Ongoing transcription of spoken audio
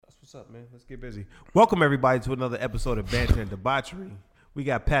What's up, man? Let's get busy. Welcome, everybody, to another episode of Banter and Debauchery. We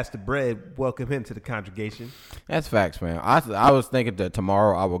got Pastor Bread. Welcome him to the congregation. That's facts, man. I was thinking that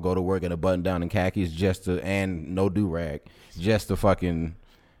tomorrow I will go to work in a button down and khakis and no do-rag just to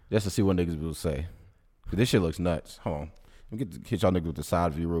see what niggas will say. This shit looks nuts. Hold on. Let me hit y'all niggas with the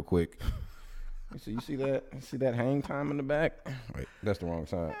side view real quick. You see that? You see that hang time in the back? Wait, that's the wrong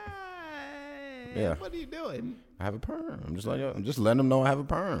side. Yeah. What are you doing? I have a perm. I'm just letting them know I have a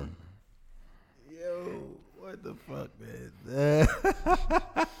perm. Yo, what the fuck, man?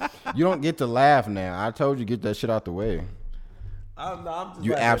 You don't get to laugh now. I told you get that shit out the way. I'm just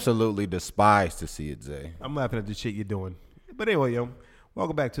You laughing. absolutely despise to see it, Zay. I'm laughing at the shit you're doing. But anyway, yo,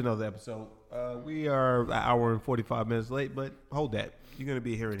 welcome back to another episode. We are an hour and 45 minutes late, but hold that. You're gonna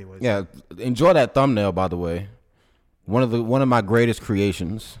be here anyways. Yeah, enjoy that thumbnail, by the way. One of my greatest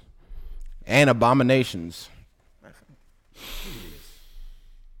creations and abominations.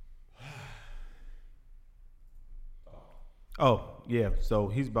 Oh, yeah. So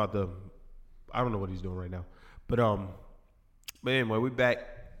he's about to, I don't know what he's doing right now. But anyway, we back.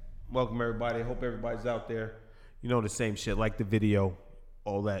 Welcome everybody. Hope everybody's out there. You know the same shit. Like the video,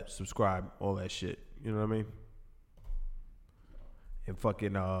 all that, subscribe, all that shit. You know what I mean? And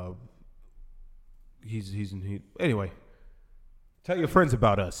fucking anyway. Tell your friends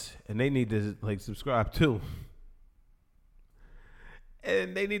about us. And they need to subscribe too.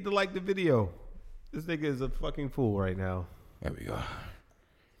 And they need to like the video. This nigga is a fucking fool right now. There we go.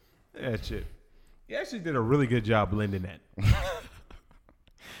 That shit. He actually did a really good job blending that.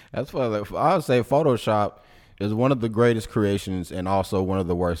 That's what I would say. Photoshop is one of the greatest creations and also one of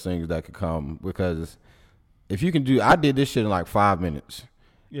the worst things that could come, because if you can I did this shit in like 5 minutes.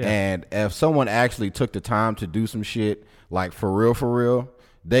 Yeah. And if someone actually took the time to do some shit like for real,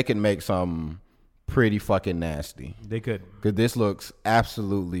 they can make something pretty fucking nasty. They could. Because this looks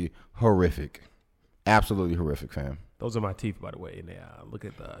absolutely horrific. Absolutely horrific, fam. Those are my teeth, by the way. And look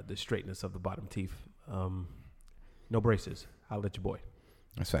at the straightness of the bottom teeth. No braces. I'll let your boy.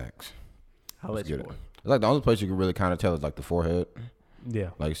 That's facts. I'll let your boy. It's like the only place you can really kind of tell is like the forehead. Yeah.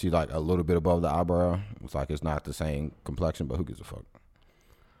 Like you see like a little bit above the eyebrow. It's like it's not the same complexion, but who gives a fuck?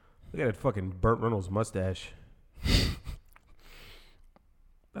 Look at that fucking Burt Reynolds mustache.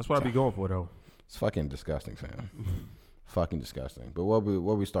 That's what I be going for, though. It's fucking disgusting, fam. Fucking disgusting. But what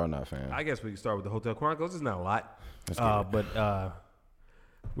we starting out, fam? I guess we can start with the Hotel Chronicles. It's not a lot. But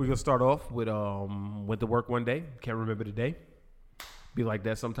we're going to start off with went to work one day. Can't remember the day. Be like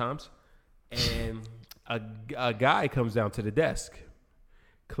that sometimes. And a guy comes down to the desk.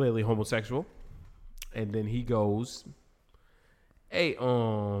 Clearly homosexual. And then he goes, hey,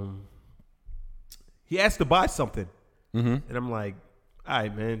 he asked to buy something. Mm-hmm. And I'm like, all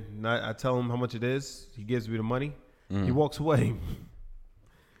right, man. I tell him how much it is. He gives me the money. Mm. He walks away.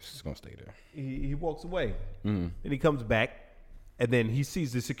 He's just going to stay there. He walks away. Mm. Then he comes back, and then he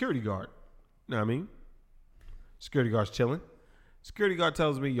sees the security guard. You know what I mean? Security guard's chilling. Security guard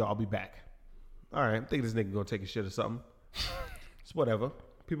tells me, yo, I'll be back. All right, I'm thinking this nigga going to take a shit or something. It's whatever.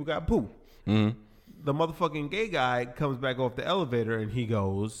 People got poo. Mm. The motherfucking gay guy comes back off the elevator, and he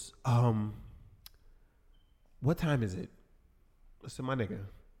goes, what time is it? Listen, my nigga,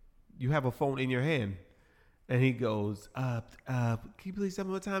 you have a phone in your hand. And he goes, can you please tell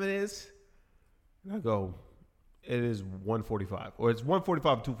me what time it is? And I go, it is 1:45. Or it's 1:45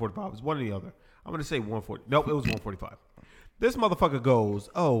 or 2:45. It's one or the other. I'm going to say 1:40. Nope, it was 1:45. This motherfucker goes,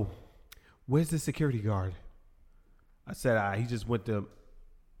 oh, where's the security guard? I said, he just went to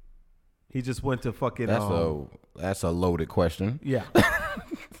fucking. That's a loaded question. Yeah.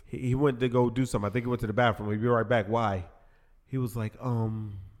 he went to go do something. I think he went to the bathroom. He'll be right back. Why? He was like,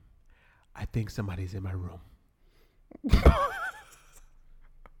 I think somebody's in my room.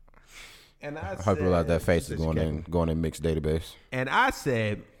 And I hope you realize that face is going in mixed database. And I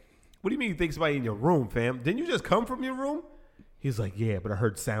said, what do you mean you think somebody in your room, fam? Didn't you just come from your room? He's like, yeah, but I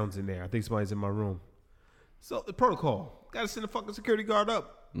heard sounds in there. I think somebody's in my room. So the protocol, got to send the fucking security guard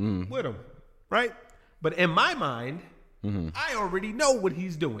up with him, right? But in my mind, I already know what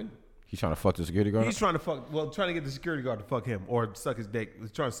he's doing. He's trying to fuck the security guard? He's trying to get the security guard to fuck him or suck his dick.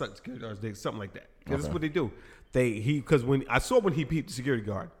 He's trying to suck the security guard's dick, something like that. Because that's what they do. Because when I saw when he peeped the security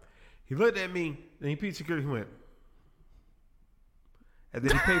guard, he looked at me, then he peeped security, he went, and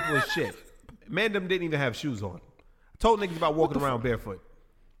then he paid for his shit. Man, them didn't even have shoes on. I told niggas about walking around barefoot.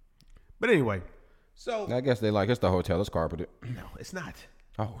 But anyway, so. I guess they like, it's the hotel, it's carpeted. No, it's not.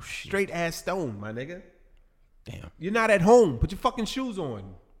 Oh, shit. Straight ass stone, my nigga. Damn. You're not at home. Put your fucking shoes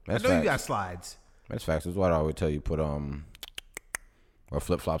on. That's I know facts. you got slides. That's facts. That's what I always tell you. Put or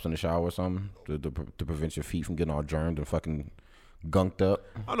flip flops in the shower or something to prevent your feet from getting all germed and fucking gunked up.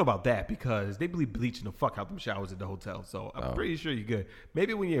 I don't know about that because they be bleaching the fuck out them showers at the hotel. So I'm pretty sure you're good.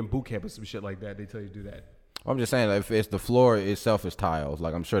 Maybe when you're in boot camp or some shit like that, they tell you to do that. I'm just saying, if it's the floor itself is tiles,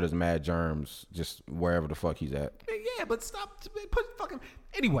 like I'm sure there's mad germs just wherever the fuck he's at. Yeah, but stop. Put fucking.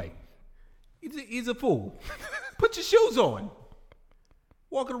 Anyway, he's a fool. Put your shoes on.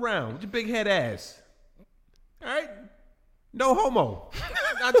 Walking around with your big head ass. All right? No homo.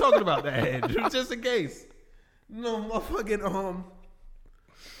 Not talking about that. Just in case. No motherfucking,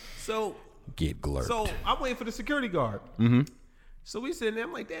 So. Get glurped. So I'm waiting for the security guard. Mm-hmm. So we sitting there.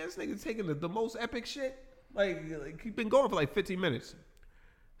 I'm like, damn, this nigga's taking the most epic shit. Like he's been going for like 15 minutes.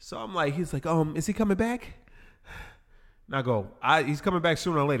 So I'm like, he's like, is he coming back? And I go, he's coming back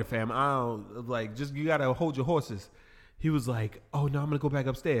sooner or later, fam. I don't, like, just, you gotta hold your horses. He was like, oh no, I'm gonna go back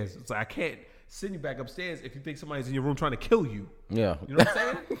upstairs. It's like, I can't send you back upstairs if you think somebody's in your room trying to kill you. Yeah. You know what I'm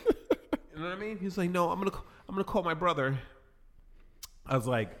saying? You know what I mean? He's like, no, I'm gonna call my brother. I was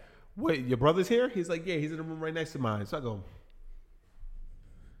like, wait, your brother's here? He's like, yeah, he's in the room right next to mine. So I go,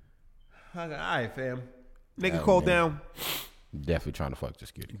 all right, fam. Nigga called down. Definitely trying to fuck the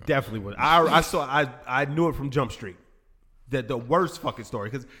security guard. Definitely would. I knew it from Jump Street. The worst fucking story,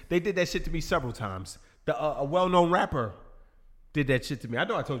 because they did that shit to me several times. A well-known rapper did that shit to me. I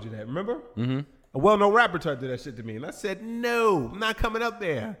know I told you that. Remember? Mm-hmm. A well-known rapper tried to do that shit to me, and I said, no, I'm not coming up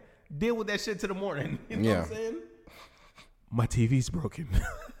there. Deal with that shit till the morning. You know what I'm saying? My TV's broken.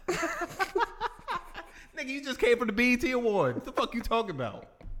 Nigga, you just came from the BET Award. What the fuck you talking about?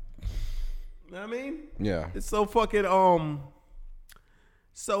 You know what I mean? Yeah. It's so fucking,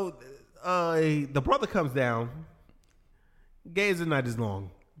 So, the brother comes down. Gaze the night is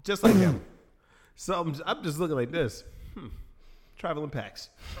long. Just like him. So, I'm just looking like this. Traveling packs.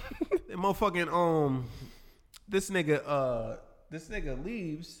 And motherfucking, this nigga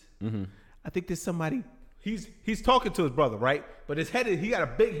leaves. Mm-hmm. I think there's somebody, he's talking to his brother, right? But his head, he got a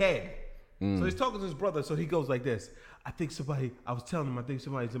big head. So he's talking to his brother, so he goes like this. I think somebody's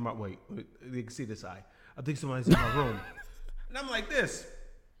in my, wait, you can see this eye. I think somebody's in my room. And I'm like this.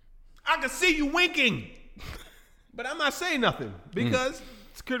 I can see you winking. But I'm not saying nothing because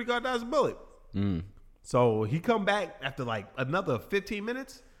security guard dodged a bullet. So he come back after like another 15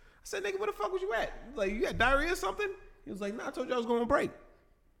 minutes. I said, nigga, where the fuck was you at? Like, you got diarrhea or something? He was like, nah, I told you I was going on break.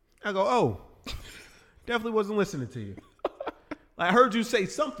 I go, oh, definitely wasn't listening to you. Like, I heard you say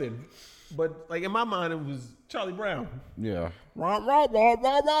something, but like in my mind, it was Charlie Brown. Yeah. Rah, rah, rah,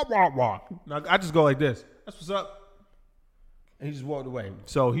 rah, rah, rah, rah. Now, I just go like this. That's what's up. And he just walked away.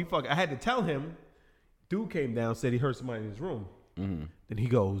 So I had to tell him. Dude came down, said he heard somebody in his room. Mm-hmm. Then he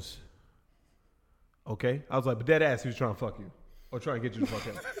goes, okay. I was like, but dead ass, he was trying to fuck you. Or trying to get you to fuck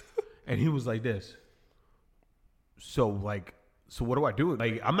him. And he was like this. So what do I do?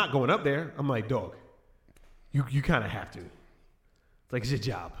 Like, I'm not going up there. I'm like, dog, you kind of have to. It's like, it's your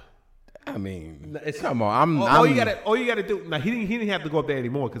job. I mean, come on. All you gotta do. Now he didn't have to go up there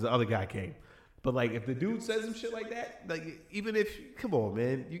anymore because the other guy came. But like, if the dude says some shit like that, like, even if, come on,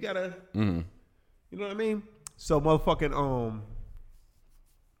 man, you gotta, you know what I mean? So motherfucking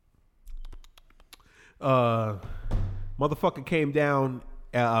motherfucker came down.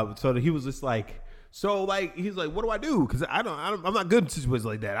 So he was just like, he's like, what do I do? Because I'm not good in situations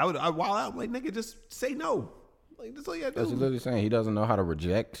like that. I wild out. Like, nigga, just say no. Like, that's all you gotta do. That's literally saying he doesn't know how to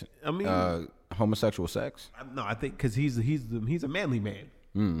reject. Homosexual sex. No, I think because he's a manly man.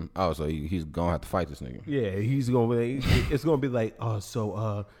 Oh, so he's gonna have to fight this nigga. Yeah, it's gonna be like, oh,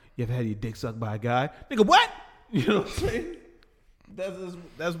 so you ever had your dick sucked by a guy? Nigga, what? You know what I'm saying?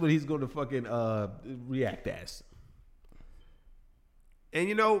 That's what he's gonna fucking react as. And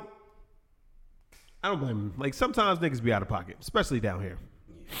you know, I don't blame him. Like, sometimes niggas be out of pocket, especially down here.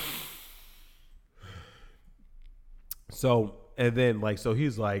 So, and then so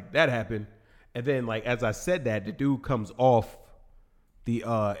he's like, that happened. And then like, as I said that, the dude comes off the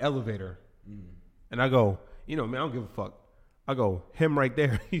elevator. And I go, you know, man, I don't give a fuck. I go, him right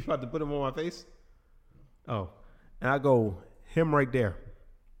there. You about to put him on my face? Oh. And I go, him right there.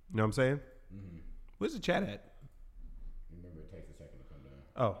 You know what I'm saying? Where's the chat at? Remember, it takes a second to come down.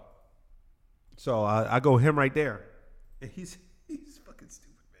 Oh. So I go, him right there. And he's fucking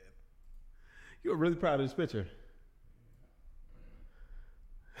stupid, man. You were really proud of this picture.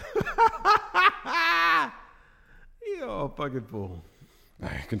 You a fucking fool. All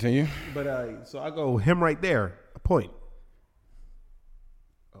right, continue. But so I go, him right there. A point.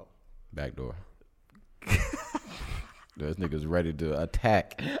 Oh. Back door. This nigga's ready to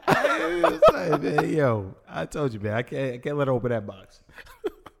attack. Man, yo, I told you, man. I can't let her open that box.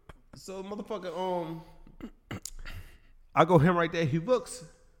 So motherfucker, I go him right there. He looks.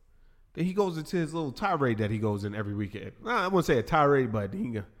 Then he goes into his little tirade that he goes in every weekend. I wouldn't say a tirade, but he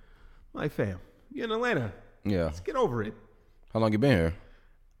go, like, fam, you're in Atlanta. Yeah. Let's get over it. How long you been here?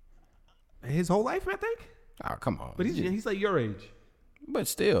 His whole life, I think. Oh, come on. But he's like your age. But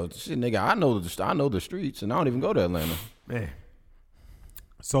still, shit, nigga, I know the streets, and I don't even go to Atlanta. Man.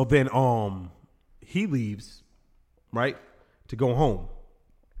 So then, he leaves, right, to go home,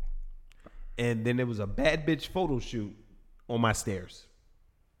 and then there was a bad bitch photo shoot on my stairs.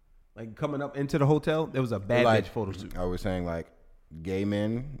 Like coming up into the hotel, there was a bad bitch photo shoot. I was saying like gay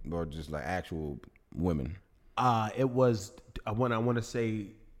men or just like actual women. It was when I want to say,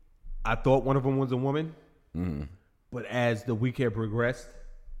 I thought one of them was a woman, but as the weekend progressed,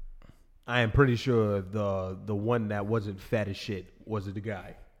 I am pretty sure the one that wasn't fat as shit was the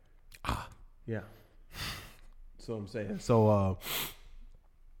guy. Yeah. So I'm saying. So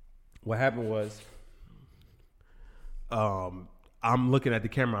what happened was, I'm looking at the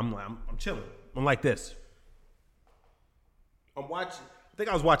camera. I'm chilling. I'm like this. I'm watching. I think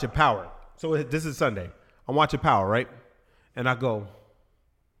I was watching Power. So this is Sunday. I'm watching Power, right? And I go,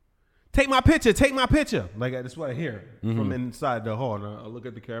 take my picture. Take my picture. Like that's what I hear from inside the hall. And I look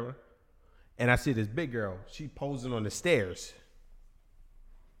at the camera, and I see this big girl. She posing on the stairs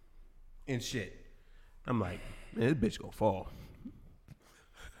and shit. I'm like, man, this bitch gonna fall.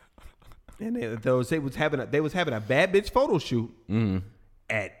 And they was having a bad bitch photo shoot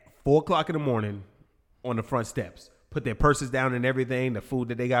at 4:00 in the morning on the front steps. Put their purses down and everything, the food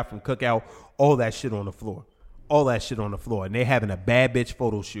that they got from Cookout, all that shit on the floor. All that shit on the floor. And they having a bad bitch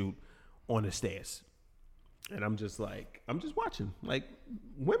photo shoot on the stairs. And I'm just watching. Like,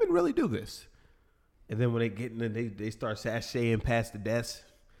 women really do this. And then when they get in, they start sashaying past the desk.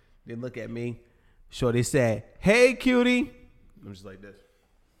 They look at me. Sure, they say, hey, cutie. I'm just like this.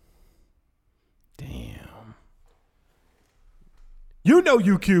 Damn. You know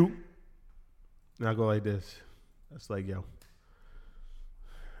you cute. And I go like this. That's like, yo,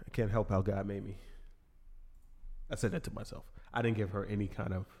 I can't help how God made me. I said that to myself. I didn't give her any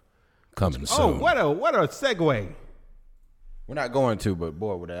kind of coming soon. Oh, what a segue. We're not going to, but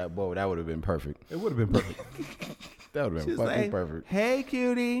boy, that would have been perfect. It would have been perfect. That would have been fucking perfect. Hey,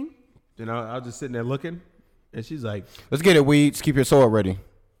 cutie. Then I was just sitting there looking, and she's like, let's get it, Weeds. Keep your sword ready.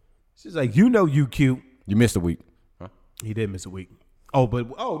 She's like, you know you cute. You missed a week. Huh? He did miss a week. Oh,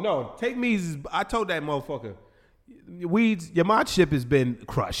 no. Take me. I told that motherfucker, Weeds, your mod ship has been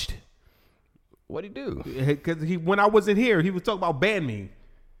crushed. What'd he do? Because when I wasn't here, he was talking about ban me.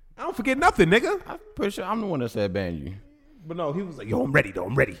 I don't forget nothing, nigga. I'm pretty sure I'm the one that said ban you. But no, he was like, yo, I'm ready, though.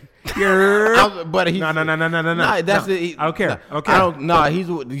 I'm ready. Yeah. But he's... No. Nah, that's no, it. I don't care. Nah,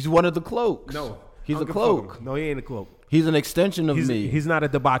 he's one of the cloaks. No. He's a cloak. No, he ain't a cloak. He's an extension of me. He's not a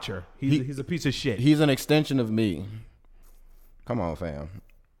debaucher. He's a piece of shit. He's an extension of me. Come on, fam.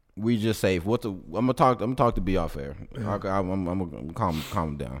 We just safe. I'm gonna talk to B off air. I'm gonna calm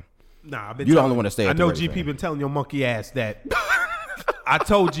him down. Nah, you the only one to stay. I know GP been telling your monkey ass that. I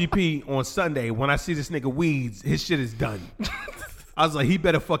told GP on Sunday when I see this nigga Weeds, his shit is done. I was like, he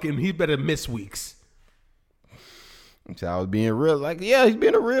better miss weeks. So I was being real, like, yeah, he's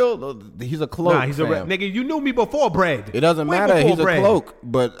being he's a cloak. Nah, he's a real nigga. You knew me before bread. It doesn't matter. He's a cloak,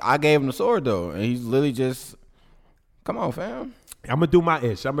 but I gave him the sword though, and he's literally just, come on, fam. I'm gonna do my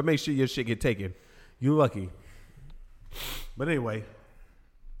ish. I'm gonna make sure your shit get taken. You lucky. But anyway,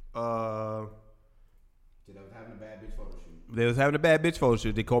 they was having a bad bitch photo shoot. They was having a bad bitch photo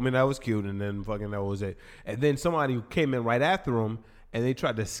shoot. They called me that I was cute, and then fucking that was it. And then somebody came in right after him, and they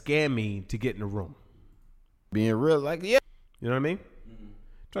tried to scam me to get in the room. Being real, like, yeah. You know what I mean? Mm-hmm.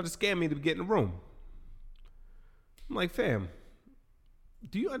 Tried to scam me to get in the room. I'm like, fam,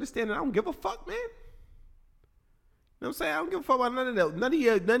 do you understand that I don't give a fuck, man? You know what I'm saying? I don't give a fuck about none of that. None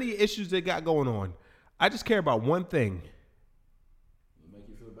of your issues they got going on. I just care about one thing. Make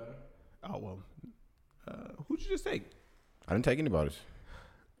you feel better? Oh, well. Who'd you just take? I didn't take anybody's.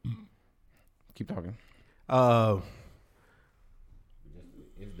 Keep talking.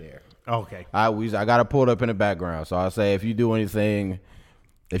 It's there. Okay. I got to pull it up in the background. So I'll say if you do anything,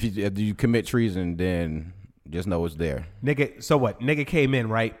 if you commit treason, then just know it's there. Nigga, so what? Nigga came in,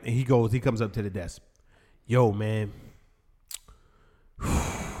 right? And he comes up to the desk. Yo, man.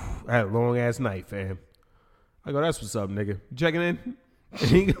 I had a long ass night, fam. I go, that's what's up, nigga. You checking in? And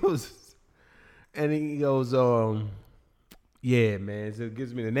he goes, yeah, man. So it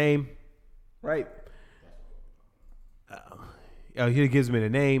gives me the name, right? He gives me the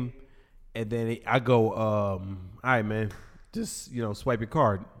name, and then I go, all right, man. Just, swipe your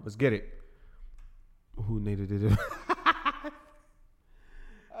card. Let's get it. Who needed it?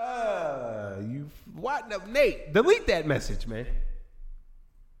 What? No, Nate, delete that message, man.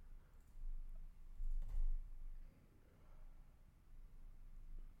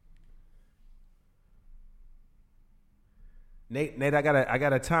 Nate, I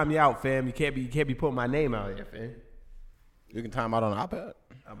gotta time you out, fam. You can't be putting my name out here, fam. You can time out on the iPad.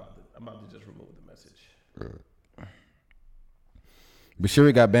 I'm about to just remove the message.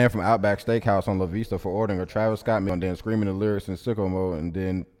 Bashiri got banned from Outback Steakhouse on La Vista for ordering a Travis Scott meal and then screaming the lyrics in sicko mode. And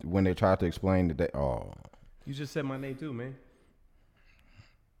then when they tried to explain that You just said my name too, man.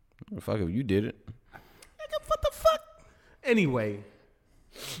 Fuck it, you did it. Nigga, what the fuck? Anyway,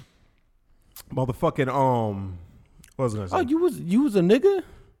 motherfucking what was I gonna say? Oh, you was a nigga?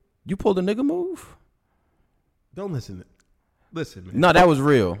 You pulled a nigga move? Don't listen, man. No, that was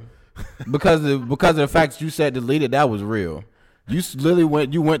real. because of the fact that you said deleted, that was real. You literally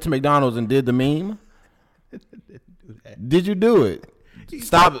went to McDonald's and did the meme? Did you do it?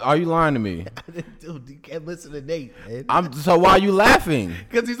 Stop. Are you lying to me? Dude, you can't listen to Nate, man. So why are you laughing?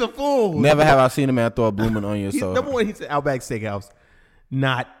 Because he's a fool. Never have I seen a man throw a blooming onion. So number one, he said Outback Steakhouse,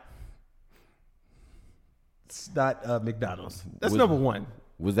 not McDonald's. That's number one.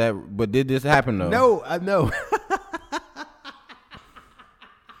 Was that? But did this happen though? No, I know.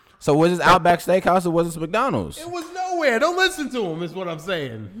 So was this Outback Steakhouse or was this McDonald's? It was nowhere. Don't listen to him. Is what I'm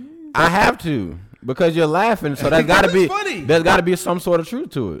saying. I have to because you're laughing. So that's got to be funny. There's got to be some sort of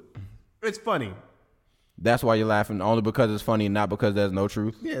truth to it. It's funny. That's why you're laughing, only because it's funny, not because there's no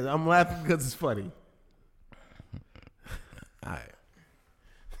truth. Yeah, I'm laughing because it's funny. All right.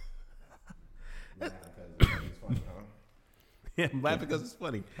 Yeah, I'm laughing because it's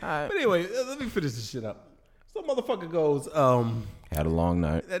funny. All right. But anyway, let me finish this shit up. Some motherfucker goes, Had a long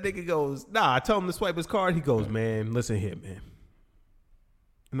night. that nigga goes, nah, I told him to swipe his card. He goes, man, listen here, man.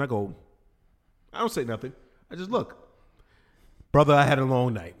 And I go, I don't say nothing. I just look. Brother, I had a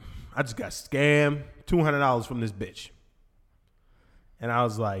long night. I just got scammed $200 from this bitch. And I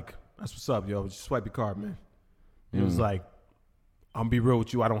was like, that's what's up, yo. Just swipe your card, man. He was like, I'm gonna be real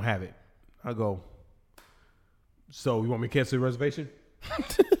with you. I don't have it. I go, so you want me to cancel your reservation?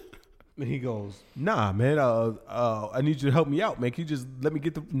 And he goes, nah, man. I need you to help me out, man. Can you just let me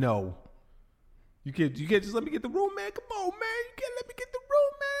get the no? You can't just let me get the room, man. Come on, man. You can't let me get the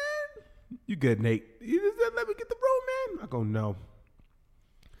room, man. You good, Nate? You just let me get the room, man. I go, no.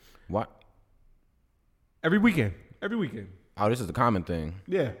 What? Every weekend. Oh, this is a common thing.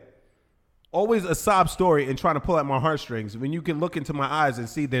 Yeah. Always a sob story and trying to pull at my heartstrings when you can look into my eyes and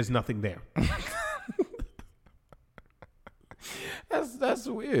see there's nothing there. That's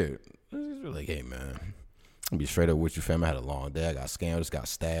weird. It's like, hey man, I'll be straight up with you, fam. I had a long day. I got scammed. Just got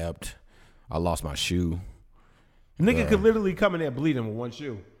stabbed. I lost my shoe. Nigga could literally come in there bleeding with one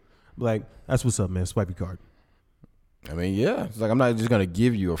shoe. Like, that's what's up, man. Swipe your card. I mean, yeah. It's like I'm not just gonna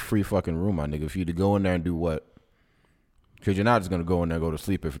give you a free fucking room, my nigga, for you to go in there and do what? Because you're not just gonna go in there and go to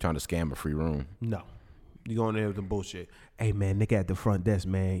sleep if you're trying to scam a free room. No. You go in there with the bullshit. Hey man, nigga at the front desk,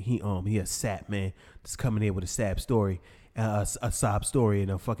 man. He a sap, man. Just coming in with a sap story. A sob story and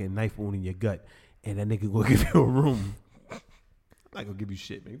a fucking knife wound in your gut, and that nigga gonna give you a room. I'm not gonna give you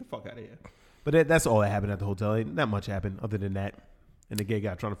shit, man. Get the fuck out of here. But that's all that happened at the hotel. Ain't not much happened other than that. And the gay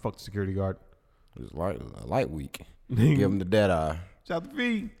guy trying to fuck the security guard. It was light week. Give him the dead eye. Shout out to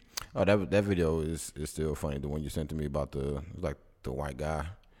V. Oh, that video is still funny. The one you sent to me about the white guy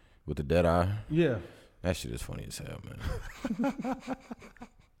with the dead eye. Yeah. That shit is funny as hell, man.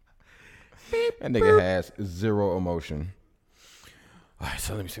 That nigga has zero emotion. All right,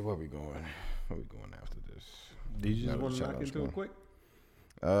 so let me see where we going. Where we going after this? Did you just want to knock into it quick?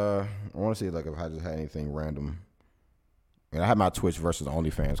 I want to see like if I just had anything random. And I had my Twitch versus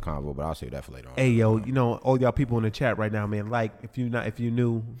OnlyFans convo, but I'll save that for later on. Hey yo, you know all y'all people in the chat right now, man. Like if you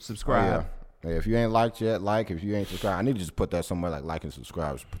new, subscribe. Oh, yeah. If you ain't liked yet, like. If you ain't subscribed, I need to just put that somewhere like and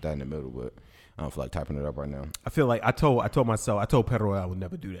subscribe. Just put that in the middle, but I don't feel like typing it up right now. I feel like I told Pedro I would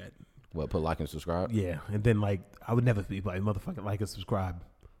never do that. What, put like and subscribe? Yeah, and then like I would never be like motherfucking like and subscribe.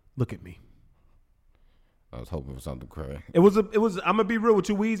 Look at me. I was hoping for something crazy. It was. I'm gonna be real with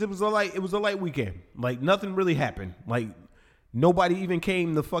you, Weez. It was a light weekend. Like nothing really happened. Like nobody even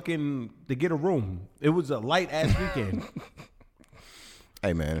came to get a room. It was a light ass weekend.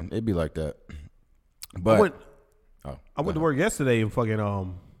 Hey man, it'd be like that. But I went to work yesterday and fucking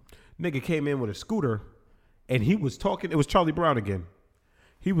nigga came in with a scooter, and he was talking. It was Charlie Brown again.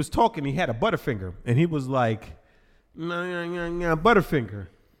 He was talking. He had a Butterfinger, and he was like, nah, Butterfinger.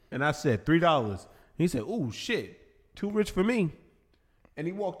 And I said $3. He said, "Ooh, shit, too rich for me." And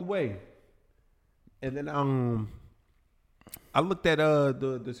he walked away. And then I looked at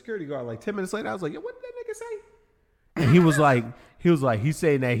the security guard like 10 minutes later. I was like, "Yo, what did that nigga say?" And he was like, he's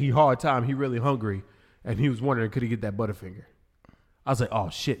saying that he hard time. He really hungry, and he was wondering could he get that Butterfinger. I was like, "Oh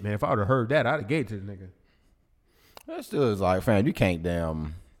shit, man! If I would have heard that, I'd have gave it to the nigga." That still is like, fam, you can't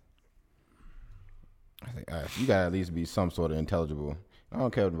damn. I think you gotta at least be some sort of intelligible. I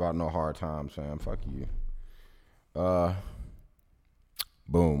don't care about no hard times, fam. Fuck you.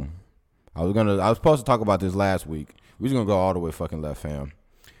 Boom. I was supposed to talk about this last week. We was gonna go all the way fucking left, fam.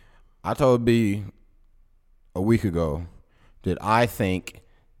 I told B a week ago that I think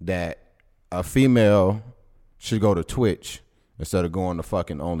that a female should go to Twitch instead of going to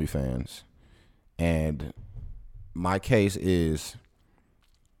fucking OnlyFans. And my case is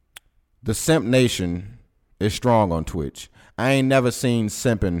the simp nation is strong on Twitch. I ain't never seen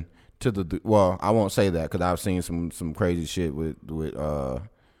simping to the, well, I won't say that because I've seen some crazy shit with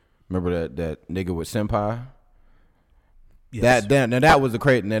remember that nigga with Senpai? Yes. That was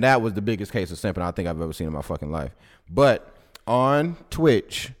the biggest case of simping I think I've ever seen in my fucking life. But on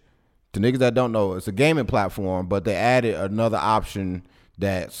Twitch, the niggas that don't know, it's a gaming platform, but they added another option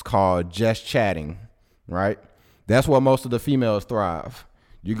that's called just chatting, right? That's where most of the females thrive.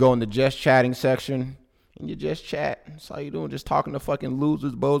 You go in the just chatting section and you just chat. That's all you doing, just talking to fucking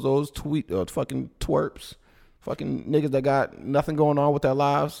losers, bozos, fucking twerps, fucking niggas that got nothing going on with their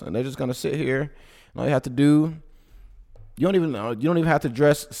lives, and they're just gonna sit here. And all you have to do, you don't even have to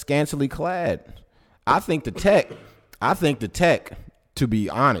dress scantily clad. I think the tech, to be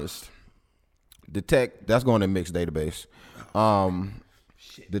honest, the tech that's going to mixed database.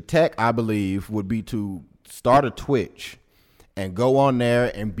 The tech, I believe, would be to start a Twitch and go on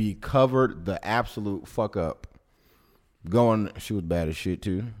there and be covered the absolute fuck up. She was bad as shit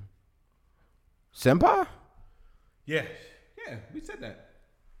too. Senpai? Yeah, we said that.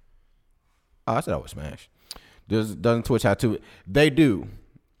 Oh, I said I was smash. Doesn't Twitch have to? They do.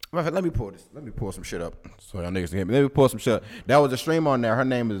 Let me pull some shit up so y'all niggas can hear me. Let me pull some shit up. That was a stream on there. Her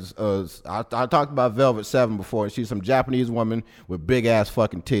name is, I talked about Velvet 7 before. She's some Japanese woman with big ass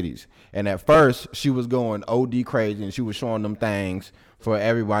fucking titties. And at first, she was going OD crazy and she was showing them things for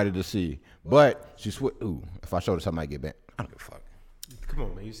everybody to see. But she if I showed her something, I might get banned. I don't give a fuck. Come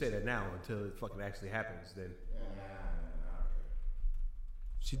on, man. You say that now until it fucking actually happens. Then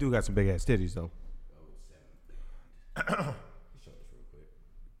she do got some big ass titties though.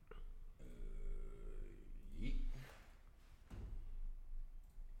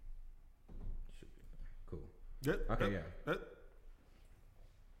 Cool. Yep. Okay. Yep. Yep.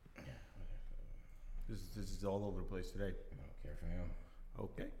 This is all over the place today. I don't care for him.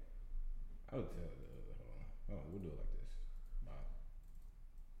 Okay. I would tell. Hold on, we'll do it like this. Bye.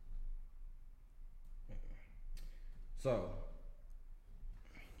 So,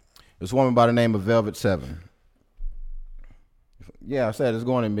 this woman by the name of Velvet 7. Yeah, I said it's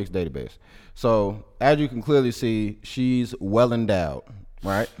going in mixed database. So, as you can clearly see, she's well endowed,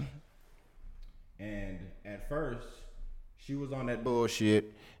 right? And at first, she was on that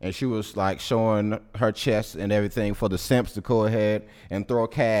bullshit, and she was like showing her chest and everything for the simps to go ahead and throw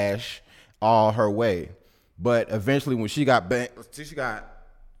cash all her way. But eventually, when she got banned, she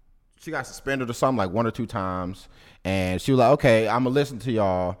got suspended or something like 1 or 2 times, and she was like, "Okay, I'm gonna listen to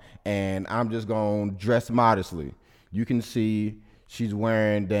y'all, and I'm just gonna dress modestly." You can see she's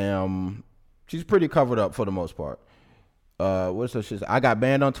wearing she's pretty covered up for the most part. What's her shit? I got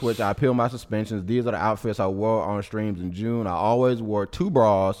banned on Twitch. I appealed my suspensions. These are the outfits I wore on streams in June. I always wore 2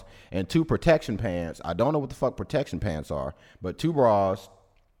 bras and 2 protection pants. I don't know what the fuck protection pants are, but 2 bras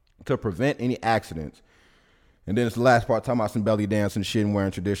to prevent any accidents. And then it's the last part talking about some belly dancing shit and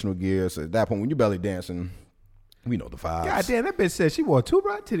wearing traditional gear. So at that point, when you're belly dancing, we know the vibes. God damn, that bitch said she wore 2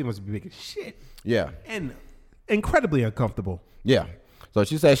 bras. Titty must be big as shit. Yeah. And incredibly uncomfortable. Yeah. So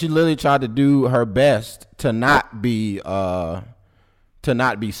she said she literally tried to do her best to not be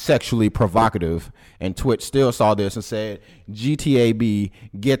sexually provocative, and Twitch still saw this and said, "GTAB,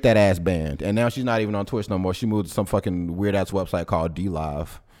 get that ass banned." And now she's not even on Twitch no more. She moved to some fucking weird ass website called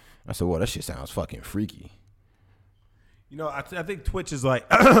DLive. I said, "Well, that shit sounds fucking freaky." You know, I think Twitch is like.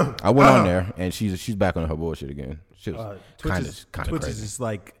 I went on there and she's back on her bullshit again. She was kind of crazy. Twitch is just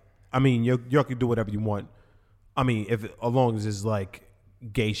like, I mean, you can do whatever you want. I mean, as long as it's like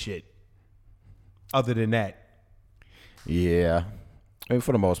gay shit. Other than that, yeah, I mean,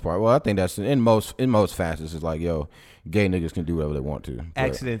 for the most part. Well, I think that's in most facets. It's like, yo, gay niggas can do whatever they want to.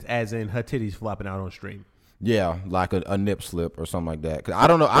 Accidents, as in her titties flopping out on stream. Yeah, like a nip slip or something like that. Cause I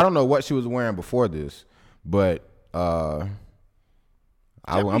don't know what she was wearing before this, but I'm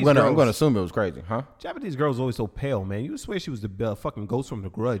gonna assume it was crazy, huh? Japanese girls always so pale, man. You would swear she was the fucking ghost from The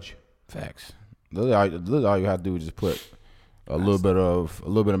Grudge. Facts. Literally all you have to do is just put a little bit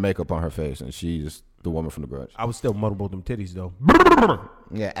of makeup on her face, and she's the woman from The Grudge. I would still muddle them titties though.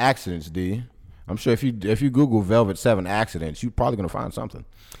 Yeah, accidents, D. I'm sure if you Google Velvet 7 accidents, you're probably gonna find something.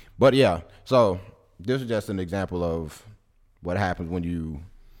 But yeah, so this is just an example of what happens when you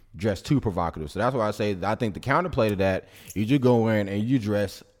dress too provocative. So that's why I say I think the counterplay to that is you go in and you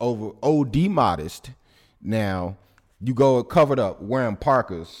dress over OD modest. Now you go covered up wearing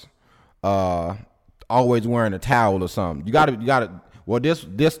parkas, always wearing a towel or something. You gotta. Well,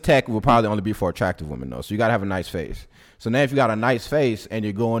 this tech will probably only be for attractive women though. So you gotta have a nice face. So now if you got a nice face and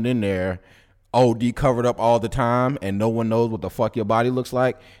you're going in there OD covered up all the time and no one knows what the fuck your body looks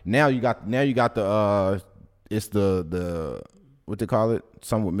like, now you got the it's the what they call it?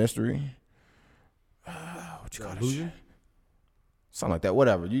 Something with mystery. What you call it? Something like that.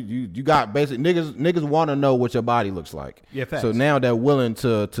 Whatever. You got basically niggas want to know what your body looks like. Yeah, facts. So now they're willing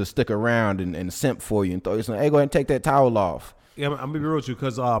to stick around and simp for you and throw you something. Hey, go ahead and take that towel off. Yeah, I'm gonna be real with you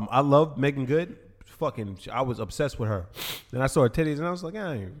because I love Megan Good. Fucking, I was obsessed with her. Then I saw her titties and I was like,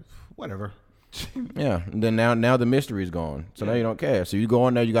 whatever. Yeah. And then now the mystery is gone. So now you don't care. So you go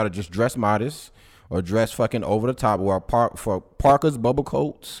in there, you got to just dress modest or dress fucking over the top, wear parkas, bubble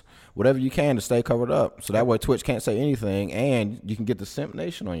coats, whatever you can to stay covered up. So that way Twitch can't say anything and you can get the simp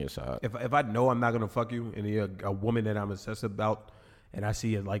nation on your side. If I know I'm not gonna fuck you and you're a woman that I'm obsessed about and I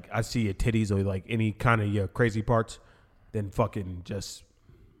see it like I see your titties or like any kind of your crazy parts, then fucking just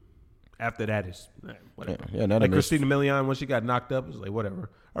after that is whatever. Yeah, like Christina Milian when she got knocked up, it was like whatever.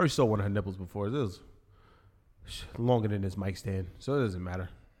 I already saw one of her nipples before. It was longer than this mic stand, so it doesn't matter.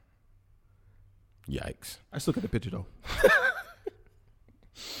 Yikes. I still got the picture though.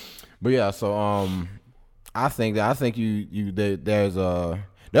 But yeah, so I think there's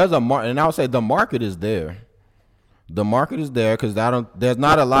a market, and I would say the market is there. The market is there because there's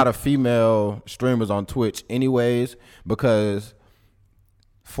not a lot of female streamers on Twitch anyways, because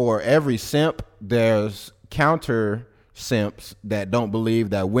for every simp there's counter simps that don't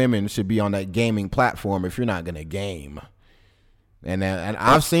believe that women should be on that gaming platform if you're not gonna game. And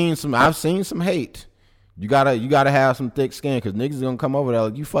I've seen some hate. You gotta have some thick skin because niggas is gonna come over there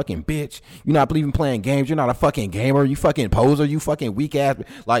like, you fucking bitch. You not believing playing games. You're not a fucking gamer. You fucking poser. You fucking weak ass.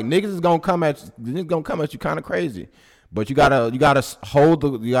 Like niggas is gonna come at you kind of crazy. But you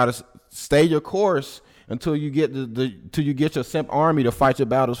gotta stay your course until you get till you get your simp army to fight your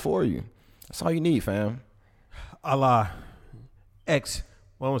battles for you. That's all you need, fam. A la X.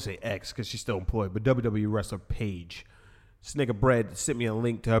 Well, I won't say X because she's still employed, but WWE wrestler Paige. This nigga Bread sent me a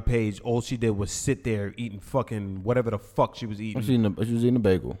link to her page. All she did was sit there eating fucking whatever the fuck she was eating. She was eating a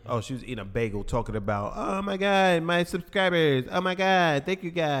bagel. Oh, she was eating a bagel talking about, oh my God, my subscribers. Oh my God, thank you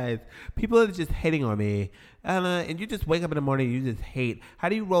guys. People are just hating on me. And you just wake up in the morning and you just hate. How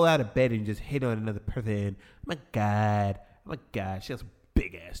do you roll out of bed and just hate on another person? Oh my God. She has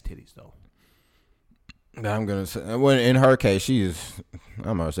big ass titties though. I'm gonna say, in her case,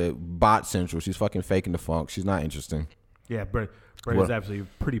 I'm gonna say bot central. She's fucking faking the funk. She's not interesting. Yeah, Brett is actually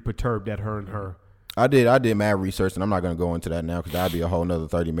pretty perturbed at her and her. I did mad research, and I'm not gonna go into that now because that'd be a whole nother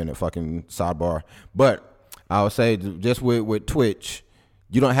 30-minute fucking sidebar. But I would say just with Twitch,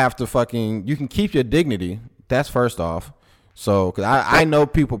 you don't have to you can keep your dignity. That's first off. So, cause I know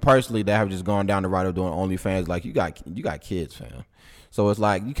people personally that have just gone down the route of doing OnlyFans. Like you got kids, fam. So it's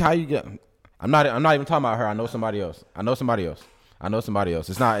like how you get. I'm not even talking about her. I know somebody else.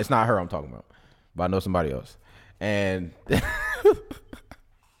 It's not her I'm talking about, but I know somebody else. And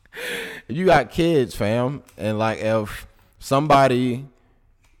you got kids, fam. And like if somebody,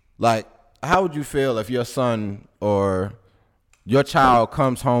 like, how would you feel if your son or your child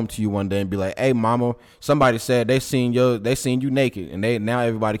comes home to you one day and be like, hey mama, somebody said they seen you naked and now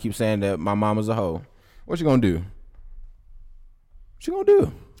everybody keeps saying that my mama's a hoe. What you gonna do? What you gonna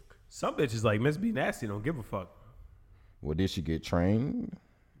do? Some bitches like Miss B Nasty don't give a fuck. Well, did she get trained?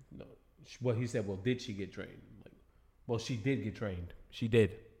 No. Well, he said, well, did she get trained? Like, well, she did get trained. She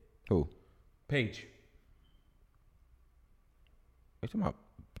did. Who? Paige. You talking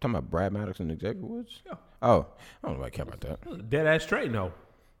about Brad Maddox and Xavier Woods? Yeah. Oh, I don't know if I care about that. Dead ass straight, no.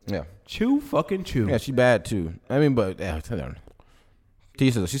 Yeah. Chew fucking chew. Yeah, she bad too. I mean, but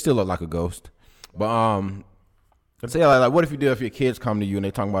she still look like a ghost. But so yeah, like what if your kids come to you and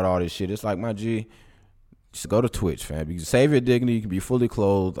they talking about all this shit? It's like, my G, just go to Twitch, fam. You can save your dignity. You can be fully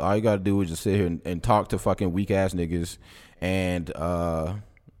clothed. All you gotta do is just sit here and talk to fucking weak ass niggas. And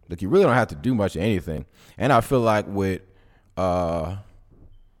like you really don't have to do much of anything. And I feel like with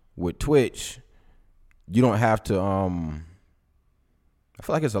Twitch, you don't have to. I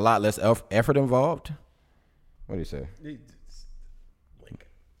feel like it's a lot less effort involved. What do you say? Link.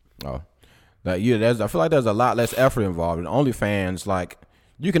 Oh, I feel like there's a lot less effort involved. In OnlyFans, like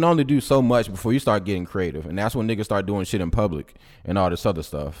you can only do so much before you start getting creative, and that's when niggas start doing shit in public and all this other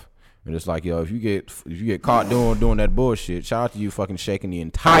stuff. And it's like, yo, if you get caught doing that bullshit, shout out to you fucking shaking the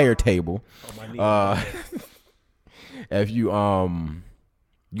entire table. Oh, my knee. If you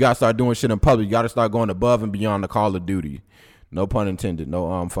You gotta start doing shit in public. You gotta start going above and beyond the Call of Duty. No pun intended.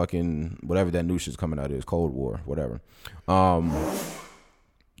 No fucking whatever that new shit's coming out is, Cold War, whatever. So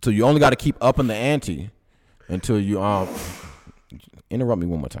you only gotta keep upping the ante until you interrupt me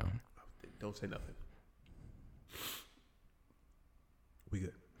one more time. Don't say nothing. We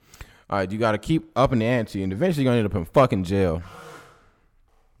good. All right, you gotta keep upping the ante, and eventually you're gonna end up in fucking jail.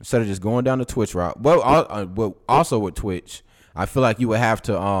 Instead of just going down the Twitch route. Well, also with Twitch, I feel like you would have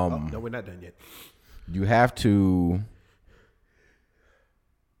to no, we're not done yet. You have to.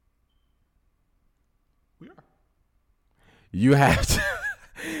 We are. You have to.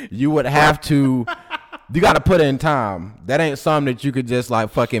 You would have to. You got to put in time. That ain't something that you could just like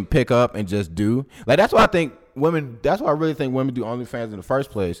fucking pick up and just do. Like that's why I think women. That's why I really think women do OnlyFans in the first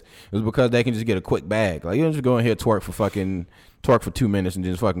place. Is because they can just get a quick bag. Like you don't just go in here twerk for 2 minutes and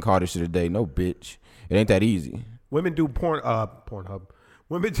just fucking call this shit a day. No, bitch. It ain't that easy. Women do Pornhub.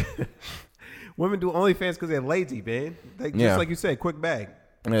 Women do OnlyFans because they're lazy, man. Just like you said, quick bag.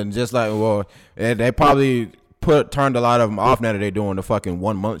 And just like, well, they probably turned a lot of them off now that they're doing the fucking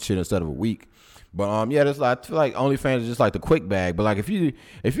 1 month shit instead of a week. But that's like, I feel like OnlyFans is just like the quick bag. But like if you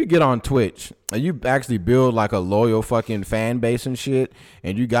get on Twitch and you actually build like a loyal fucking fan base and shit,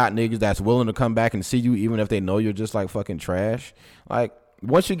 and you got niggas that's willing to come back and see you even if they know you're just like fucking trash, like.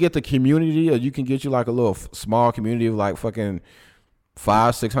 Once you get the community, or you can get you like a little small community of like fucking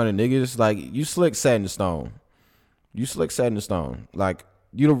 500-600 niggas, like you slick set in stone. Like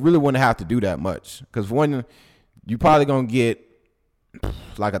you really wouldn't have to do that much, because when you probably gonna get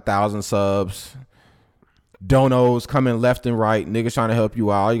like 1,000 subs, donos coming left and right, niggas trying to help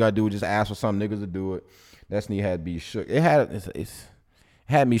you out. All you gotta do is just ask for some niggas to do it. That sneak had me shook. It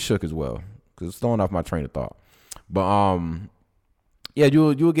had me shook as well, because it's throwing off my train of thought. But yeah,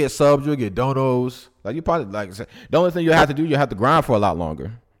 you'll get subs, you'll get donos. Like you probably like the only thing you have to do, you have to grind for a lot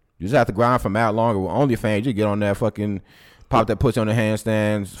longer. You just have to grind for a lot longer. With OnlyFans, you get on there, fucking pop that pussy on the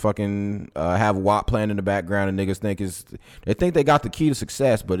handstands, fucking have WAP playing in the background, and niggas think they got the key to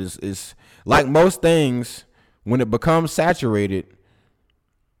success, but it's like most things, when it becomes saturated,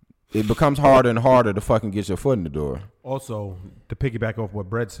 it becomes harder and harder to fucking get your foot in the door. Also, to piggyback off what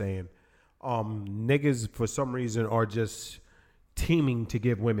Brett's saying, niggas for some reason are just teaming to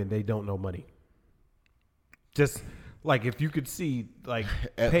give women they don't know money. Just like if you could see, like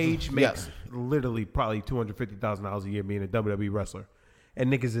Paige makes literally probably $250,000 a year being a WWE wrestler,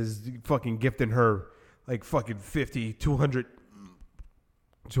 and niggas is fucking gifting her like fucking $200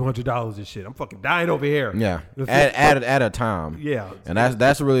 and shit. I'm fucking dying over here. Yeah, at a time. Yeah, and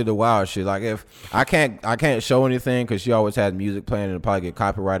that's really the wild shit. Like if I can't show anything because she always has music playing and it'll probably get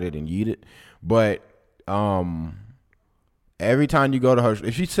copyrighted and yeeted. But every time you go to her,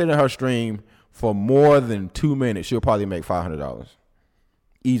 if she's sitting in her stream for more than 2 minutes, she'll probably make $500.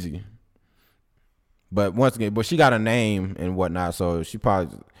 Easy. But once again, she got a name and whatnot, so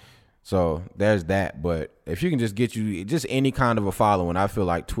there's that. But if you can just get you just any kind of a following, I feel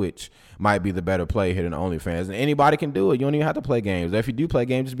like Twitch might be the better play here than OnlyFans. And anybody can do it. You don't even have to play games. If you do play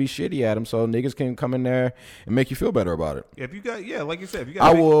games, just be shitty at them so niggas can come in there and make you feel better about it. If you got, like you said,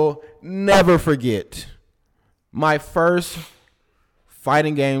 I will never forget my first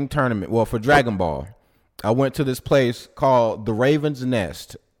fighting game tournament. Well, for Dragon Ball, I went to this place called the Raven's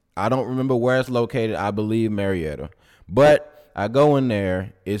Nest. I don't remember where it's located. I believe Marietta. But I go in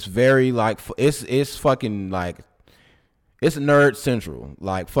there. It's very like it's fucking like it's nerd central.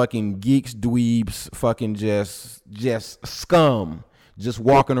 Like fucking geeks, dweebs, fucking just scum, just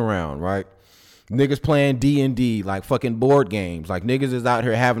walking around, right? Niggas playing D&D, like fucking board games. Like niggas is out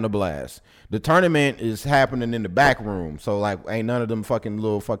here having a blast. The tournament is happening in the back room, so like ain't none of them fucking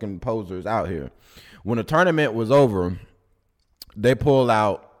little fucking posers out here. When the tournament was over, they pull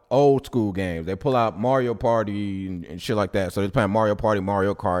out old school games. They pull out Mario Party and shit like that. So they're playing Mario Party,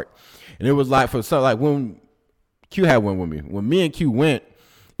 Mario Kart, and it was like for some like when Q had went with me. When me and Q went,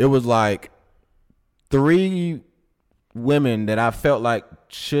 it was like 3 women that I felt like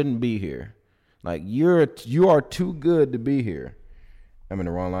shouldn't be here. Like you are too good to be here. I'm in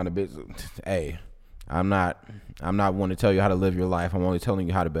the wrong line of business. Hey, I'm not one to tell you how to live your life. I'm only telling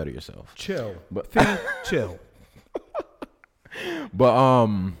you how to better yourself. Chill. Chill. But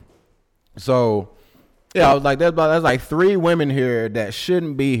so yeah, I was like, there's like 3 women here that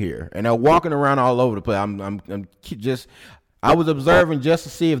shouldn't be here, and they're walking around all over the place. I was observing just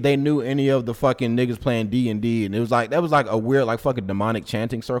to see if they knew any of the fucking niggas playing D&D, and it was like that was like a weird like fucking demonic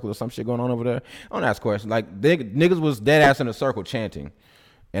chanting circle or some shit going on over there. I don't ask questions. Like niggas was dead ass in a circle chanting,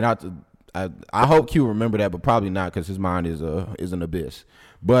 and I hope Q remember that, but probably not because his mind is an abyss.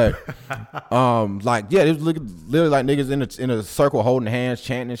 But like yeah, it was literally like niggas in a circle holding hands,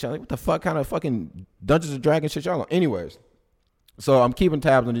 chanting and shit. Like what the fuck kind of fucking Dungeons and Dragons shit y'all on? Anyways, so I'm keeping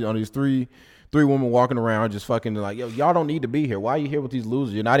tabs on these three women walking around just fucking like, yo, y'all don't need to be here. Why are you here with these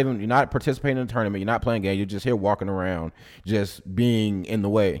losers? You're not participating in the tournament. You're not playing games. You're just here walking around, just being in the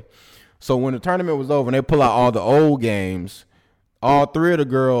way. So when the tournament was over and they pull out all the old games, all three of the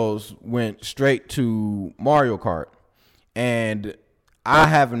girls went straight to Mario Kart. And I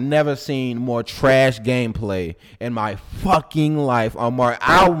have never seen more trash gameplay in my fucking life on Mario.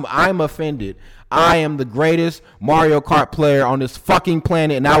 I'm offended. I am the greatest Mario Kart player on this fucking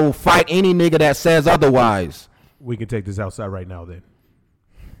planet, and I will fight any nigga that says otherwise. We can take this outside right now, then.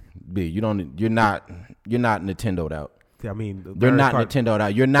 B, you're not Nintendo'd out. I mean, you're not Nintendo'd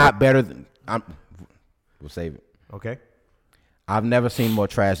out. You're not better than. We'll save it. Okay. I've never seen more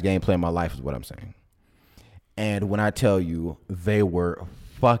trash gameplay in my life, is what I'm saying. And when I tell you, they were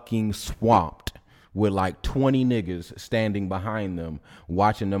fucking swamped with like 20 niggas standing behind them,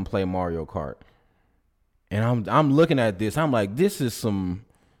 watching them play Mario Kart. And I'm looking at this. I'm like, this is some.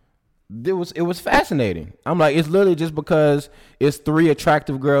 It was fascinating. I'm like, it's literally just because it's three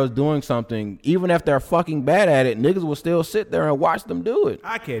attractive girls doing something. Even if they're fucking bad at it, niggas will still sit there and watch them do it.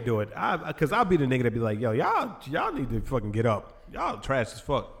 I can't do it. Because I'll be the nigga that be like, yo, y'all need to fucking get up. Y'all trash as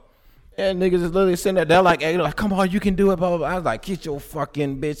fuck. And niggas is literally sitting there. They're like, hey, come on, you can do it. Blah, blah, blah. I was like, get your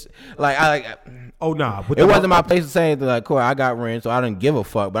fucking bitch. Oh nah. It wasn't my place to say anything like, Corey, I got ran, so I didn't give a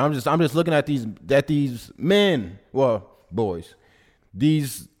fuck. But I'm just looking at these men, well, boys,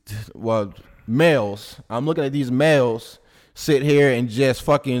 males. I'm looking at these males sit here and just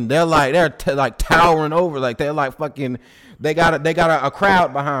fucking. They're like towering over, like they're like fucking. They got a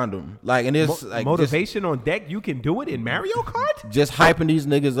crowd behind them, like, and it's like motivation on deck. You can do it in Mario Kart. Just hyping these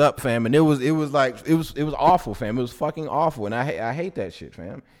niggas up, fam, and it was awful, fam. It was fucking awful, and I hate that shit,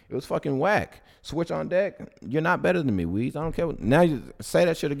 fam. It was fucking whack. Switch on deck. You're not better than me, Weez. I don't care. Now you say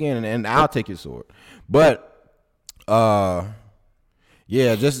that shit again, and I'll take your sword. But,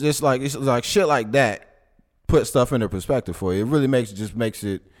 yeah, just like it's like shit like that. Put stuff into perspective for you. It really makes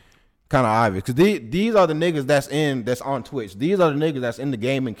it kind of obvious, because these are the niggas that's on Twitch. These are the niggas that's in the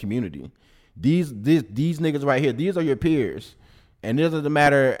gaming community. These niggas right here. These are your peers, and it doesn't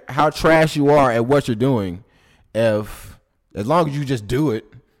matter how trash you are at what you're doing. As long as you just do it,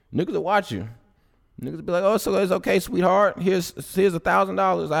 niggas will watch you. Niggas will be like, oh, so it's okay, sweetheart. Here's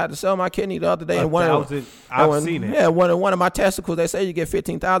 $1,000. I had to sell my kidney the other day. I've seen it. Yeah, one of my testicles. They say you get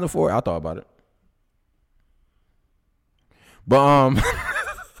 $15,000 for it. I thought about it, but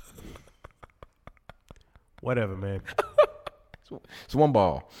whatever, man. It's one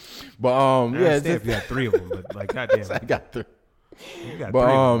ball, but yeah. If you had three of them, but like goddamn, I got three. You got but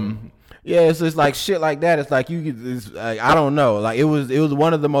three of them. Yeah, it's just like shit like that. It's like I don't know. Like it was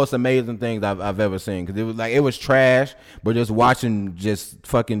one of the most amazing things I've ever seen, because it was trash, but just watching just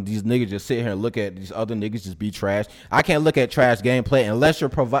fucking these niggas just sit here and look at these other niggas just be trash. I can't look at trash gameplay unless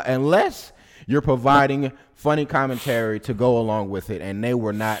you're providing funny commentary to go along with it, and they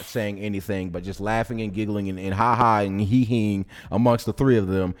were not saying anything but just laughing and giggling and ha-ha and hee-heeing amongst the three of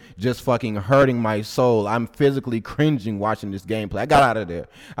them, just fucking hurting my soul. I'm physically cringing watching this gameplay. I got out of there.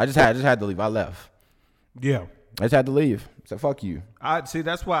 I just had to leave. I left. Yeah. I just had to leave. So fuck you. I see.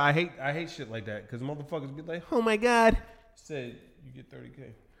 That's why I hate shit like that, because motherfuckers be like, oh my God. Said you get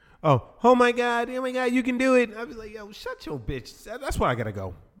 30K. Oh my God, you can do it. I'd be like, yo, shut your bitch. That's where I gotta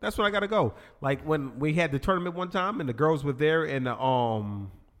go. That's when I gotta go. Like when we had the tournament one time and the girls were there in the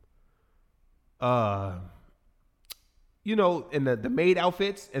in the maid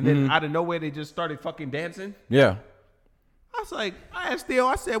outfits, and then out of nowhere they just started fucking dancing. Yeah. I was like, I asked Theo,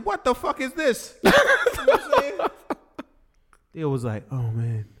 I said, what the fuck is this? You know what I'm saying? Theo was like, oh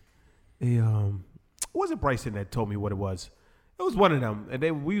man, it wasn't Bryson that told me what it was. It was one of them,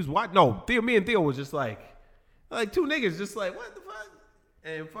 and we was watching. No, me and Theo was just like two niggas, just like, what the fuck,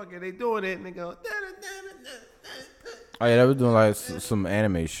 and fucking they doing it, and they go. Oh yeah, they was doing like some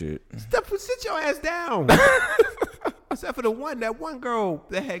anime shit. Sit your ass down. Except for that one girl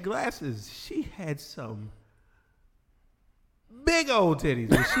that had glasses, she had some big old titties,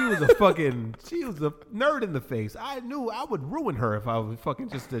 but she was a nerd in the face. I knew I would ruin her if I was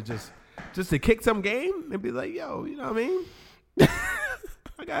fucking just to kick some game and be like, yo, you know what I mean?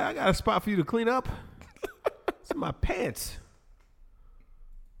 I got a spot for you to clean up. It's in my pants.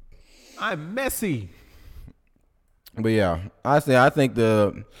 I'm messy. But yeah, I think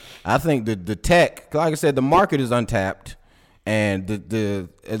the tech, like I said, the market is untapped, and the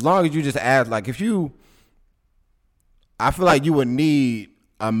as long as you just add, like, I feel like you would need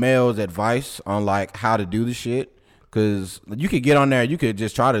a male's advice on like how to do the shit. Cause you could get on there, you could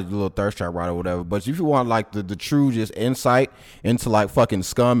just try to do a little thirst trap ride or whatever. But if you want like the true just insight into like fucking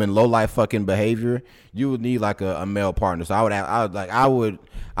scum and low life fucking behavior, you would need like a male partner. So I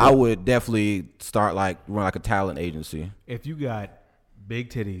would definitely start like run like a talent agency. If you got big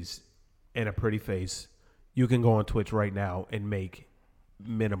titties and a pretty face, you can go on Twitch right now and make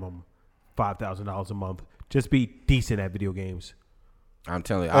minimum $5,000 a month. Just be decent at video games. I'm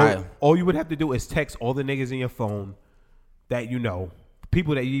telling you, all you would have to do is text all the niggas in your phone that you know,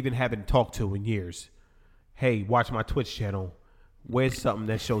 people that you even haven't talked to in years. Hey, watch my Twitch channel. Where's something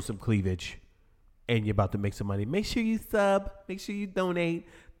that shows some cleavage? And you're about to make some money. Make sure you sub. Make sure you donate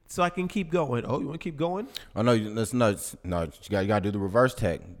so I can keep going. Oh, you want to keep going? Oh, no, that's nuts. No, you got to do the reverse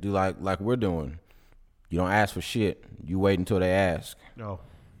tech. Do like we're doing. You don't ask for shit. You wait until they ask. No.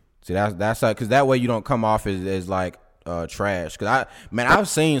 See, that's like, because that way you don't come off as like trash. Because I've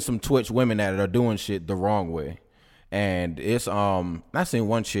seen some Twitch women that are doing shit the wrong way. And it's I seen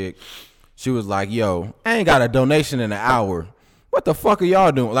one chick, she was like, yo, I ain't got a donation in an hour. What the fuck are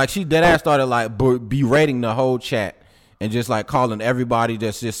y'all doing? Like, she dead ass started like berating the whole chat and just like calling everybody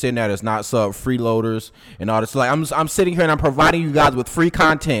that's just sitting there that's not sub freeloaders and all this. Like, I'm sitting here and I'm providing you guys with free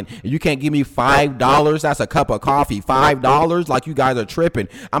content and you can't give me $5. That's a cup of coffee. $5. Like, you guys are tripping.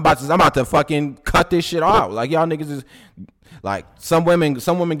 I'm about to fucking cut this shit off. Like, y'all niggas is like, some women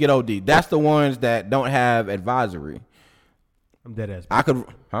get OD. That's the ones that don't have advisory. I'm dead ass. I could,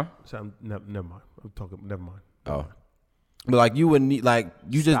 huh? So never mind. I'm talking. Never mind. Oh. But like, you would need, like,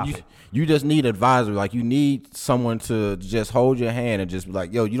 you just need advisory. Like, you need someone to just hold your hand and just be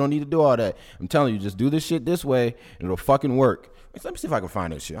like, yo, you don't need to do all that. I'm telling you, just do this shit this way and it'll fucking work. Let me see if I can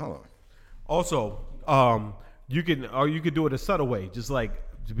find this shit. Hold on. Also, you could do it a subtle way, just like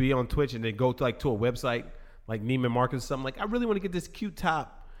to be on Twitch and then go to a website like Neiman Marcus or something. Like, I really want to get this cute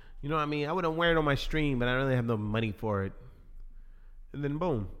top. You know what I mean? I wouldn't wear it on my stream, but I really have no money for it. And then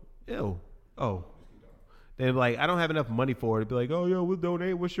boom, ew, oh. Then like, I don't have enough money for it. It'd be like, oh, yo, we'll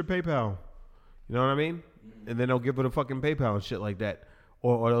donate. What's your PayPal? You know what I mean? And then they'll give it a fucking PayPal and shit like that.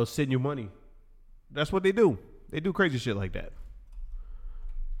 Or they'll send you money. That's what they do. They do crazy shit like that.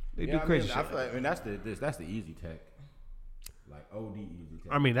 They do crazy shit. I mean, that's the easy tech. Like, OD easy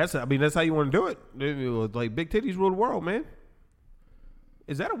tech. I mean, that's how you want to do it. Like, big titties rule the world, man.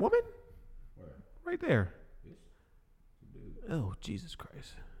 Is that a woman? Where? Right there. Oh, Jesus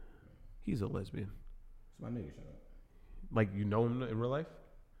Christ. He's a lesbian. My nigga, shut up. Like, you know him in real life?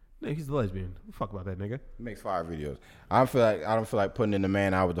 No, he's a lesbian. Fuck about that nigga. He makes fire videos. I don't feel like putting in the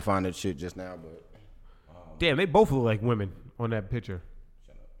man hour to find that shit just now, but damn, they both look like women on that picture.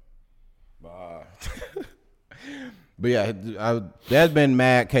 Shut up. But yeah, there's been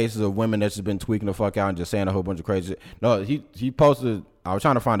mad cases of women that's just been tweaking the fuck out and just saying a whole bunch of crazy shit. No, he posted. I was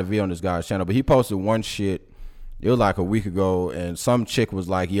trying to find a video on this guy's channel, but he posted one shit. It was like a week ago, and some chick was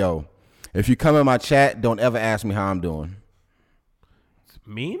like, "Yo, if you come in my chat, don't ever ask me how I'm doing." It's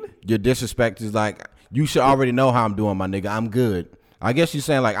mean? Your disrespect is like, you should already know how I'm doing, my nigga. I'm good. I guess you're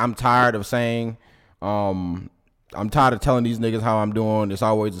saying like, I'm tired of saying, I'm tired of telling these niggas how I'm doing. It's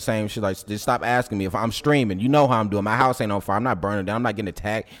always the same shit. Like, just stop asking me if I'm streaming. You know how I'm doing. My house ain't on fire. I'm not burning down. I'm not getting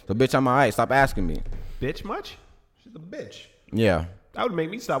attacked. So, bitch, I'm all right. Stop asking me. Bitch much? She's a bitch. Yeah. That would make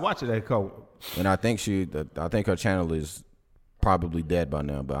me stop watching that code. And I think her channel is probably dead by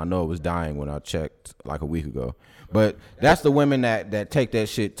now, but I know it was dying when I checked like a week ago. But that's the women that take that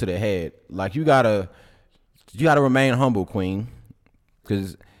shit to the head. Like, you gotta remain humble, queen,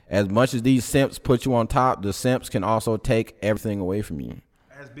 because as much as these simps put you on top, the simps can also take everything away from you.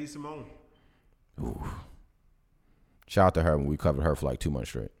 As B. Simone. Ooh. Shout out to her when we covered her for like 2 months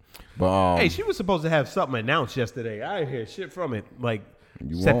straight. But hey, she was supposed to have something announced yesterday. I didn't hear shit from it. Like,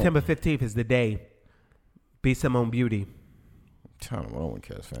 September 15th is the day. B. Simone Beauty. Tell them, I don't want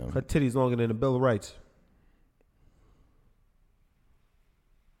to catch, fam. Her titties longer than the Bill of Rights.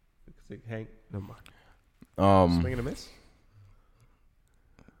 Hank, never mind. Swing and a miss.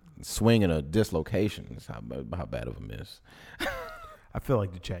 Swing and a dislocation is how bad of a miss. I feel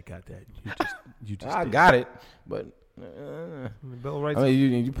like the chat got that. You just. I got it, but Bill of Rights. I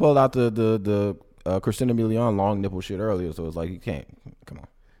mean, you pulled out the Christina Milian long nipple shit earlier, so it's like you can't. Come on.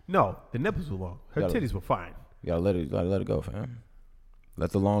 No, the nipples were long. Her titties were fine. You gotta let it go, fam.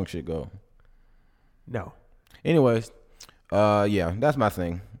 Let the long shit go. No. Anyways, yeah, that's my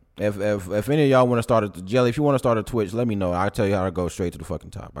thing. If any of y'all want to start Jelly, if you want to start a Twitch, let me know. I'll tell you how to go straight to the fucking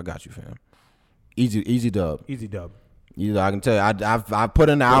top. I got you, fam. Easy dub. Easy dub. I can tell you, I put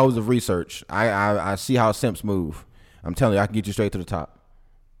in the hours of research. I see how simps move. I'm telling you, I can get you straight to the top.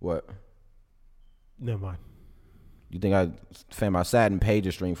 What? Never mind. You think I sat in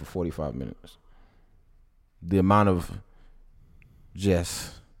Page's stream for 45 minutes. The amount of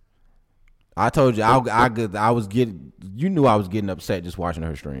I told you I was getting. You knew I was getting upset just watching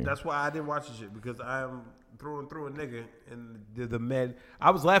her stream. That's why I didn't watch the shit, because I am through and through a nigga, and the mad.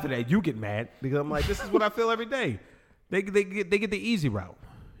 I was laughing at you get mad because I'm like, this is what I feel every day. They get the easy route.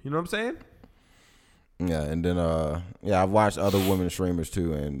 You know what I'm saying? Yeah, and then I've watched other women streamers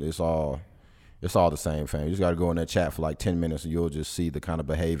too, and it's all the same, fam. You just gotta go in that chat for like 10 minutes, and you'll just see the kind of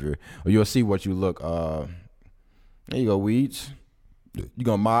behavior, or you'll see what you look. There you go, Weeds. You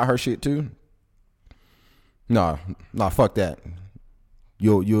gonna mod her shit too? Nah, fuck that.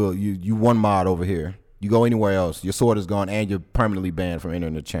 You one mod over here. You go anywhere else, your sword is gone, and you're permanently banned from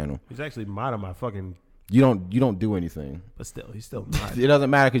entering the channel. He's actually modding my fucking. You don't do anything. But still, he's still modding. It doesn't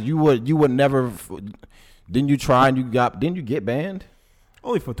matter because you would never. Didn't you try and didn't you get banned?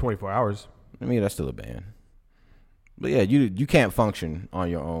 Only for 24 hours. I mean, that's still a ban. But yeah, you can't function on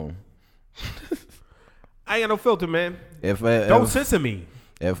your own. I ain't got no filter, man. Don't Don't censor me.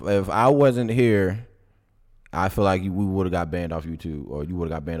 If I wasn't here, I feel like we would have got banned off YouTube, or you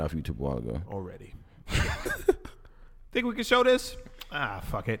would have got banned off YouTube a while ago. Already. Think we can show this?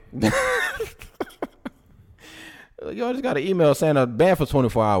 Fuck it. Y'all just got an email saying a ban for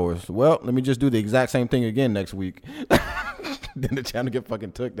 24 hours. Well, let me just do the exact same thing again next week. Then the channel get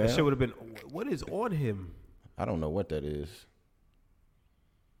fucking took down. That shit would have been. What is on him? I don't know what that is.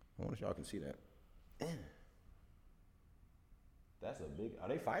 I wonder if y'all can see that. That's a big. Are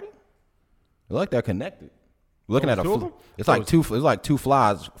they fighting? They look like they're connected. Looking at it's like two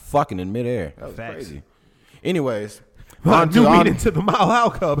flies fucking in midair. That was crazy. Anyways, new meaning to the Mile High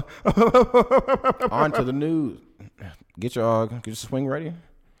Cub. On to the news. Get your swing ready.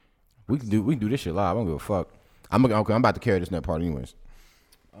 We can do this shit live. I don't give a fuck. I'm about to carry this net part anyways.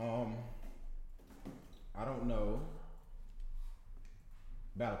 I don't know.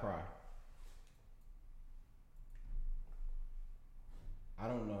 Battle cry. I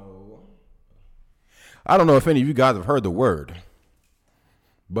don't know if any of you guys have heard the word,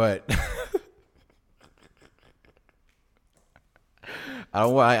 but I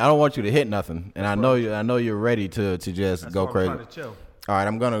don't want you to hit nothing, and I know you're ready to just go crazy. I'm trying to chill. All right,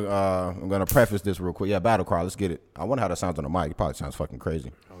 I'm gonna preface this real quick. Yeah, battle cry. Let's get it. I wonder how that sounds on the mic. It probably sounds fucking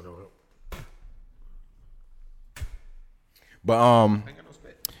crazy. Oh no. But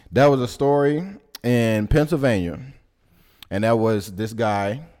that was a story in Pennsylvania, and that was this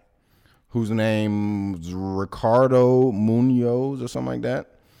guy whose name was Ricardo Munoz or something like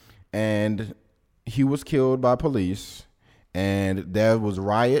that, and he was killed by police, and there was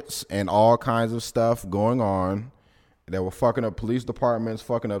riots and all kinds of stuff going on. They were fucking up police departments,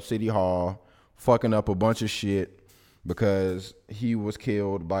 fucking up city hall, fucking up a bunch of shit because he was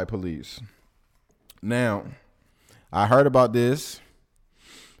killed by police. Now, I heard about this,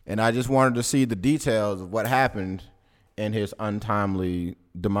 and I just wanted to see the details of what happened in his untimely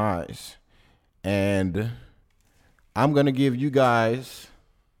demise. And I'm going to give you guys,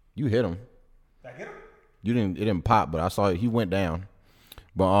 you hit him. Did I get him? It didn't pop, but I saw it. He went down.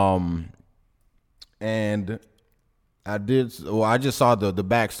 But, and I just saw the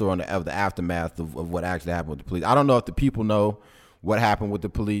backstory of the aftermath of what actually happened with the police. I don't know if the people know what happened with the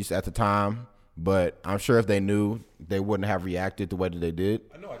police at the time, but I'm sure if they knew, they wouldn't have reacted the way that they did.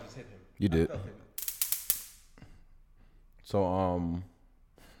 I know I just hit him. You did. So,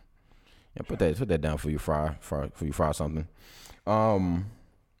 yeah, put that down for you fry something.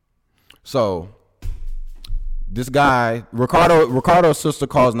 So this guy, Ricardo's sister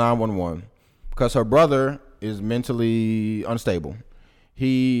calls 911 because her brother is mentally unstable.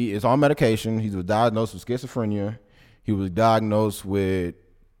 He is on medication. He was diagnosed with schizophrenia. He was diagnosed with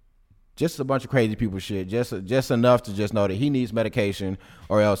just a bunch of crazy people shit. Just enough to just know that he needs medication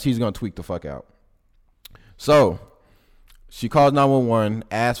or else he's gonna tweak the fuck out. So she calls 911,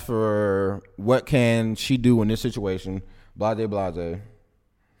 asks for what can she do in this situation, blase.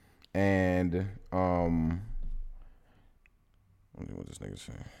 And what this nigga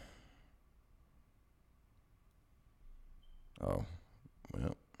say? Oh,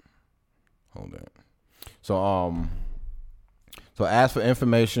 well, hold that. So ask for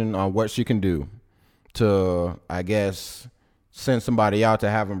information on what she can do to, I guess, send somebody out to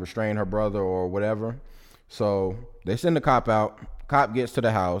have him restrain her brother or whatever. So they send the cop out. Cop gets to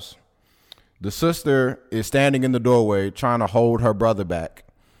the house. The sister is standing in the doorway trying to hold her brother back.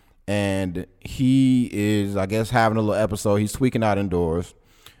 And he is, I guess, having a little episode. He's tweaking out indoors.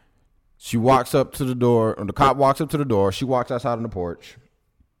 She walks up to the door, or the cop walks up to the door. She walks outside on the porch.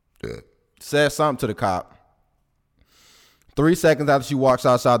 Says something to the cop. 3 seconds after she walks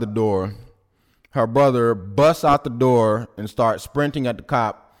outside the door, her brother busts out the door and starts sprinting at the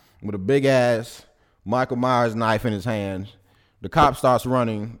cop with a big ass Michael Myers knife in his hands. The cop starts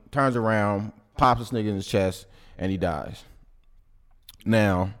running, turns around, pops this nigga in his chest, and he dies.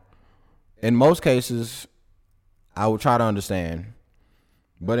 Now, in most cases, I would try to understand.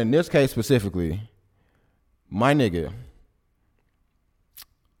 But in this case specifically, my nigga,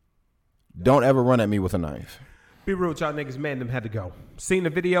 don't ever run at me with a knife. Be real with y'all niggas, man, them had to go. Seen the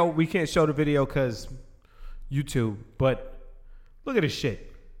video? We can't show the video because YouTube, but look at this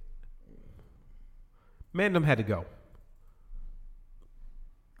shit. Man, them had to go.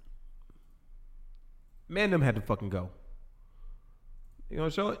 Man, them had to fucking go. You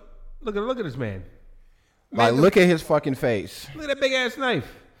gonna show it? Look at this man. Like, look at his fucking face. Look at that big ass knife.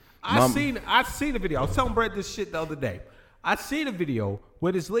 I seen the video. I was telling Brett this shit the other day. I seen a video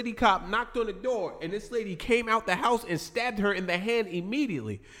where this lady cop knocked on the door and this lady came out the house and stabbed her in the hand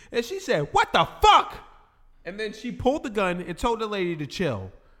immediately. And she said, "What the fuck?" And then she pulled the gun and told the lady to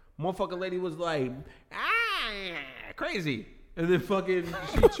chill. Motherfucking lady was like, crazy. And then fucking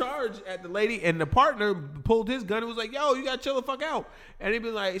she charged at the lady and the partner pulled his gun and was like, "Yo, you gotta chill the fuck out." And he be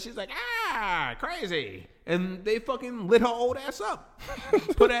like, she's like, crazy. And they fucking lit her old ass up.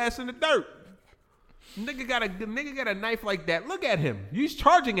 Put her ass in the dirt. Nigga got a knife like that. Look at him. He's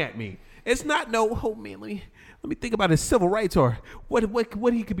charging at me. It's not no, oh man, let me think about his civil rights or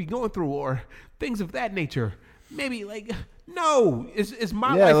what he could be going through or things of that nature. Maybe like, no, it's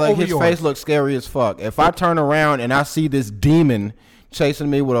my life like over his yours. face looks scary as fuck. If I turn around and I see this demon chasing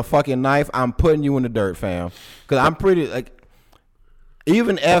me with a fucking knife, I'm putting you in the dirt, fam. Because I'm pretty like.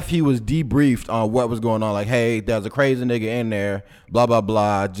 Even if he was debriefed on what was going on, like, hey, there's a crazy nigga in there, blah, blah,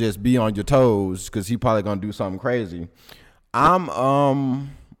 blah, just be on your toes because he probably going to do something crazy.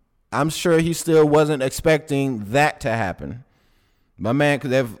 I'm sure he still wasn't expecting that to happen. My man,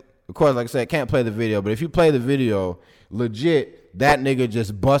 because of course, like I said, can't play the video, but if you play the video, legit, that nigga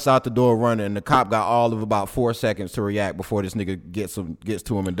just busts out the door running and the cop got all of about 4 seconds to react before this nigga gets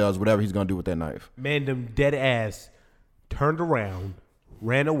to him and does whatever he's going to do with that knife. Man, them dead ass turned around.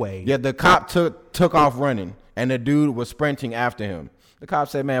 Ran away. Yeah, the cop took off running, and the dude was sprinting after him. The cop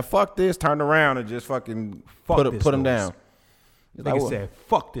said, "Man, fuck this," turned around and just fucking put him down. Nigga said,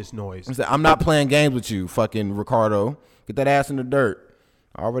 "Fuck this noise." He said, "I'm not playing games with you, fucking Ricardo. Get that ass in the dirt."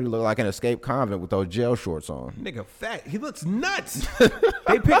 I already look like an escaped convict with those jail shorts on. Nigga, fat. He looks nuts.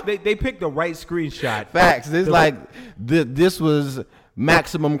 they picked the right screenshot. Facts. It's like this was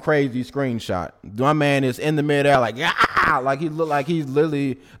maximum crazy screenshot. My man is in the middle like, like he look like he's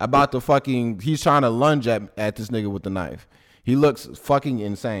literally about to fucking, he's trying to lunge at this nigga with the knife. He looks fucking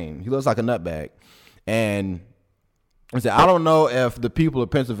insane. He looks like a nutbag. And I said, I don't know if the people of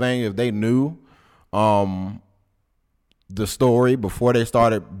Pennsylvania, if they knew the story before they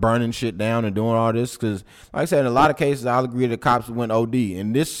started burning shit down and doing all this. Because like I said, in a lot of cases, I'll agree the cops went OD.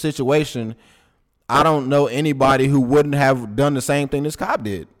 In this situation, I don't know anybody who wouldn't have done the same thing this cop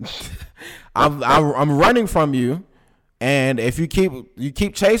did. I'm running from you, and if you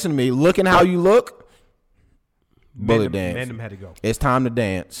keep chasing me, looking how you look, bullet dance. Mandem had to go. It's time to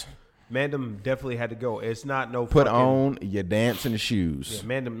dance. Mandem definitely had to go. It's not no. Put on your dancing shoes.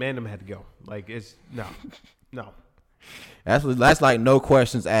 Yeah, Mandem had to go. Like it's no. That's like no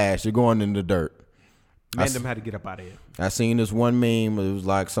questions asked. You're going in the dirt. Mandem had to get up out of here. I seen this one meme. It was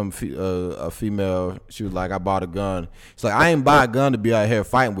like a female. She was like, "I bought a gun." It's like, I ain't buy a gun to be out here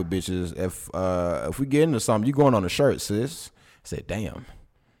fighting with bitches. If we get into something, you going on a shirt, sis. I said, "Damn,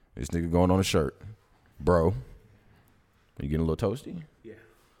 this nigga going on a shirt, bro." You getting a little toasty? Yeah.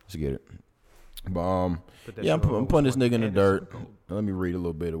 Let's get it. But I'm putting this nigga in the dirt. Let me read a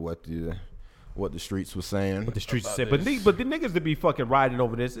little bit of what the streets was saying. What the streets said. But the niggas that be fucking riding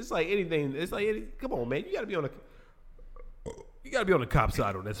over this, it's like anything. It's like, come on, man. You gotta be on the cop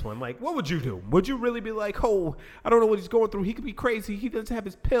side on this one. Like, what would you do? Would you really be like, oh, I don't know what he's going through. He could be crazy. He doesn't have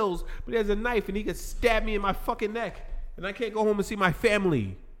his pills, but he has a knife and he could stab me in my fucking neck. And I can't go home and see my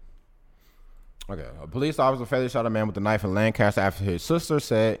family. Okay, a police officer fatally shot a man with a knife in Lancaster after his sister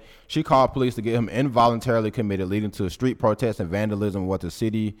said she called police to get him involuntarily committed, leading to a street protest and vandalism. What the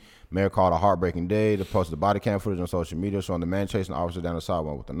city mayor called a heartbreaking day. They posted the body cam footage on social media showing the man chasing the officer down the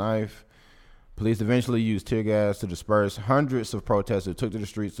sidewalk with a knife. Police eventually used tear gas to disperse hundreds of protesters, took to the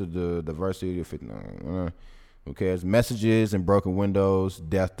streets of the diversity of 59. Who cares? Messages and broken windows,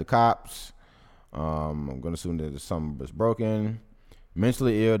 death to cops. I'm going to assume that something was broken.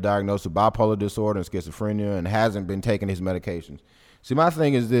 Mentally ill, diagnosed with bipolar disorder and schizophrenia, and hasn't been taking his medications. See, my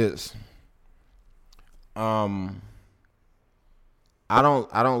thing is this. I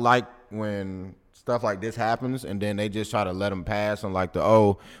don't like when stuff like this happens, and then they just try to let them pass on like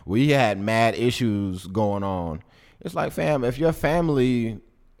we had mad issues going on. It's like, fam, if the family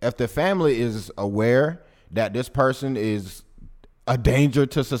is aware that this person is a danger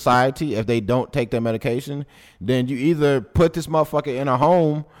to society if they don't take their medication, then you either put this motherfucker in a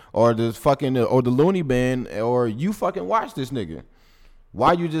home or the loony bin, or you fucking watch this nigga.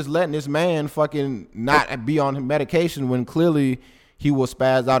 Why you just letting this man fucking not be on medication when clearly he will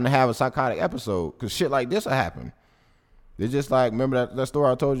spaz out and have a psychotic episode? Because shit like this will happen. It's just like, remember that story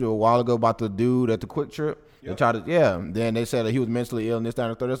I told you a while ago about the dude at the Quick Trip? Yep. Then they said that he was mentally ill and this, that,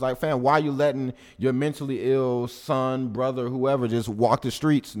 and the third. It's like, fam, why you letting your mentally ill son, brother, whoever just walk the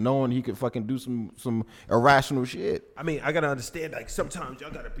streets knowing he could fucking do some irrational shit? I mean, I gotta understand, like, sometimes y'all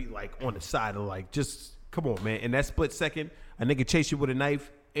gotta be like on the side of like, just come on, man. In that split second, a nigga chase you with a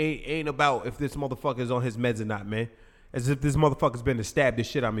knife ain't about if this motherfucker's on his meds or not, man. As if this motherfucker's been to stab this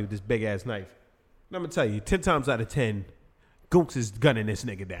shit out of me with this big ass knife. And I'm gonna tell you, 10 times out of 10, Goonks is gunning this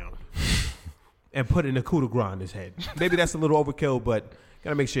nigga down and putting a coup de grace on his head. Maybe that's a little overkill, but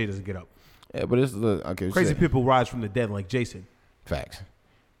gotta make sure he doesn't get up. Yeah, but it's okay. Crazy people rise from the dead like Jason. Facts.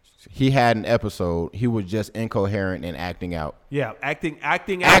 He had an episode. He was just incoherent and acting out. Yeah, acting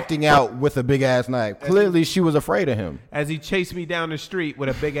out with a big ass knife. Clearly, she was afraid of him as he chased me down the street with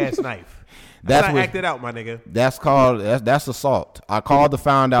a big ass knife. That's what acted out, my nigga. That's assault. I called to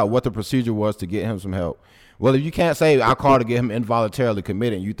find out what the procedure was to get him some help. Well, if you can't say I called to get him involuntarily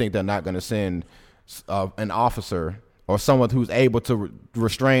committed, you think they're not going to send an officer or someone who's able to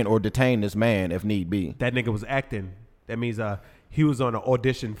restrain or detain this man if need be. That nigga was acting. That means he was on an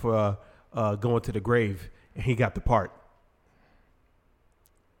audition for going to the grave, and he got the part.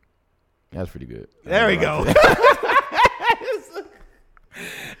 That's pretty good. There we go.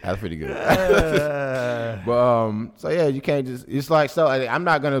 That's pretty good. But so yeah, you can't just. It's like, so I'm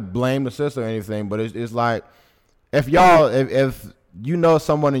not gonna blame the sister or anything, but it's like if you know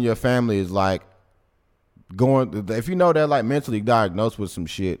someone in your family is like if you know they're like mentally diagnosed with some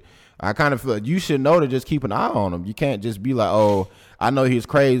shit, I kind of feel like you should know to just keep an eye on them. You can't just be like, oh, I know he's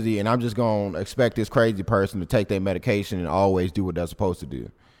crazy, and I'm just gonna expect this crazy person to take their medication and always do what they're supposed to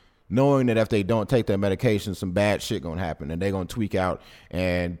do. Knowing that if they don't take their medication, some bad shit gonna happen, and they're gonna tweak out,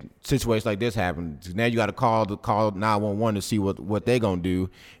 and situations like this happen. Now you got to call 911 to see what they gonna do,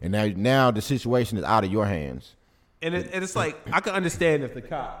 and now the situation is out of your hands. And it's like, I can understand if the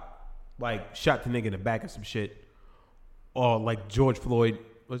cop like shot the nigga in the back or some shit, or like George Floyd.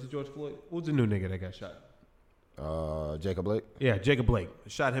 Was it George Floyd? Who's the new nigga that got shot? Jacob Blake. Yeah, Jacob Blake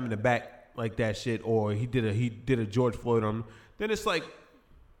shot him in the back like that shit, or he did a George Floyd on him. Then it's like,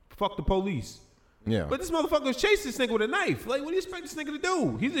 fuck the police. Yeah. But this motherfucker was chasing this nigga with a knife. Like, what do you expect this nigga to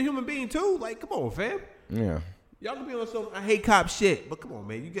do? He's a human being too. Like, come on, fam. Yeah. Y'all can be on some I hate cop shit, but come on,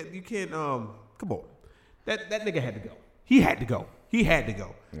 man. You can't come on. That nigga had to go. He had to go.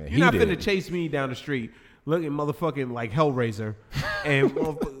 Yeah, you're not finna chase me down the street looking motherfucking like Hellraiser and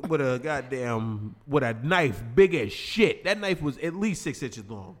with a knife big as shit. That knife was at least 6 inches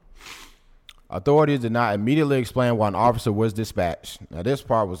long. Authorities did not immediately explain why an officer was dispatched. Now, this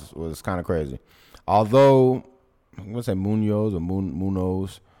part was kind of crazy. Although, I'm going to say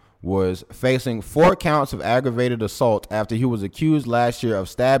Munoz was facing 4 counts of aggravated assault after he was accused last year of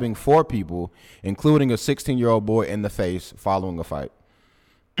stabbing 4 people, including a 16-year-old boy in the face following a fight.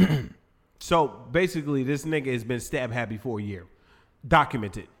 So, basically, this nigga has been stab-happy for a year.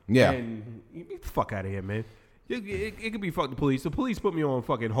 Documented. Yeah. And get the fuck out of here, man. It could be fuck the police. The police put me on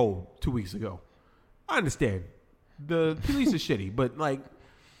fucking hold 2 weeks ago. I understand. The police are shitty, but like,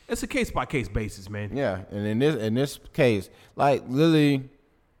 it's a case-by-case basis, man. Yeah, and in this case, like, literally,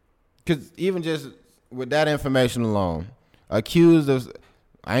 because even just with that information alone, accused of,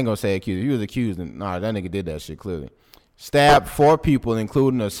 I ain't gonna say accused, he was accused, and that nigga did that shit clearly. Stabbed 4 people,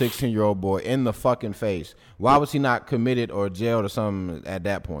 including a 16-year-old boy, in the fucking face. Why was he not committed or jailed or something at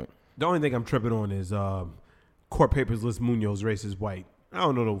that point? The only thing I'm tripping on is court papers list Munoz racist white. I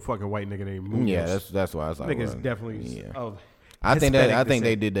don't know no fucking white nigga named Munoz. Yeah, that's why I was like, nigga's definitely. Yeah. I think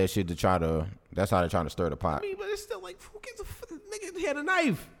they did that shit to try to. That's how they're trying to stir the pot. I mean, but it's still like, who gives a fuck? Nigga had a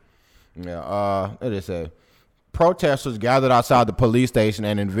knife. Yeah. It is a. Protesters gathered outside the police station,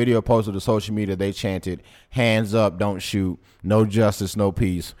 and in video posted to social media, they chanted, "Hands up, don't shoot. No justice, no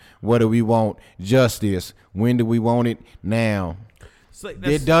peace. What do we want? Justice. When do we want it? Now." Like,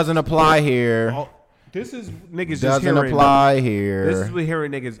 it doesn't apply here. This is niggas doesn't just hearing. Apply here. This is what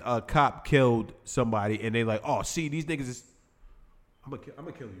hearing niggas. A cop killed somebody, and they like, oh, see, these niggas is. I'm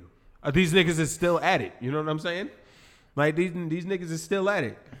gonna kill you. These niggas is still at it. You know what I'm saying? Like these niggas is still at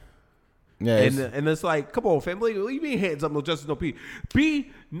it. Yeah, and it's like, come on, family. What do you mean hands up, no justice, no peace?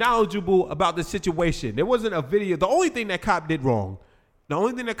 Be knowledgeable about the situation. There wasn't a video. The only thing that cop did wrong,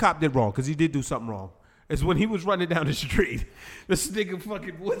 because he did do something wrong, is when he was running down the street. This nigga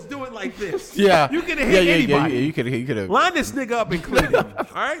fucking was doing like this. Yeah. You could have hit anybody. Yeah, you could have. Line this nigga up and clean him. All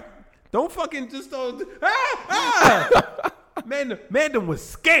right? Don't fucking just don't. Man was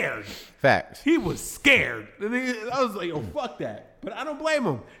scared. Facts. He was scared. I was like, yo, fuck that. But I don't blame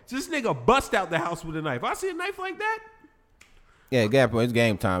him. This nigga bust out the house with a knife. I see a knife like that. Yeah, it's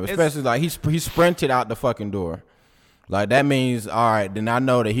game time. Especially like he sprinted out the fucking door. Like that means, all right, then I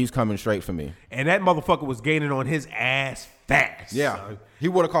know that he's coming straight for me. And that motherfucker was gaining on his ass fast. Yeah, son. he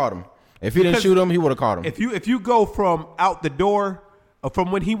would have caught him. If he didn't shoot him, he would have caught him. If you go from out the door,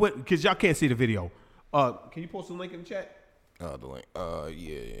 from when he went, because y'all can't see the video. Can you post the link in the chat? The link.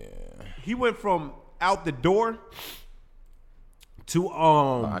 Yeah. He went from out the door to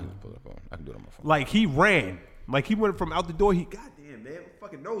I can pull it up. I can do it on my phone. like he ran. Like he went from out the door. Goddamn, man,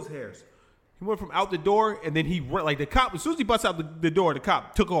 fucking nose hairs. He went from out the door and then he ran. Like the cop, as soon as he busts out the door, the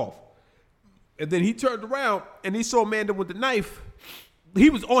cop took off. And then he turned around and he saw Amanda with the knife. He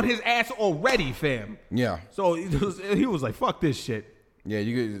was on his ass already, fam. Yeah. So he was like, "Fuck this shit." Yeah,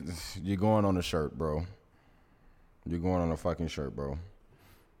 you're going on a shirt, bro. You're going on a fucking shirt, bro.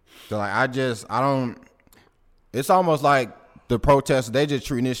 So like I don't. It's almost like the protests. They just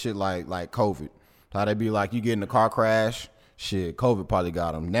treating this shit like COVID. How they be like, you get in a car crash, shit, COVID probably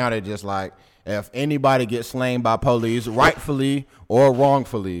got them. Now they're just like, if anybody gets slain by police, rightfully or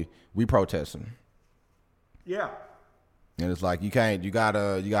wrongfully, we protesting. Yeah. And it's like you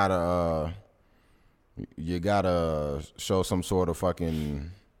gotta show some sort of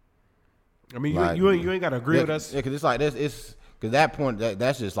fucking. I mean, like, you ain't gotta agree with us. Yeah, because it's like this. It's because that point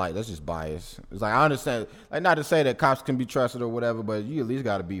that's just bias. It's like I understand, like not to say that cops can be trusted or whatever, but you at least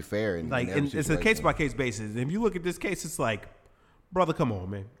got to be fair. And It's a case by case basis. And if you look at this case, it's like, brother, come on,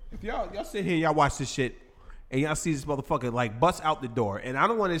 man. If y'all sit here and y'all watch this shit and y'all see this motherfucker like bust out the door, and I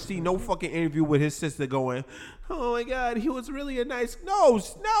don't want to see no fucking interview with his sister going, "Oh my God, he was really a nice." No.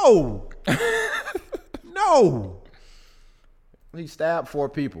 He stabbed 4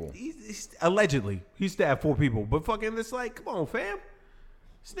 people. Allegedly, he stabbed 4 people. But fucking, it's like, come on, fam.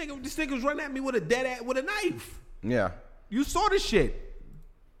 This nigga was running at me with a knife. Yeah. You saw this shit.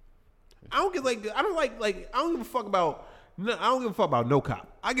 I don't give a fuck about no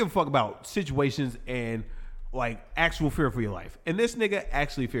cop. I give a fuck about situations and like actual fear for your life. And this nigga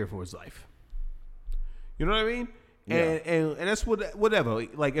actually feared for his life. You know what I mean? Yeah. And that's whatever.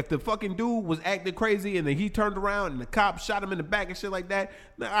 Like if the fucking dude was acting crazy and then he turned around and the cop shot him in the back and shit like that,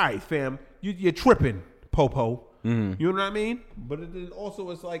 all right, fam, you're tripping, Popo. Mm-hmm. You know what I mean? But it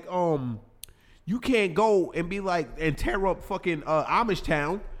also it's like you can't go and be like and tear up fucking Amish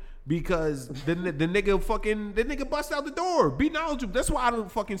town because the nigga bust out the door. Be knowledgeable. That's why I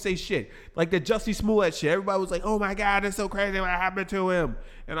don't fucking say shit. Like the Jussie Smollett shit. Everybody was like, "Oh my God, that's so crazy what happened to him,"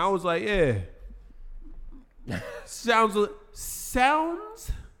 and I was like, "Yeah." Sounds a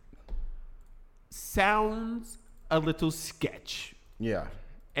little sketch. Yeah.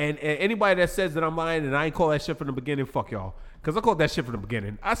 And anybody that says that I'm lying and I ain't call that shit from the beginning, fuck y'all. Because I called that shit from the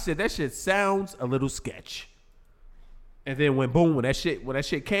beginning. I said that shit sounds a little sketch. And then when that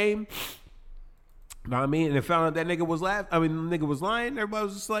shit came, you know what I mean? And they found out that nigga was the nigga was lying, everybody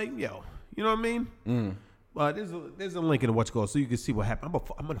was just like, yo, you know what I mean? Mm. But there's a link in the what's called so you can see what happened.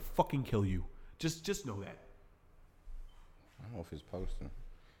 I'm gonna fucking kill you. Just know that. I don't know if it's posting.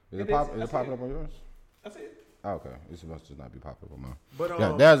 Is it popping up on yours? I see it. Oh, okay. It must just not be popping up on mine. But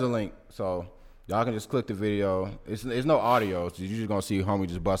yeah, there's a link. So y'all can just click the video. It's no audio. So you're just going to see homie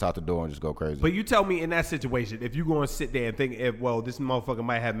just bust out the door and just go crazy. But you tell me in that situation, if you're going to sit there and think, this motherfucker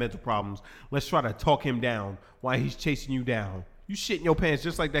might have mental problems, let's try to talk him down while he's chasing you down. You shit in your pants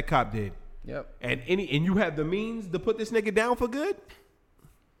just like that cop did. Yep. And you have the means to put this nigga down for good?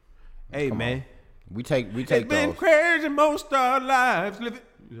 Hey, Come man. on. We take it's those. Been crazy most our lives living.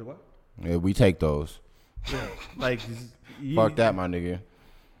 You said what? Yeah, we take those. Yeah. Like, fuck that, my nigga.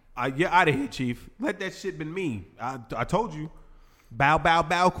 You're out of here, Chief. Let that shit been me. I told you. Bow, bow,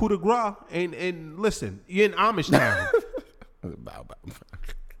 bow, coup de grace. And listen, you're in Amish town. Bow, bow.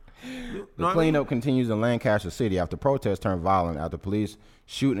 The cleanup continues in Lancaster City after protests turned violent after police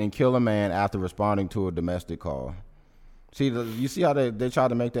shoot and kill a man after responding to a domestic call. See, you see how they tried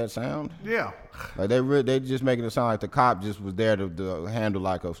to make that sound? Yeah. Like they just making it sound like the cop just was there to handle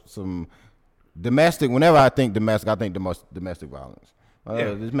like some domestic. Whenever I think domestic, I think domestic violence.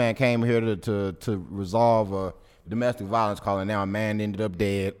 This man came here to resolve a domestic violence call, and now a man ended up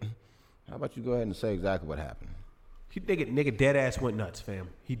dead. How about you go ahead and say exactly what happened? Nigga dead ass went nuts, fam.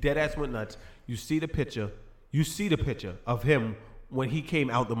 He dead ass went nuts. You see the picture. You see the picture of him when he came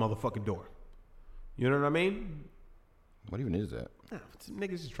out the motherfucking door. You know what I mean? What even is that? Nah,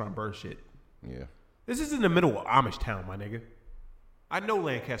 niggas just trying to burn shit. Yeah. This is in the middle of Amish town, my nigga. I know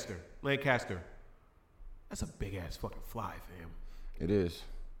Lancaster. That's a big ass fucking fly, fam. It is.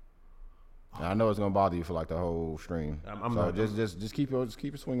 I know it's gonna bother you for like the whole stream. Just keep your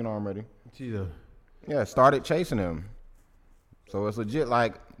swinging arm ready. Yeah, started chasing him. So it's legit.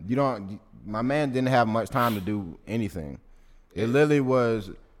 Like my man didn't have much time to do anything. It literally was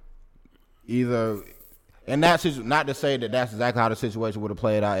either. And that's not to say that that's exactly how the situation would have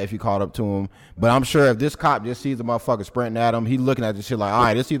played out if you caught up to him. But I'm sure if this cop just sees the motherfucker sprinting at him, he looking at this shit like, all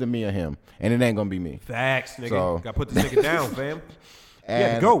right, it's either me or him. And it ain't going to be me. Facts, nigga. So, got to put this nigga down, fam.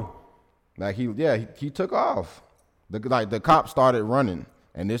 And go. Like, he took off. The cop started running,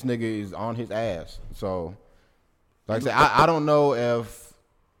 and this nigga is on his ass. So, like I said, I don't know if.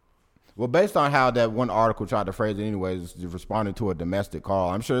 Well, based on how that one article tried to phrase it anyways, responding to a domestic call,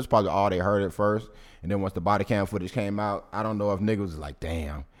 I'm sure it's probably all they heard at first. And then once the body cam footage came out, I don't know if niggas was like,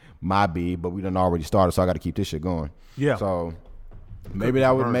 damn, my B, but we done already started, so I got to keep this shit going. Yeah. So maybe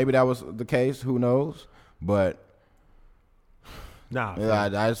that was the case. Who knows? But nah.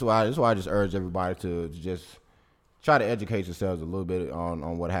 That's why I just urge everybody to just try to educate yourselves a little bit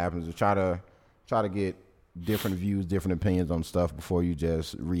on what happens. And try to get different views, different opinions on stuff before you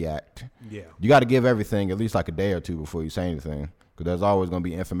just react. Yeah. You got to give everything at least like a day or two before you say anything. Because there's always going to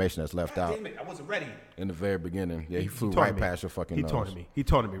be information that's left out. Damn it, I wasn't ready. In the very beginning. Yeah, he flew right past your fucking nose. He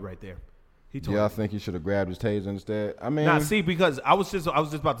taunted me right there. I think he should have grabbed his taser instead. I mean. Nah, see, because I was just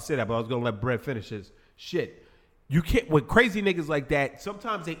about to say that, but I was going to let Brett finish his shit. You can't, with crazy niggas like that,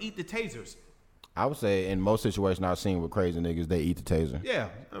 sometimes they eat the tasers. I would say in most situations I've seen with crazy niggas, they eat the taser. Yeah,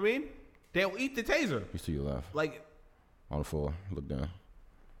 I mean, they'll eat the taser. He's to your left. Like. On the floor. Look down.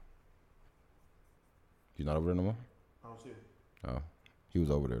 He's not over there no more? I don't see it. Oh. He was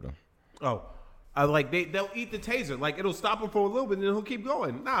over there though. Oh, they'll eat the taser. Like it'll stop him for a little bit, and then he'll keep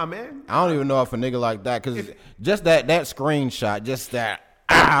going. Nah, man. I don't even know if a nigga like that, cause just that screenshot, just that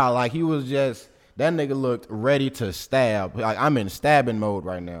like he was just that nigga looked ready to stab. Like I'm in stabbing mode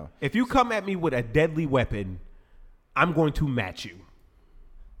right now. If you come at me with a deadly weapon, I'm going to match you.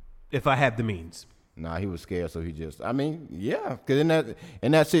 If I have the means. Nah, he was scared, so he just. I mean, yeah, cause in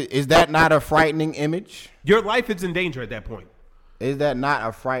that is that not a frightening image? Your life is in danger at that point. Is that not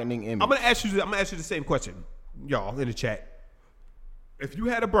a frightening image? I'm gonna ask you the same question, y'all in the chat. If you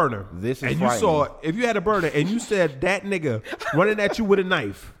had a burner, if you had a burner and you said that nigga running at you with a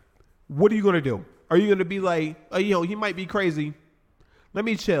knife, what are you gonna do? Are you gonna be like, oh, yo, he might be crazy, let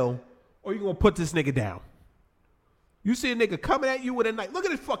me chill, or are you gonna put this nigga down? You see a nigga coming at you with a knife. Look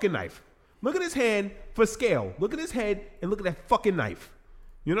at his fucking knife. Look at his hand for scale. Look at his head and look at that fucking knife.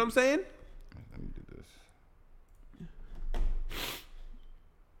 You know what I'm saying? Let me do this.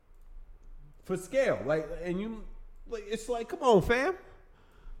 For scale, it's like, come on, fam.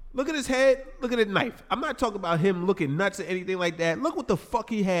 Look at his head. Look at his knife. I'm not talking about him looking nuts or anything like that. Look what the fuck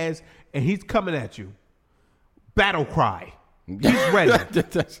he has, and he's coming at you. Battle cry. He's ready.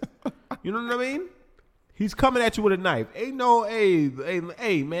 You know what I mean? He's coming at you with a knife. Hey,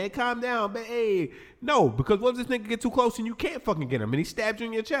 man, calm down, man. Hey, no, because what if this nigga get too close and you can't fucking get him, and he stabs you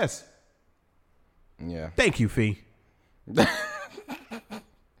in your chest? Yeah. Thank you, Fee.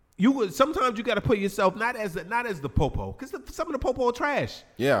 Sometimes you got to put yourself not as the popo, because some of the popo are trash.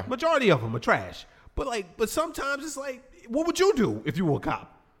 Yeah. Majority of them are trash. But sometimes it's like, what would you do if you were a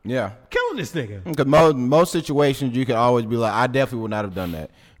cop? Yeah. Killing this nigga. Because most situations you can always be like, I definitely would not have done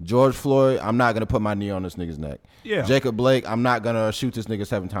that. George Floyd, I'm not going to put my knee on this nigga's neck. Yeah. Jacob Blake, I'm not going to shoot this nigga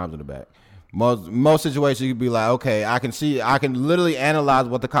 7 times in the back. Most situations you can be like, okay, I can literally analyze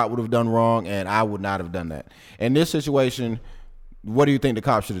what the cop would have done wrong, and I would not have done that. In this situation, what do you think the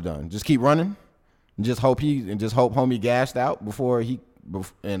cop should have done? Just keep running? And just hope homie gassed out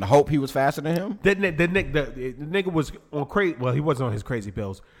and hope he was faster than him? The nigga was on crazy. Well, he wasn't on his crazy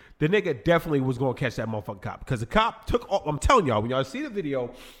pills. The nigga definitely was going to catch that motherfucking cop, because the cop took off. I'm telling y'all, when y'all see the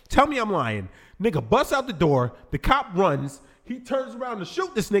video, tell me I'm lying. Nigga busts out the door. The cop runs. He turns around to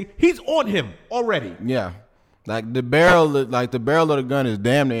shoot this nigga. He's on him already. Yeah. Like the barrel of the gun is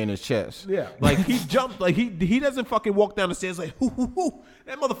damn near in his chest. Yeah. Like he jumped. Like he doesn't fucking walk down the stairs like, hoo, hoo, hoo.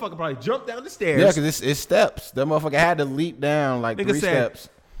 That motherfucker probably jumped down the stairs. Yeah, because it's steps. That motherfucker had to leap down like nigga 3 steps.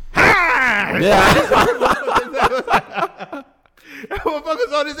 Ha! Yeah. That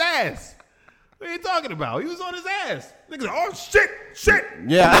motherfucker's on his ass. What are you talking about? He was on his ass. Nigga said, oh, shit.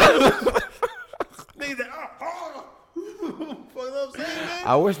 Yeah. Nigga said, oh. I'm saying, man?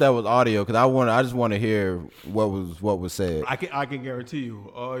 I wish that was audio because I just want to hear what was said. I can guarantee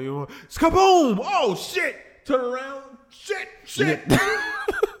you. Oh, you skaboom! Oh shit! Turn around. Shit! You know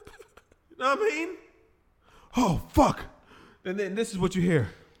what I mean? Oh fuck! And then this is what you hear.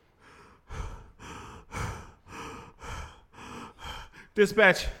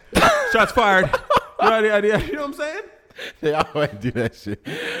 Dispatch. Shots fired. You know what I'm saying? They always do that shit.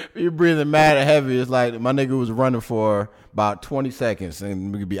 You breathing mad and heavy. It's like my nigga was running for about 20 seconds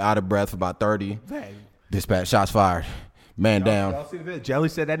and we could be out of breath for about 30. Dang. Dispatch, shots fired. Man down. Y'all see the video? Jelly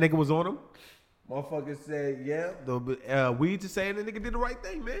said that nigga was on him. Motherfucker said, yeah, the Weeds is saying the nigga did the right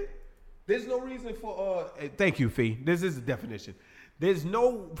thing, man. There's no reason for, thank you, Fee. This is the definition. There's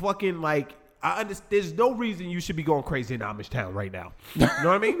no fucking, like, there's no reason you should be going crazy in Amish Town right now. You know what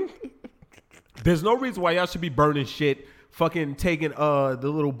I mean? There's no reason why y'all should be burning shit, fucking taking the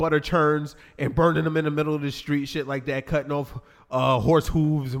little butter churns and burning them in the middle of the street, shit like that, cutting off horse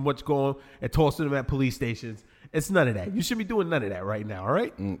hooves and what's going and tossing them at police stations. It's none of that. You should be doing none of that right now, all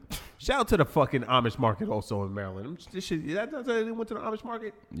right? Shout out to the fucking Amish market also in Maryland. This shit, that they went to the Amish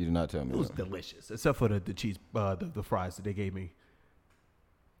market? You did not tell me. It was delicious, except for the cheese, the fries that they gave me.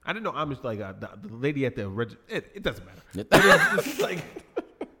 I didn't know Amish, like, the lady at the it doesn't matter. It's like,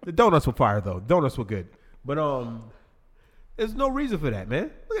 the donuts were fire, though. Donuts were good. But there's no reason for that,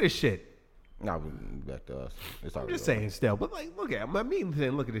 man. Look at this shit. Nah, back to us. I'm just saying still. But, like, look at my meeting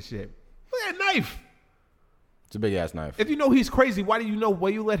saying, look at this shit. Look at that knife. It's a big-ass knife. If you know he's crazy, why do you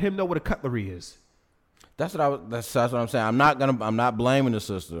let him know what a cutlery is? That's what I'm saying. I'm not blaming the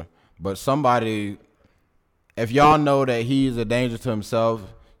sister, but somebody, if y'all know that he's a danger to himself,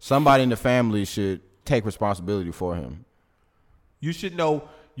 somebody in the family should take responsibility for him. You should know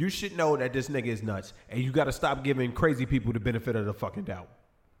that this nigga is nuts, and you got to stop giving crazy people the benefit of the fucking doubt.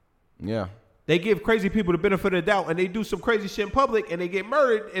 Yeah. They give crazy people the benefit of the doubt, and they do some crazy shit in public, and they get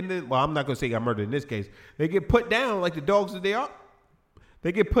murdered, and then, well, I'm not going to say got murdered in this case. They get put down like the dogs that they are.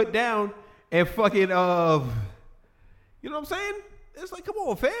 They get put down and fucking, you know what I'm saying? It's like, come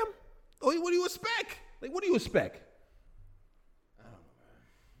on, fam. What do you expect? Like, what do you expect?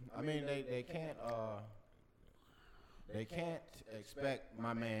 I mean, they can't expect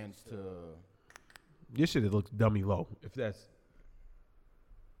my mans to. Your shit looks dummy low. If that's.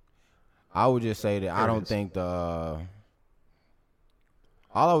 I would just say that I don't think all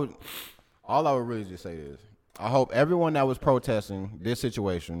I would really just say is I hope everyone that was protesting this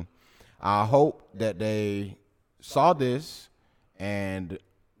situation, I hope that they saw this and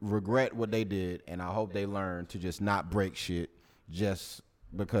regret what they did, and I hope they learn to just not break shit just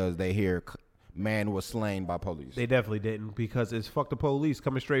because they hear man was slain by police. They definitely didn't, because it's fuck the police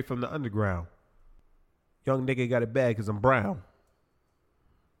coming straight from the underground. Young nigga got it bad because I'm brown.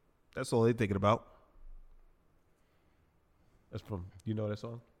 That's all they thinking about. That's from, you know that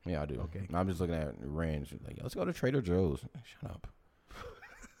song? Yeah, I do. Okay. I'm just looking at range. Like, let's go to Trader Joe's. Shut up.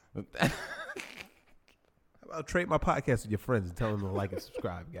 How about trade my podcast with your friends and tell them to like and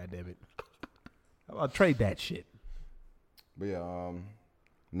subscribe? God damn it. How about trade that shit? But yeah,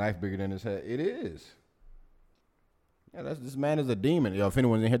 knife bigger than his head. It is. Yeah, this man is a demon. Yo, if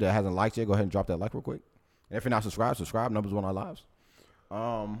anyone's in here that hasn't liked yet, go ahead and drop that like real quick. And if you're not subscribe. Numbers 1 on our lives.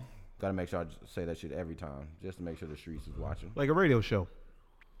 Gotta make sure I say that shit every time, just to make sure the streets is watching. Like a radio show.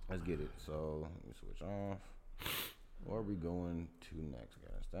 Let's get it. So let me switch off. Where are we going to next,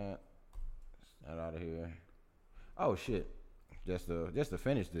 guys? That out of here. Oh shit. Just to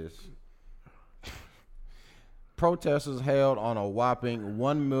finish this. Protesters held on a whopping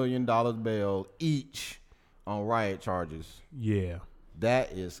 $1 million bail each on riot charges. Yeah.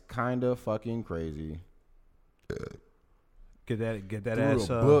 That is kind of fucking crazy. Get that ass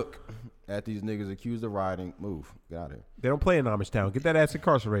a book at these niggas accused of rioting. Move. Get out of here. They don't play in Amish Town. Get that ass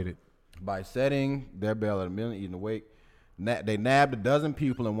incarcerated. By setting their bail at $1 million eating awake, they nabbed a dozen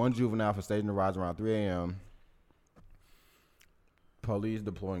people and one juvenile for staging the riots around 3 a.m. Police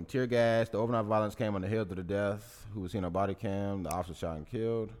deploying tear gas. The overnight violence came on the heels of the death, who was seen on body cam. The officer shot and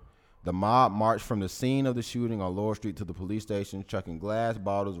killed. The mob marched from the scene of the shooting on Lower Street to the police station, chucking glass,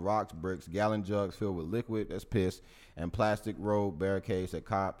 bottles, rocks, bricks, gallon jugs filled with liquid, that's piss, and plastic road barricades at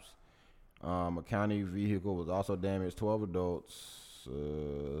cops. A county vehicle was also damaged. 12 adults,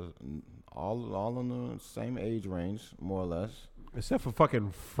 all in the same age range, more or less. Except for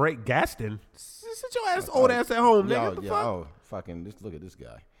fucking Frank Gaston. Sit your ass, old ass at home, nigga. What the fuck? Oh, fucking, just look at this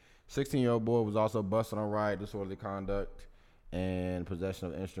guy. 16-year-old boy was also busted on riot, disorderly conduct, and possession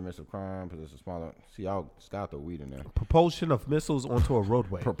of instruments of crime, possession of smaller. See, y'all got the weed in there. Propulsion of missiles onto a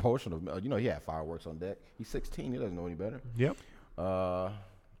roadway. Propulsion of, he had fireworks on deck. He's 16. He doesn't know any better. Yep.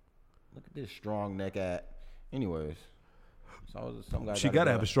 Look at this strong neck at. Anyways. She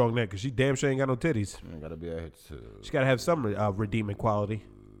gotta have a strong neck because she damn sure ain't got no titties. Gotta be able to. She gotta have some redeeming quality.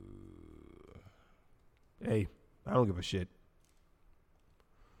 Hey, I don't give a shit.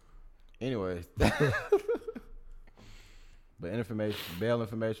 Anyways, but bail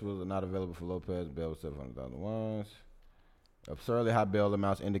information was not available for Lopez. Bail was $700,000. Absurdly high bail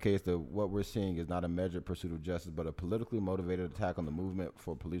amounts indicates that what we're seeing is not a measured pursuit of justice, but a politically motivated attack on the movement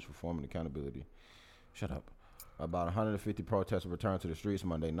for police reform and accountability. Shut up. About 150 protesters returned to the streets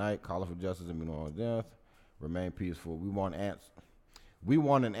Monday night, calling for justice and Munoz death. Remain peaceful. We want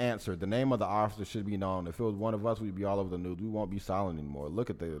an answer. The name of the officer should be known. If it was one of us, we'd be all over the news. We won't be silent anymore.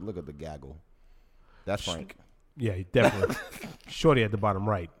 Look at the gaggle. That's Frank. Yeah, definitely. Shorty at the bottom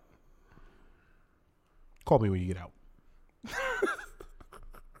right. Call me when you get out.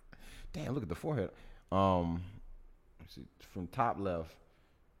 Damn, look at the forehead. Let's see, from top left,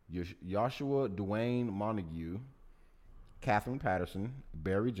 Joshua Dwayne Montague, Catherine Patterson,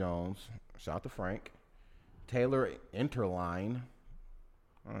 Barry Jones, shout out to Frank, Taylor Interline,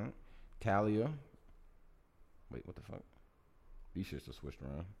 all right, Talia. Wait, what the fuck? These shits are switched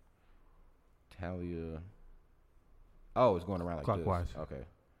around. Talia. Oh, it's going around like clockwise. This. Okay.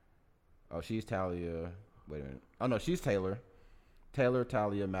 Oh, she's Talia. Wait a minute. Oh, no, she's Taylor. Taylor,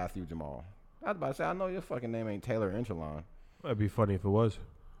 Talia, Matthew, Jamal. I was about to say, I know your fucking name ain't Taylor Interline. That'd be funny if it was.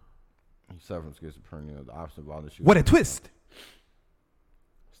 He suffered from schizophrenia. The officer involved in the shooting. What a twist!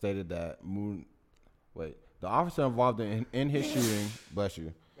 Stated that the officer involved in his shooting, bless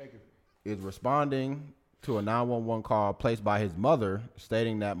you, is responding to a 911 call placed by his mother,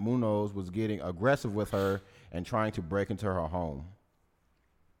 stating that Munoz was getting aggressive with her and trying to break into her home.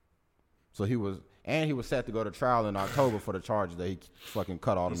 So he was set to go to trial in October for the charges that he fucking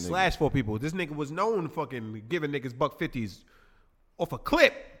cut all them niggas. Slashed 4 people. This nigga was known fucking giving niggas $150s off a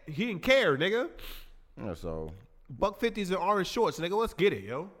clip. He didn't care, nigga. Yeah, so $150s and orange shorts, nigga. Let's get it,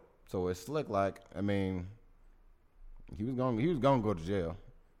 yo. So it's slick. Like, I mean, he was gonna go to jail,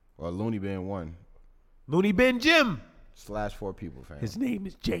 or Looney Bin 1. Looney Bin Jim. Slash 4 people, fam. His name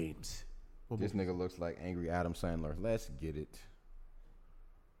is James. This nigga looks like angry Adam Sandler. Let's get it.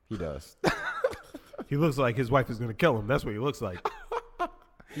 He does. He looks like his wife is gonna kill him. That's what he looks like.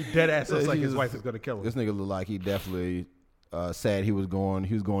 He dead ass looks like his wife is gonna kill him. This nigga look like he definitely said he was going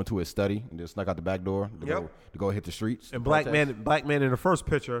to his study and just snuck out the back door to go hit the streets. And black man in the first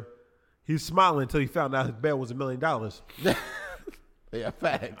picture, he's smiling until he found out his bail was $1 million. Yeah,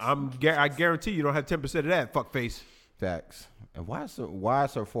 facts. I guarantee you don't have 10% of that, fuckface. Facts. And why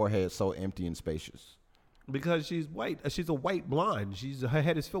is her forehead so empty and spacious? Because she's white. She's a white blonde. Her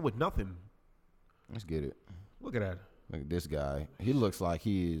head is filled with nothing. Let's get it. Look at that. Look at this guy. He looks like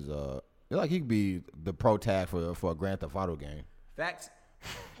he's like he could be the pro tag for a Grand Theft Auto game. Facts.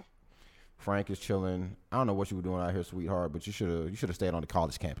 Frank is chilling. I don't know what you were doing out here, sweetheart, but you should have stayed on the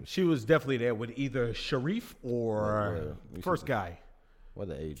college campus. She was definitely there with either Sharif or first guy. What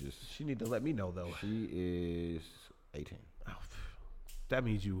are the ages? She need to let me know though. She is 18. Oh, that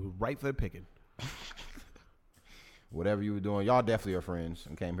means you were right for the picking. Whatever you were doing, y'all definitely are friends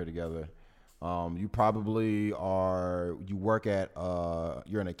and came here together. You probably are. You work at.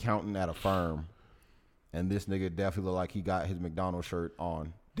 You're an accountant at a firm, and this nigga definitely look like he got his McDonald's shirt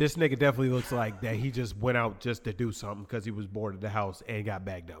on. This nigga definitely looks like that he just went out just to do something because he was bored at the house and got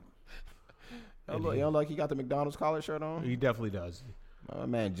bagged up. You don't like he got the McDonald's collar shirt on? He definitely does. Oh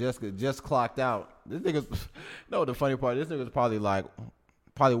man, just clocked out. This nigga's. No, the funny part. This nigga's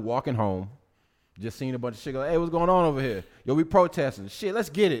probably walking home. Just seen a bunch of shit. Like, hey, what's going on over here? Yo, we protesting. Shit, let's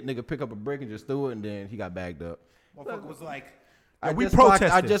get it. Nigga pick up a brick and just threw it, and then he got bagged up. Motherfucker was like, we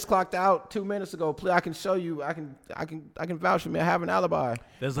protested. I just clocked out 2 minutes ago. Please, I can show you. I can vouch for me. I have an alibi.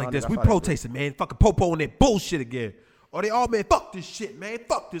 There's like this. We protesting, man. Fucking Popo and that bullshit again. Or they all, man, fuck this shit, man.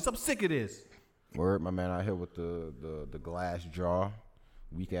 Fuck this. I'm sick of this. Word, my man out here with the glass jaw,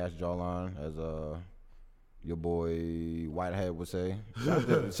 weak ass jawline, as your boy Whitehead would say.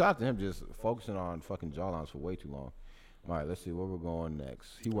 Shout out to him just focusing on fucking jawlines for way too long. All right, let's see where we're going next.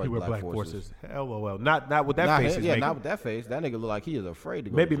 He worked Black Forces. LOL. Not with that face. Yeah, not with that face. That nigga look like he is afraid to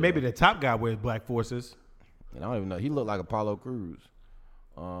go. Maybe the top guy wears Black Forces. And I don't even know. He looked like Apollo Crews.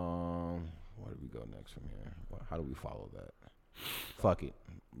 Where do we go next from here? How do we follow that? Fuck it.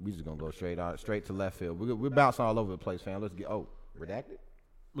 We just gonna go straight to left field. We're bouncing all over the place, fam. Let's get. Oh, redacted.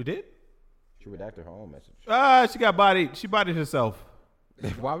 We did. She redacted her own message. She got bodied. She bodied herself.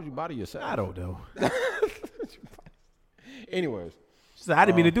 Why would you body yourself? I don't know. Anyways. She said, I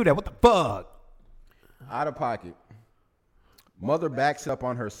didn't mean to do that. What the fuck? Out of pocket. Mother backs up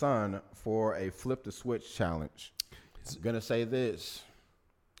on her son for a flip the switch challenge. Gonna say this.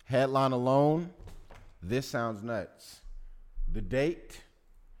 Headline alone, this sounds nuts. The date,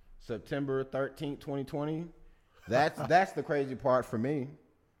 September 13th, 2020. That's the crazy part for me.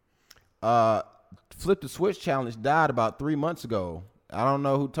 Flip the Switch challenge died about 3 months ago. I don't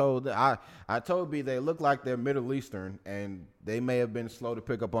know who told that. I told B they look like they're Middle Eastern and they may have been slow to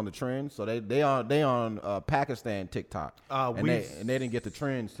pick up on the trends. So they on Pakistan TikTok. And they didn't get the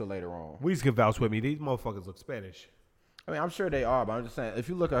trends till later on. Weez can vouch with me. These motherfuckers look Spanish. I mean, I'm sure they are, but I'm just saying if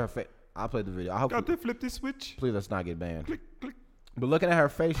you look at her face, I'll play the video. I hope Got to flip this switch. Please let's not get banned. Click, click. But looking at her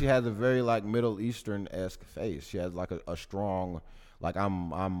face, she has a very like Middle Eastern-esque face. She has like a strong, like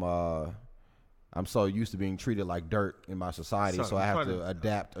I'm so used to being treated like dirt in my society, Son, so I have to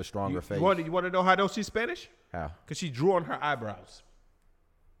adapt a stronger face. You want to know how I know she's Spanish? How? Because she drew on her eyebrows.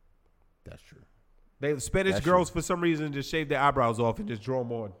 That's true. Spanish That's girls, true. for some reason, just shave their eyebrows off and just draw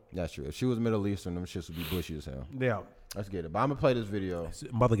them on. That's true. If she was Middle Eastern, them shits would be bushy as hell. Yeah. Let's get it. But I'm gonna play this video.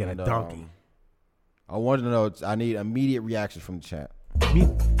 Mother got a donkey. I wanted to know. I need immediate reactions from the chat. Me?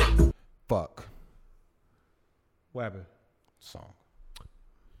 Fuck. What happened? Song.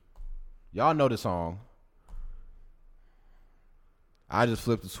 Y'all know the song. I just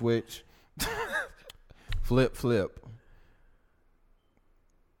flipped the switch. Flip.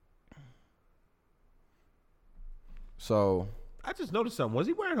 So. I just noticed something. Was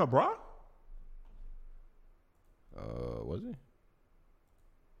he wearing her bra? Was he?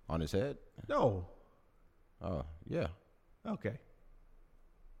 On his head? No. Oh, yeah. Okay.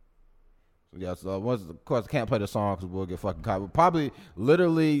 Yeah, so of course I can't play the song because we'll get fucking copyright. Probably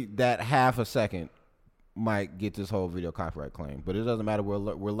literally that half a second might get this whole video copyright claim, but it doesn't matter.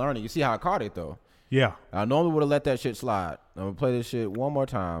 We're learning. You see how I caught it though? Yeah. I normally would have let that shit slide. I'm gonna play this shit one more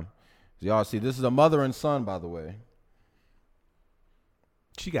time. So y'all see, this is a mother and son, by the way.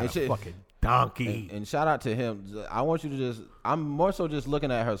 She got a fucking donkey. And shout out to him. I want you to just. I'm more so just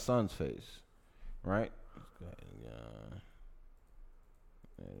looking at her son's face, right?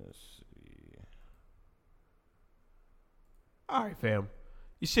 Let's see. All right, fam.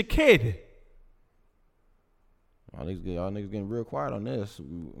 It's your kid. Y'all niggas getting real quiet on this.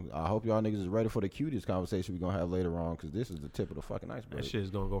 I hope y'all niggas is ready for the cutest conversation we're going to have later on because this is the tip of the fucking iceberg. That shit is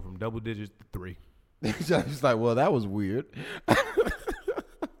going to go from double digits to 3. It's like, well, that was weird.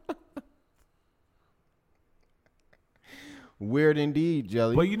 Weird indeed,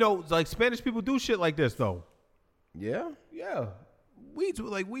 Jelly. But you know, like Spanish people do shit like this, though. Yeah? Yeah. Weeds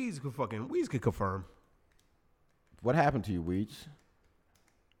could confirm. What happened to you, Weeds?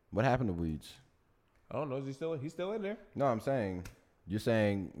 What happened to Weeds? I don't know. Is he still? He's still in there. No, I'm saying you're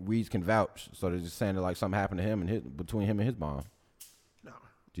saying Weeds can vouch, so they're just saying that like something happened to him and between him and his mom. No.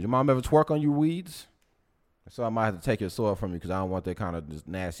 Did your mom ever twerk on you, Weeds? So I might have to take your sword from you because I don't want that kind of just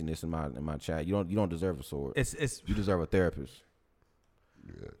nastiness in my chat. You don't deserve a sword. You deserve a therapist.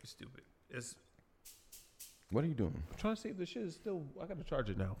 Yeah. Stupid. What are you doing? I'm trying to see if the shit is still. I got to charge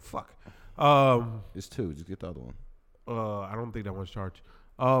it now. Fuck. It's 2. Just get the other one. I don't think that one's charged.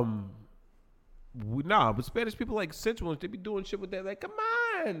 Nah, but Spanish people like sensual. They be doing shit with that. Like, come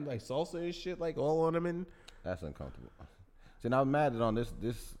on, like salsa and shit, like all on them. And that's uncomfortable. See, now I'm mad that on this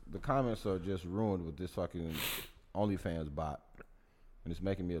the comments are just ruined with this fucking OnlyFans bot, and it's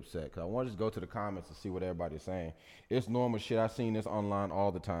making me upset because I want to just go to the comments and see what everybody's saying. It's normal shit. I've seen this online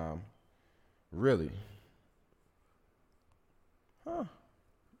all the time. Really? Huh?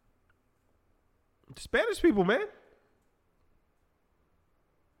 Spanish people, man.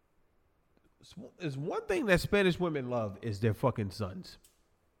 It's one thing that Spanish women love is their fucking sons.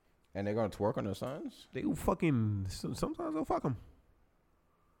 And they're gonna twerk on their sons? They will fucking. Sometimes they'll fuck them.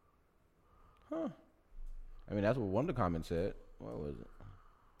 Huh? I mean, that's what one of the comments said. What was it?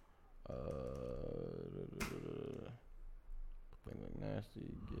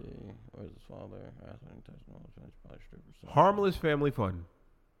 Nasty, gay. Where's his father? Harmless family fun.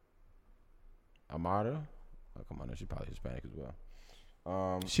 Amada? Oh, come on, she's probably Hispanic as well.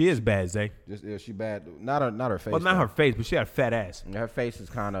 She is bad, Zay. She bad. Not her face. Well, not her face, but she had a fat ass. Her face is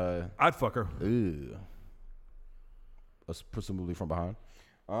kind of. I'd fuck her. Ew. Presumably from behind.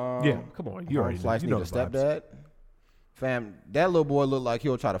 Yeah, come on. You already know. You know the stepdad. Fam, that little boy look like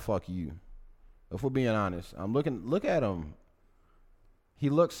he'll try to fuck you. If we're being honest, look at him. He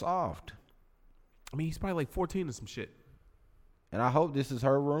looks soft. I mean, he's probably like 14 or some shit. And I hope this is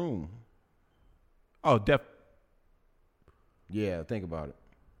her room. Oh, yeah, think about it.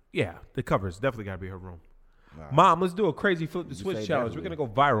 Yeah, the covers definitely got to be her room. Right. Mom, let's do a crazy flip the switch challenge. We're going to go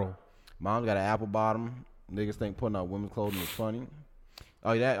viral. Mom's got an apple bottom. Niggas think putting on women's clothing is funny.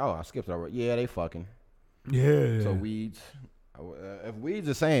 I skipped it already. Yeah, they fucking. Yeah. So Weeds. If Weeds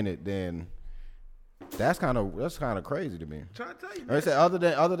are saying it, then that's kind of crazy to me. I'm trying to tell you. I said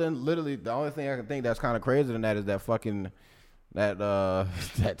other than literally the only thing I can think that's kind of crazy than that is that fucking That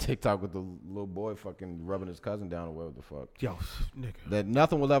that TikTok with the little boy fucking rubbing his cousin down or whatever the fuck. Yo, nigga. That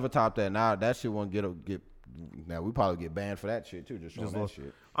nothing will ever top that. Now that shit won't get. Now we probably get banned for that shit too. Just showing that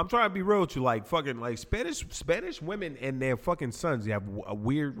shit. I'm trying to be real with you. Like fucking like Spanish women and their fucking sons. They have a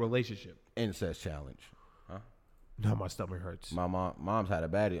weird relationship. Incest challenge. Huh? No, my stomach hurts. My mom's had a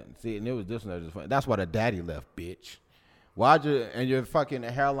baddie. See, and it was this one that was just funny. That's why the daddy left, bitch. Why'd you and your fucking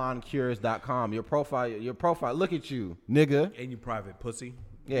hairlinecures.com, your profile, look at you, nigga. And you private pussy.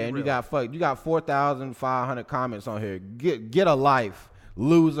 Yeah, and you got 4,500 comments on here. Get a life,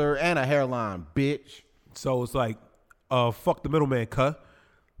 loser, and a hairline, bitch. So it's like, fuck the middleman, cuh.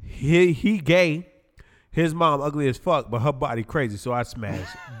 He gay. His mom ugly as fuck, but her body crazy, so I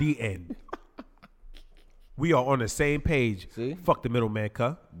smashed. The end. We are on the same page. See? Fuck the middleman,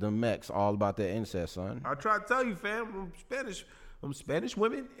 cuh. The Mex all about that incest, son. I try to tell you, fam. I'm Spanish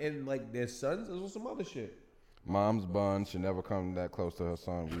women, and like their sons or some other shit. Mom's bun should never come that close to her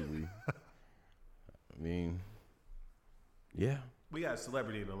son. I mean, yeah. We got a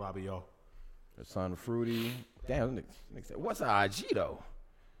celebrity in the lobby, y'all. Her son Fruity. Damn, nigga said, what's an IG though?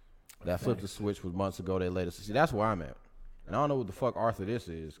 That flipped the switch was months ago. They later see that's where I'm at, and I don't know what the fuck Arthur this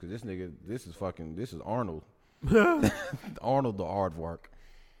is because this nigga this is Arnold. Arnold the aardvark.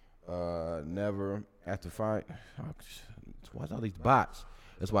 Never after fight. What's all these bots?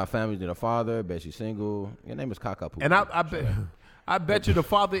 That's why families need a father. Bet she's single. Your name is Kaka Poo. And I bet you the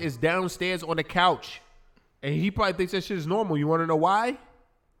father is downstairs on the couch, and he probably thinks that shit is normal. You want to know why?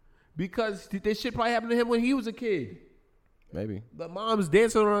 Because this shit probably happened to him when he was a kid. Maybe. The mom's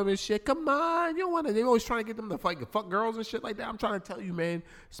dancing on him and shit. Come on, you don't want to. They always trying to get them to fuck girls and shit like that. I'm trying to tell you, man.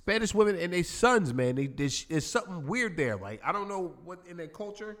 Spanish women and their sons, man. There's something weird there. Like I don't know what in their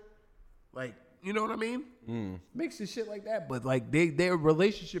culture, like you know what I mean? Makes this shit like that. But like their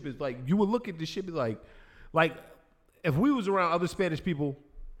relationship is like you would look at this shit be like if we was around other Spanish people,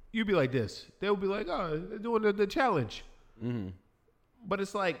 you'd be like this. They would be like, oh, they're doing the challenge. Mm-hmm. But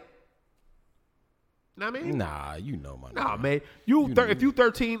it's like. Know what I mean? Nah, you know my name. Nah, man. If you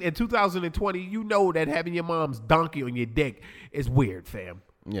 13 in 2020, you know that having your mom's donkey on your dick is weird, fam.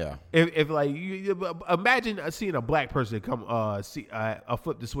 Yeah. If like you imagine seeing a black person come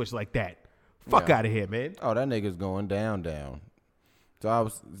flip the switch like that. Fuck out of here, man. Oh, that nigga's going down.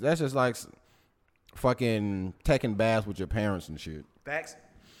 So that's just like fucking taking baths with your parents and shit. Facts.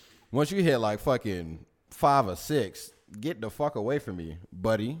 Once you hit like fucking 5 or 6, get the fuck away from me,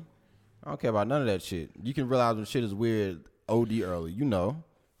 buddy. I don't care about none of that shit. You can realize when shit is weird OD early. You know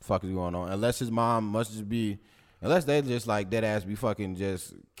fuck is going on. Unless his mom must just be, unless they just like dead ass be fucking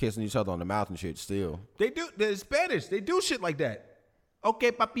just kissing each other on the mouth and shit still. They do. They're Spanish. They do shit like that.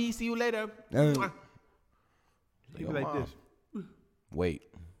 Okay, papi, see you later. They be like mom. this. Wait.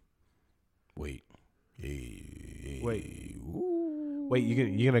 Wait,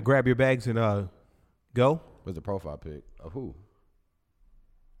 you gonna grab your bags and go? What's the profile pic of who?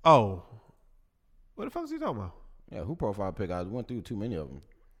 Oh, what the fuck is he talking about? Yeah, who profile pic? I went through too many of them.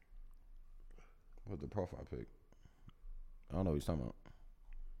 What's the profile pic? I don't know what he's talking about.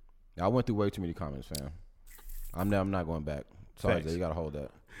 I went through way too many comments, fam. I'm not going back. Sorry, Jay, you gotta hold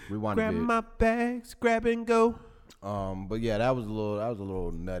that. Rewind grab the vid. my bags, grab and go. But yeah, that was a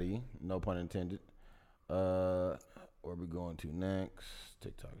little nutty. No pun intended. Where we going to next?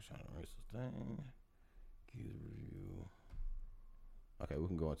 TikTok is trying to erase this thing. Key review. Okay, we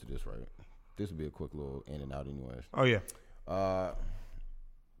can go into this, right? This will be a quick little in and out anyways. Oh, yeah.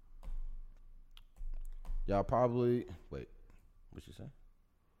 Y'all probably... Wait. What you say?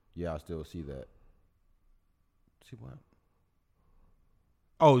 Yeah, I still see that. See what?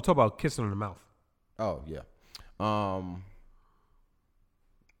 Oh, you talk about kissing on the mouth. Oh, yeah.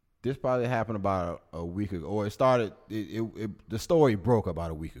 This probably happened about a week ago. Or it started... the story broke about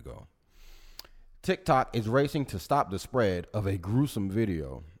a week ago. TikTok is racing to stop the spread of a gruesome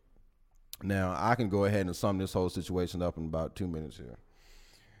video. Now, I can go ahead and sum this whole situation up in about 2 minutes here.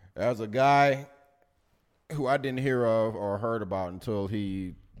 There's a guy who I didn't hear of or heard about until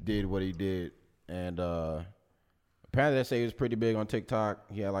he did what he did. And apparently they say he was pretty big on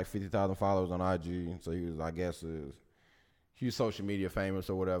TikTok. He had like 50,000 followers on IG. So he was, I guess, he's social media famous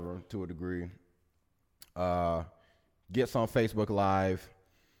or whatever to a degree. Gets on Facebook Live.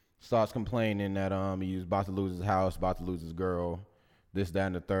 Starts complaining that he was about to lose his house, about to lose his girl, this, that,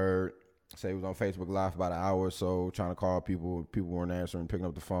 and the third. Say he was on Facebook Live for about an hour or so, trying to call people. People weren't answering, picking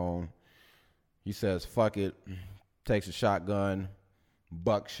up the phone. He says, fuck it, takes a shotgun,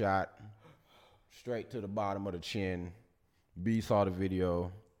 buckshot, straight to the bottom of the chin. B saw the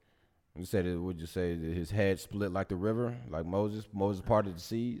video. He said, would you say that his head split like the river, like Moses parted the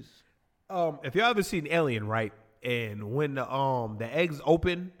seas? If y'all ever seen Alien, right? And when the eggs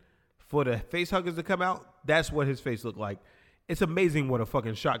open for the face huggers to come out, that's what his face looked like. It's amazing what a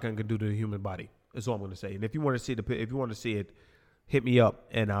fucking shotgun can do to the human body. That's all I'm gonna say. And if you want to see it, hit me up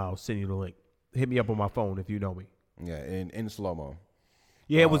and I'll send you the link. Hit me up on my phone if you know me. Yeah, in slow mo.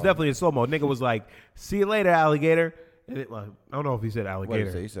 Yeah, it was definitely in slow mo. Nigga was like, "See you later, alligator." And I don't know if he said alligator. What did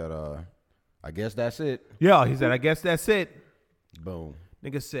he say? He said, "I guess that's it." Yeah, he said, "I guess that's it." Boom.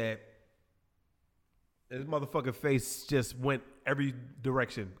 Nigga said, his motherfucking face just went every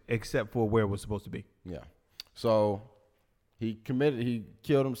direction except for where it was supposed to be. Yeah. So he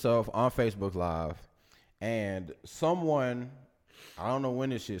killed himself on Facebook Live, and someone, I don't know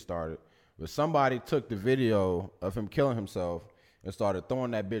when this shit started, but somebody took the video of him killing himself and started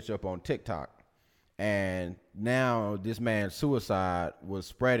throwing that bitch up on TikTok. And now this man's suicide was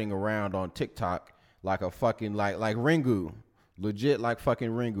spreading around on TikTok like a fucking, like Ringu. Legit like fucking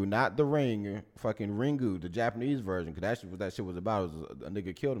Ringu. Not the Ring, fucking Ringu, the Japanese version. Because that's what that shit was about. Was a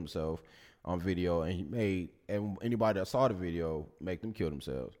nigga killed himself on video, and anybody that saw the video make them kill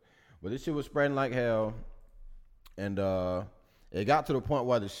themselves. But this shit was spreading like hell. And it got to the point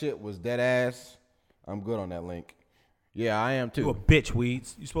where the shit was dead ass. I'm good on that link. Yeah, I am too. You a bitch,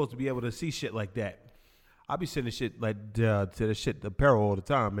 Weeds. You supposed to be able to see shit like that. I be sending shit like to the shit, the peril all the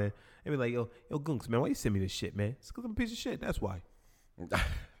time, man. They be like, yo, Gunks, man, why you send me this shit, man? It's because I'm a piece of shit. That's why.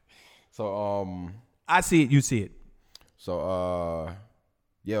 So, I see it, you see it. So,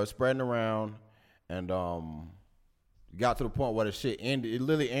 yeah, it was spreading around, and got to the point where the shit ended. It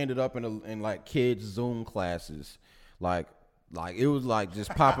literally ended up in like kids' Zoom classes, like it was like just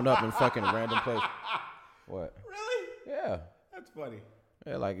popping up in fucking random places. What? Really? Yeah. That's funny.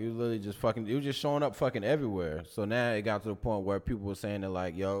 Yeah, like it was literally just fucking. It was just showing up fucking everywhere. So now it got to the point where people were saying that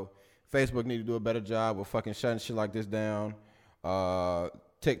like, yo, Facebook need to do a better job of fucking shutting shit like this down.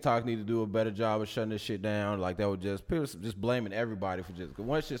 TikTok need to do a better job of shutting this shit down. Like that was just people just blaming everybody for just. Cause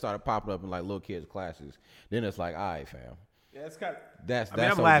once shit started popping up in like little kids' classes, then it's like, all right, fam. Yeah, it's kind of. That's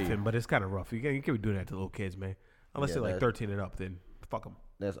I'm OD. laughing, but it's kind of rough. You can't be doing that to little kids, man. Unless Yeah, they're like 13 and up, then fuck them.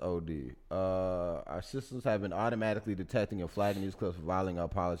 That's OD. Our systems have been automatically detecting and flagging these clips for violating our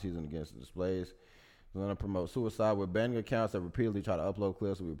policies and against the displays. We're going to promote suicide. We're banning accounts that repeatedly try to upload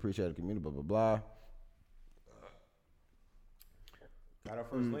clips. So we appreciate the community, blah, blah, blah. Got our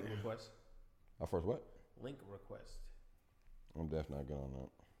first link request. Our first what? Link request. I'm definitely not good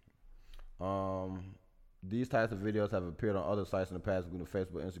on that. These types of videos have appeared on other sites in the past, including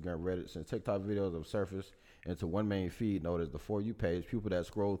Facebook, Instagram, Reddit. Since TikTok videos have surfaced into one main feed known as the For You page, people that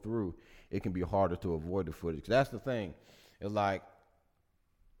scroll through, it can be harder to avoid the footage. That's the thing. It's like,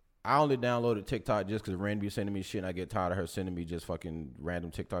 I only downloaded TikTok just because Randy be sending me shit, and I get tired of her sending me just fucking random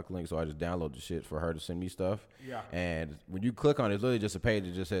TikTok links, so I just download the shit for her to send me stuff. Yeah. And when you click on it, it's literally just a page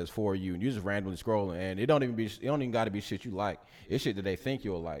that just says For You, and you just randomly scrolling, and it don't even got to be shit you like. It's shit that they think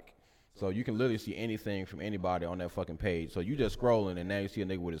you'll like. So you can literally see anything from anybody on that fucking page. So you just scrolling, and now you see a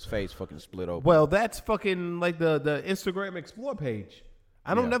nigga with his face fucking split open. Well, that's fucking like the Instagram Explore page.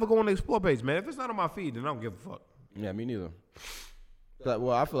 I don't never go on the Explore page, man. If it's not on my feed, then I don't give a fuck. Yeah, me neither. Like,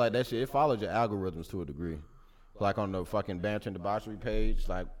 well, I feel like that shit, it follows your algorithms to a degree. Like on the fucking banter and debauchery page,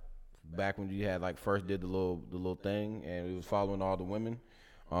 like back when you had like first did the little thing, and it was following all the women.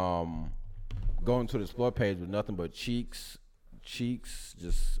 Going to the Explore page with nothing but cheeks,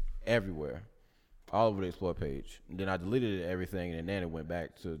 just everywhere, all over the Explore page. And then I deleted everything, and then it went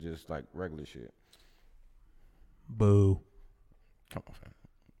back to just like regular shit. Boo. Come on, fam.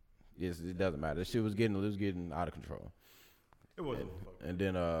 Yes, it doesn't matter. This shit was getting out of control. It wasn't. And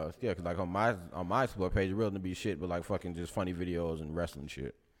then yeah, cause like on my Explore page, it really didn't be shit, but like fucking just funny videos and wrestling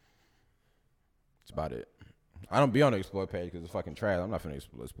shit. That's about it. I don't be on the Explore page because it's fucking trash. I'm not finna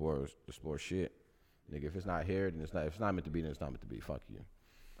explore shit. Nigga, if it's not here, then it's not. If it's not meant to be, then it's not meant to be. Fuck you.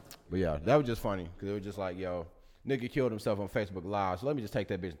 But yeah, that was just funny because it was just like, yo, nigga killed himself on Facebook Live. So let me just take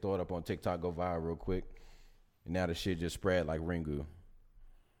that bitch and throw it up on TikTok, go viral real quick. And now the shit just spread like Ringu.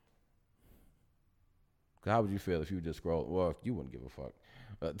 How would you feel if you just scrolled? Well, you wouldn't give a fuck.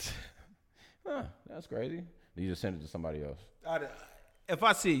 But that's crazy. You just send it to somebody else. If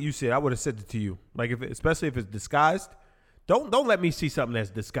I see it, you see it. I would have sent it to you. Like especially if it's disguised. Don't let me see something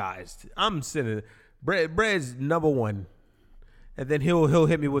that's disguised. I'm sending it. Bread's number one. And then he'll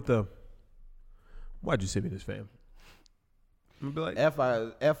hit me with the, why'd you send me this, fam? I'm be like,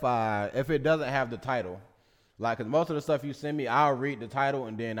 if it doesn't have the title, like, cause most of the stuff you send me, I'll read the title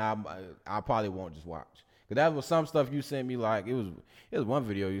and then I probably won't just watch. Cause that was some stuff you sent me, like it was one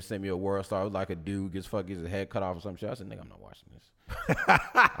video you sent me a world star. It was like a dude gets his head cut off or some shit. I said, nigga, I'm not watching this.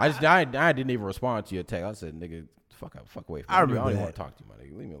 I didn't even respond to your text. I said, nigga, fuck away from me. I remember I don't that. want to talk to you, my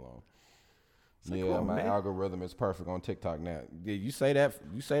nigga. Leave me alone. It's like, Yeah, come on, my man. algorithm is perfect on TikTok now. Yeah, you say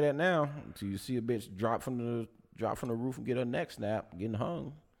that now. So you see a bitch drop from the roof and get her neck snapped, getting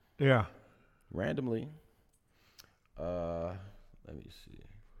hung Yeah. randomly. Let me see.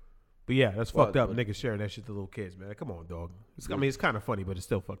 But yeah, that's fucked up. but- Niggas sharing that shit to little kids, man. Come on, dog. I mean, it's kind of funny, but it's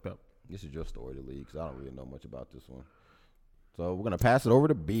still fucked up. This is your story to lead because I don't really know much about this one. So we're gonna pass it over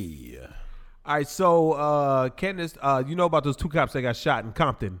to B. All right, so Candace, you know about those 2 cops that got shot in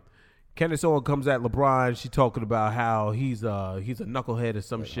Compton. Candace Owens comes at LeBron. She talking about how he's a knucklehead or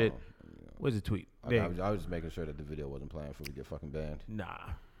some shit. Where's the tweet? I was just making sure that the video wasn't playing before we get fucking banned. Nah,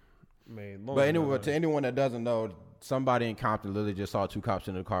 man. But anyway, to anyone that doesn't know, somebody in Compton literally just saw 2 cops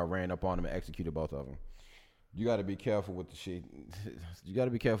in the car, ran up on them, and executed both of them. You got to be careful with the shit. You got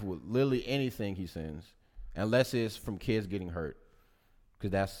to be careful with literally anything he sends, unless it's from kids getting hurt.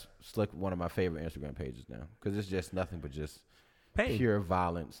 Because that's like one of my favorite Instagram pages now. Because it's just nothing but just Pain. pure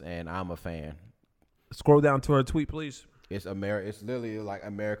violence, and I'm a fan. Scroll down to her tweet, please. It's It's literally like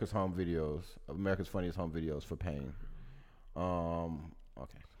America's funniest home videos for pain.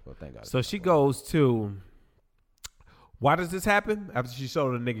 Okay. Well, thank God. So she goes to, why does this happen? After she saw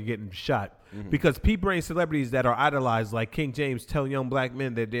the nigga getting shot. Because P-brain celebrities that are idolized like King James tell young black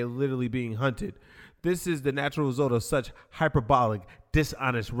men that they're literally being hunted. This is the natural result of such hyperbolic,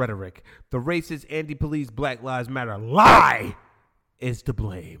 dishonest rhetoric. The racist, anti-police, Black Lives Matter lie is to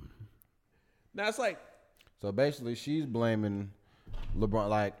blame. Now it's like, So basically, she's blaming LeBron.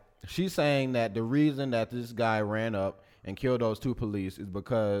 Like, she's saying that the reason that this guy ran up and killed those 2 police is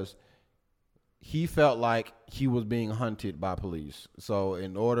because he felt like he was being hunted by police. So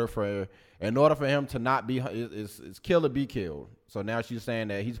in order for him to not be, it's kill or be killed. So now she's saying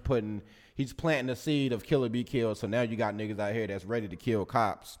that he's planting the seed of kill or be killed. So now you got niggas out here that's ready to kill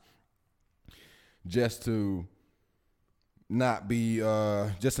cops just to not be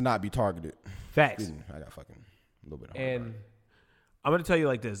targeted. facts. Excuse me, I got fucking a little bit of And I'm going to tell you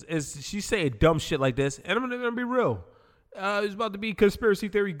like this. She's saying dumb shit like this, and I'm going to be real. It's about to be conspiracy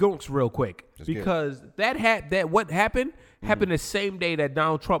theory gonks real quick. Because what happened the same day that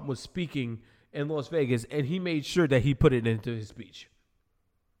Donald Trump was speaking in Las Vegas, and he made sure that he put it into his speech.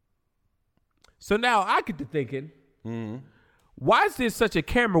 So now I get to thinking, why is there such a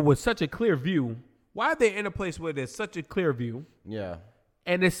camera with such a clear view? Why are they in a place where there's such a clear view? Yeah.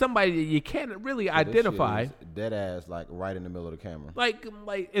 And there's somebody that you can't really identify. This shit is dead ass, like right in the middle of the camera. Like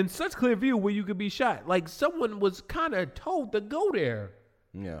in such clear view where you could be shot. Like someone was kind of told to go there.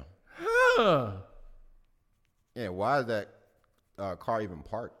 Yeah. Huh. Yeah. Why is that car even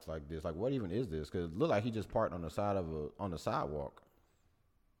parked like this? Like, what even is this? Because it looked like he just parked on the side of on the sidewalk.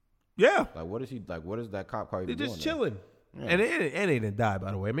 Yeah. Like, what is he? Like, what is that cop car even They're doing? just chilling. Yeah. And it didn't die,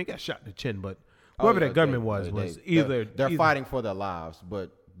 by the way. I mean, he got shot in the chin, but whoever that gunman was either... They're fighting for their lives,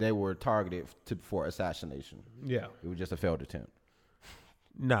 but they were targeted for assassination. Yeah. It was just a failed attempt.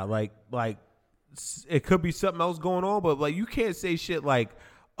 Nah, like it could be something else going on, but like you can't say shit like,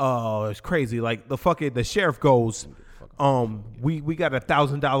 oh, it's crazy. Like the sheriff goes, we got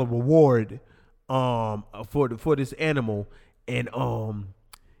 $1,000 reward for this animal, and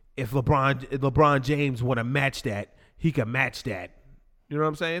if LeBron James want to match that, he can match that. You know what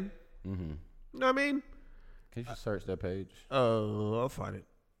I'm saying? Mm-hmm. You know what I mean? Can you just search that page? I'll find it.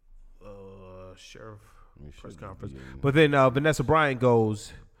 Sheriff press should conference. be in- But then Vanessa Bryant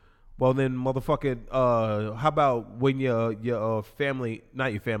goes, well then motherfucking how about when your family,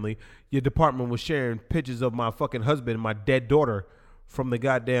 not your family, your department was sharing pictures of my fucking husband and my dead daughter from the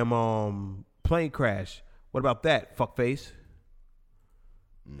goddamn plane crash. What about that, fuckface?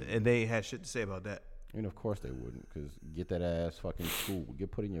 And they ain't had shit to say about that. And of course they wouldn't, because get that ass fucking school.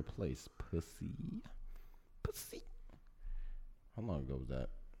 Get put in your place, pussy. Pussy. How long ago was that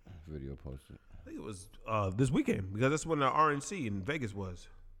video posted? I think it was this weekend, because that's when the RNC in Vegas was.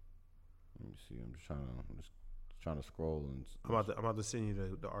 Let me see. I'm just trying to scroll and I'm about to send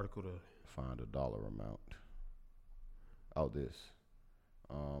you the article to find a dollar amount. Oh, this.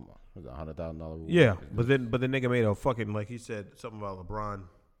 Was it $100,000 reward? Yeah, but the nigga made a fucking, like he said something about LeBron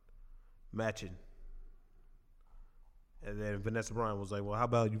matching. And then Vanessa Bryant was like, well, how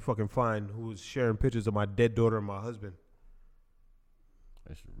about you fucking find who's sharing pictures of my dead daughter and my husband?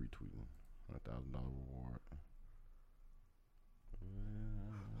 I should retweet $100,000 reward.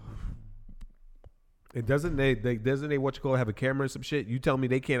 And doesn't they what you call it, have a camera or some shit? You tell me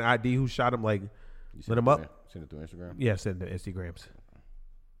they can't ID who shot him, like, let him up? Send it through Instagram? Yeah, send the Instagrams.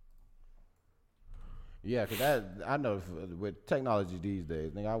 Yeah, because I know with technology these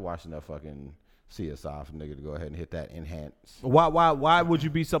days, nigga, I watching that fucking CSI for nigga to go ahead and hit that enhance. Why would you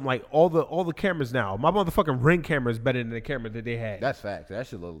be something like all the cameras now? My motherfucking Ring camera is better than the camera that they had. That's facts. That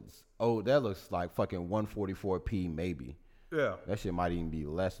shit looks. Oh, that looks like fucking 144p maybe. Yeah. That shit might even be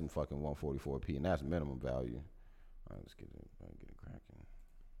less than fucking 144p, and that's minimum value. All right, let's get it cracking.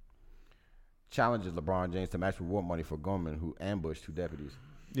 Challenges LeBron James to match reward money for gunmen who ambushed 2 deputies.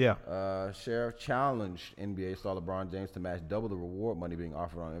 Yeah. Sheriff challenged NBA star LeBron James to match double the reward money being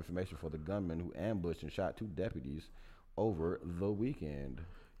offered on information for the gunman who ambushed and shot 2 deputies over the weekend.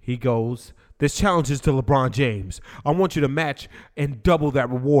 He goes, this challenge is to LeBron James. I want you to match and double that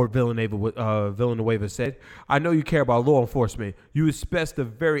reward, Villanueva said. I know you care about law enforcement. You expressed a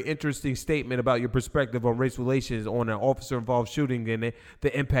very interesting statement about your perspective on race relations on an officer-involved shooting and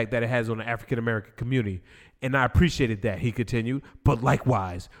the impact that it has on the African-American community. And I appreciated that, he continued. But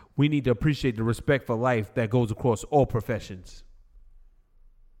likewise, we need to appreciate the respect for life that goes across all professions.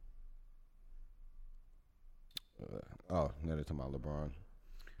 Now they're talking about LeBron.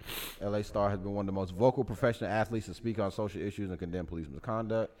 LA Star has been one of the most vocal professional athletes to speak on social issues and condemn police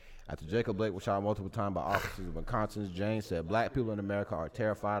misconduct. After Jacob Blake was shot multiple times by officers of Wisconsin, James said, black people in America are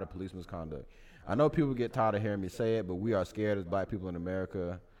terrified of police misconduct. I know people get tired of hearing me say it, but we are scared as black people in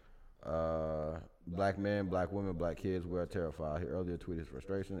America. Black men, black women, black kids, we are terrified. He earlier tweeted his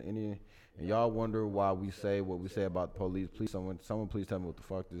frustration. And y'all wonder why we say what we say about the police. Please, someone please tell me what the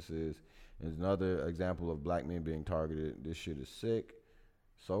fuck this is. It's another example of black men being targeted. This shit is sick.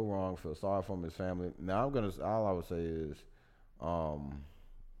 So wrong. Feel sorry for his family. Now all I would say is,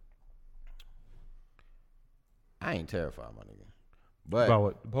 I ain't terrified, my nigga. But About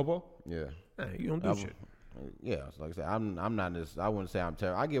what? Popo? yeah, Hey, you don't do shit. Yeah, so like I said, I'm not this. I wouldn't say I'm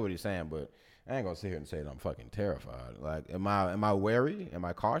terrified. I get what he's saying, but I ain't gonna sit here and say that I'm fucking terrified. Like, am I wary? Am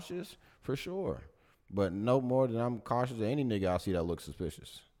I cautious? For sure, but no more than I'm cautious of any nigga I see that looks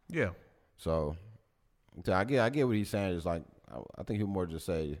suspicious. Yeah. So I get what he's saying. Is like I think he'll more just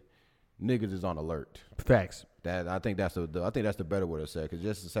say niggas is on alert. Facts. That I think that's the better way to say it. Cause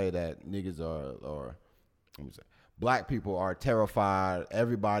just to say that niggas are let me say, black people are terrified.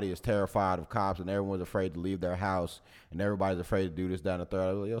 Everybody is terrified of cops, and everyone's afraid to leave their house, and everybody's afraid to do this, that, and the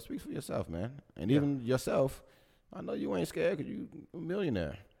third. Yo, speak for yourself, man. And even yourself, I know you ain't scared because you a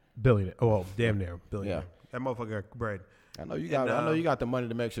millionaire. Billionaire. Oh, well, damn near billionaire. Yeah. That motherfucker got bread. I know you got the money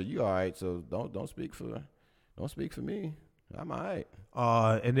to make sure you all right. So don't speak for me. I'm all right.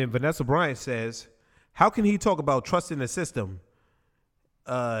 And then Vanessa Bryant says, how can he talk about trusting the system?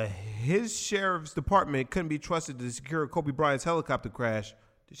 His sheriff's department couldn't be trusted to secure Kobe Bryant's helicopter crash.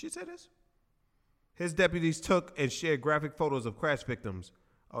 Did she say this? His deputies took and shared graphic photos of crash victims.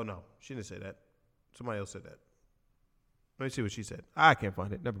 Oh, no. She didn't say that. Somebody else said that. Let me see what she said. I can't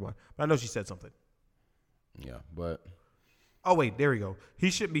find it. Never mind. But I know she said something. Yeah, but... Oh, wait. There we go.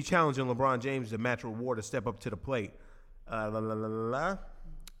 He shouldn't be challenging LeBron James to match reward to step up to the plate.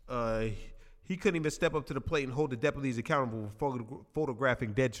 He couldn't even step up to the plate and hold the deputies accountable for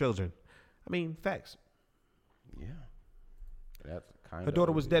photographing dead children. I mean, facts. Yeah. That's kind of... Her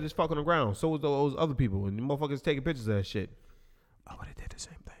daughter was dead as fuck on the ground. So was those other people. And the motherfuckers taking pictures of that shit. I would have did the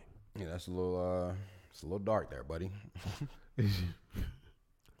same thing. Yeah, that's a little dark there, buddy. A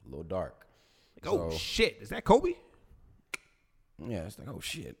little dark. Like, oh, shit. Is that Kobe? Yeah, it's like, oh,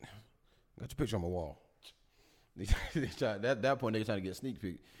 shit. Got your picture on my wall. At that point, they trying to get a sneak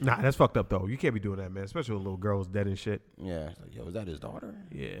peek. Nah, that's fucked up, though. You can't be doing that, man. Especially with little girls dead and shit. Yeah. It's like, yo, is that his daughter?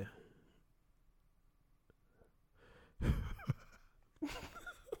 Yeah.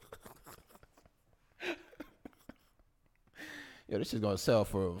 Yo, this is gonna sell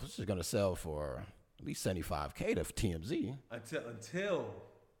for at least $75K to TMZ. Until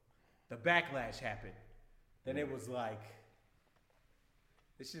the backlash happened. Then it was like,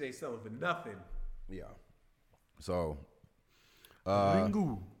 this shit ain't selling for nothing. Yeah. So,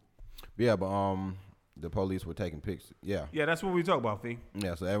 yeah, but the police were taking pics. Yeah. Yeah, that's what we talk about, Fee.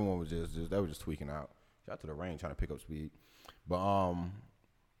 Yeah, so everyone was they were just tweaking out. Shout out to the rain trying to pick up speed. But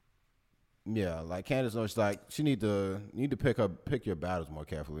yeah, like Candace knows, like she need to pick your battles more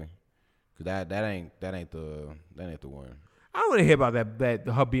carefully. Cause that ain't the one. I don't want to hear about that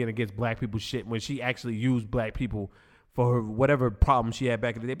her being against black people shit when she actually used black people for her whatever problem she had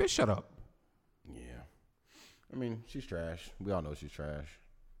back in the day. Bitch, shut up. Yeah. I mean, she's trash. We all know she's trash.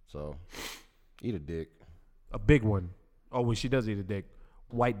 So, eat a dick. A big one. Oh, when she does eat a dick.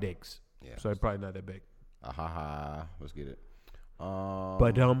 White dicks. Yeah. So it's probably not that big. Let's get it.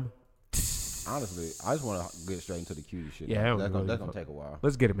 But honestly, I just want to get straight into the cutie shit. Yeah, that's gonna take a while.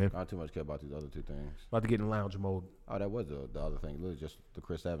 Let's get it, man. Not too much care about these other two things. About to get in lounge mode. Oh, that was the other thing. Literally just the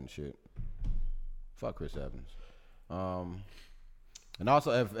Chris Evans shit. Fuck Chris Evans. And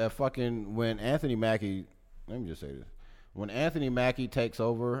also, if fucking when Anthony Mackie, let me just say this: when Anthony Mackie takes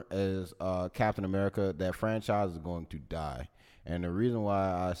over as Captain America, that franchise is going to die. And the reason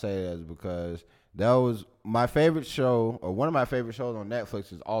why I say that is because that was my favorite show, or one of my favorite shows on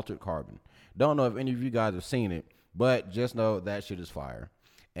Netflix is Altered Carbon. Don't know if any of you guys have seen it, but just know that shit is fire.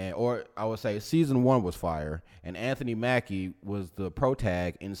 And or I would say season 1 was fire, and Anthony Mackie was the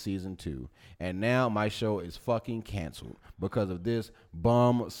protag in season 2. And now my show is fucking canceled because of this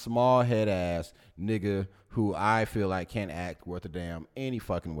bum, small head ass nigga who I feel like can't act worth a damn any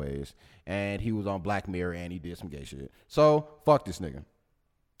fucking ways. And he was on Black Mirror and he did some gay shit. So fuck this nigga.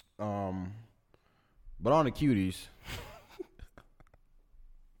 But on the cuties.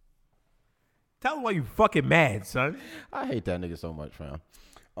 Tell him why you fucking mad, son. I hate that nigga so much, fam.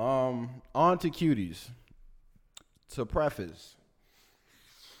 On to cuties. To preface,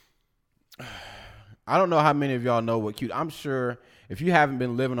 I don't know how many of y'all know what cute. I'm sure if you haven't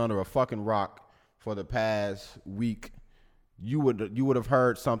been living under a fucking rock for the past week, you would have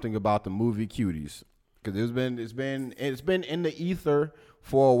heard something about the movie Cuties, because it's been in the ether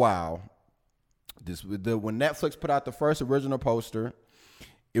for a while. When Netflix put out the first original poster,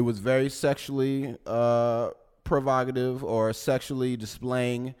 it was very sexually provocative or sexually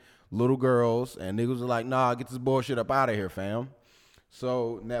displaying little girls, and niggas was like, nah, get this bullshit up out of here, fam.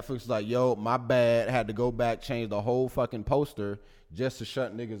 So Netflix was like, yo, my bad, had to go back, change the whole fucking poster just to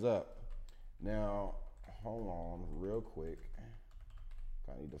shut niggas up. Now, hold on real quick.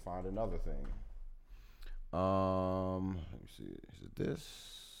 I need to find another thing. Let me see. Is it this?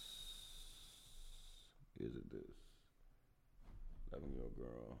 Is it this? 11-year-old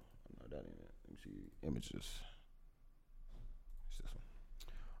girl. No, that ain't it. Let me see images. It's this one.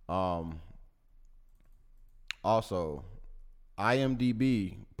 Also,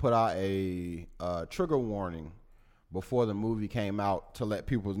 IMDb put out a trigger warning before the movie came out to let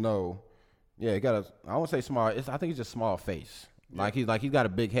people know. Yeah, he got I won't say small. I think it's just small face. Yeah. Like he's got a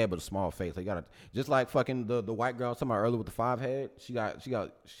big head but a small face. He got just like fucking the white girl I was talking about earlier with the 5 head.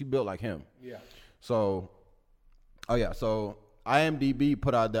 She built like him. Yeah. So IMDb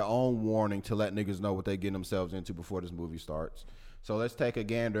put out their own warning to let niggas know what they getting themselves into before this movie starts. So let's take a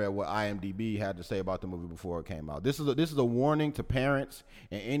gander at what IMDb had to say about the movie before it came out. This is a warning to parents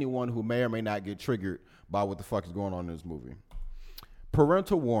and anyone who may or may not get triggered by what the fuck is going on in this movie.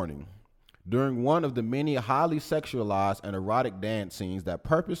 Parental warning. During one of the many highly sexualized and erotic dance scenes that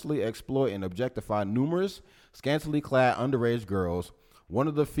purposely exploit and objectify numerous scantily clad underage girls, one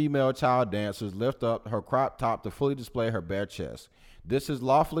of the female child dancers lifts up her crop top to fully display her bare chest. This is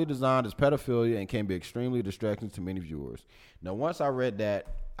lawfully designed as pedophilia and can be extremely distracting to many viewers. Now, once I read that,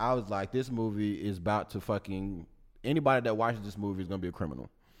 I was like, this movie is about to fucking... Anybody that watches this movie is going to be a criminal.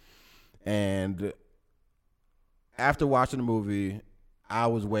 And after watching the movie, I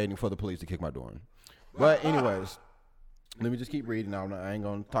was waiting for the police to kick my door in. But anyways, let me just keep reading. I ain't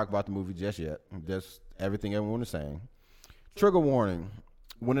going to talk about the movie just yet. Just everything everyone is saying. Trigger warning.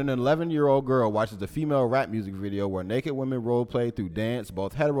 When an 11-year-old girl watches a female rap music video where naked women role play through dance,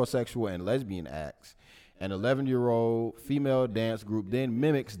 both heterosexual and lesbian acts, an 11-year-old female dance group then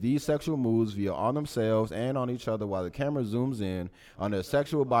mimics these sexual moves via on themselves and on each other while the camera zooms in on their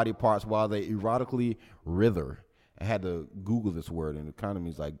sexual body parts while they erotically writher. I had to Google this word, and it kind of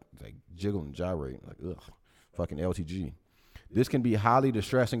means like jiggle and gyrate. Like, ugh, fucking LTG. This can be highly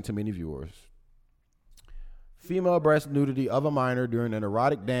distressing to many viewers. Female breast nudity of a minor during an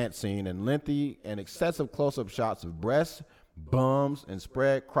erotic dance scene and lengthy and excessive close-up shots of breasts, bums, and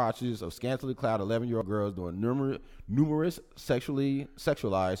spread crotches of scantily clad 11-year-old girls doing numerous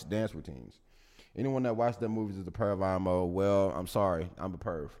sexualized dance routines. Anyone that watched that movies is a perv IMO. Well, I'm sorry, I'm a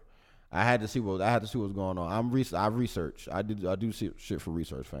perv. I had to see what's going on. I've researched. I do shit for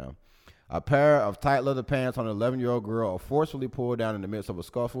research, fam. A pair of tight leather pants on an 11-year-old girl are forcefully pulled down in the midst of a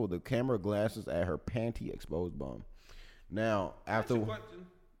scuffle. The camera glances at her panty exposed bum. Now, after...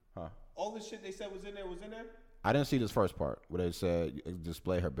 All the shit they said was in there? I didn't see this first part where they said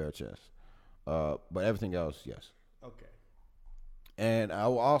display her bare chest. But everything else, yes. Okay. And I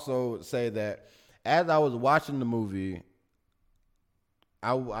will also say that as I was watching the movie,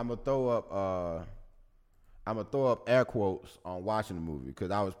 I'm gonna throw up air quotes on watching the movie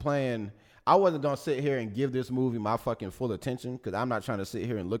because I wasn't gonna sit here and give this movie my fucking full attention because I'm not trying to sit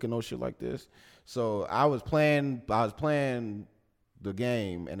here and look at no shit like this. So I was playing the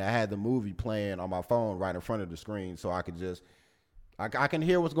game and I had the movie playing on my phone right in front of the screen so I could I can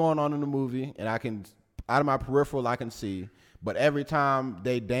hear what's going on in the movie and I can out of my peripheral, I can see. But every time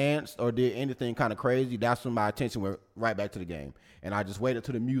they danced or did anything kind of crazy, that's when my attention went right back to the game. And I just waited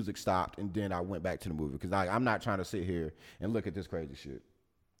till the music stopped, and then I went back to the movie. Because I'm not trying to sit here and look at this crazy shit.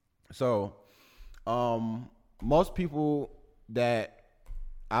 So, most people that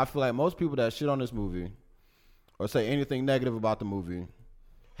shit on this movie or say anything negative about the movie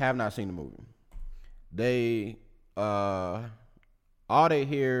have not seen the movie. They, all they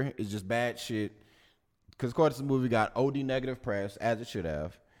hear is just bad shit. Because, of course, the movie got OD negative press, as it should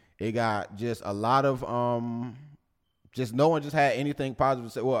have. It got just a lot of, just no one just had anything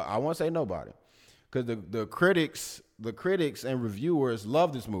positive to say. Well, I won't say nobody. Because the critics and reviewers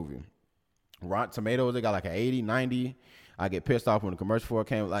love this movie. Rotten Tomatoes, they got like an 80, 90. I get pissed off when the commercial for it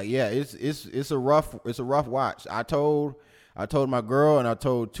came. Like, yeah, it's a rough watch. I told my girl and I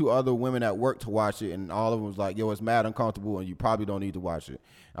told 2 other women at work to watch it, and all of them was like, yo, it's mad uncomfortable and you probably don't need to watch it.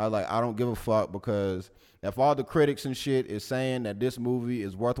 I was like, I don't give a fuck, because if all the critics and shit is saying that this movie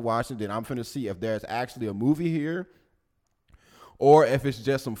is worth watching, then I'm finna see if there's actually a movie here or if it's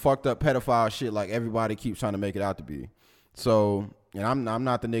just some fucked up pedophile shit like everybody keeps trying to make it out to be. So, and I'm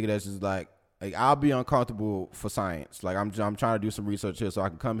not the nigga that's just like I'll be uncomfortable for science. Like I'm trying to do some research here so I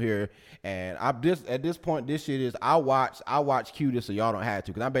can come here and at this point this shit is I watch Q this so y'all don't have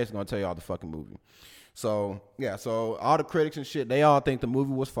to, because I'm basically gonna tell y'all the fucking movie. So yeah, so all the critics and shit, they all think the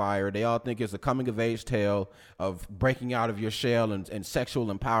movie was fire. They all think it's a coming of age tale of breaking out of your shell and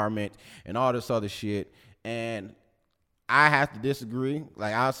sexual empowerment and all this other shit. And I have to disagree.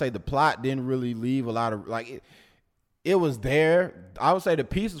 Like I'll say the plot didn't really leave a lot of it was there. I would say the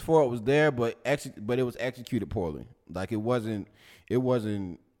pieces for it was there, but it was executed poorly. Like it wasn't.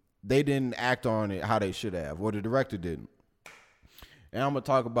 They didn't act on it how they should have, or the director didn't. And I'm gonna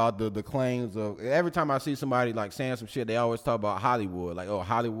talk about the claims of every time I see somebody like saying some shit, they always talk about Hollywood. Like, oh,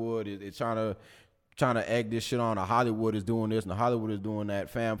 Hollywood is trying to egg this shit on. Or Hollywood is doing this and Hollywood is doing that.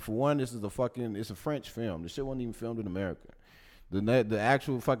 Fam, for one, it's a French film. The shit wasn't even filmed in America. The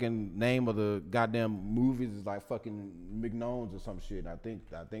actual fucking name of the goddamn movies is like fucking McNones or some shit. I think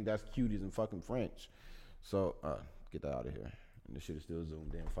that's cuties in fucking French. So get that out of here. And the shit is still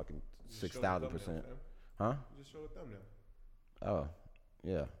zoomed in fucking 6,000%. Huh? Just show a thumbnail. Oh,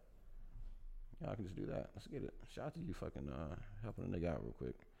 yeah. Yeah, I can just do that. Let's get it. Shout out to you fucking helping a nigga out real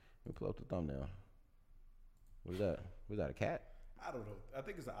quick. Let me pull up the thumbnail. What is that? Was that a cat? I don't know. I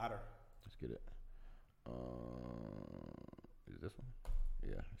think it's an otter. Let's get it. Is this one?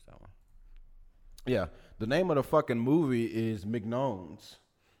 Yeah, it's that one. Yeah, the name of the fucking movie is McNones,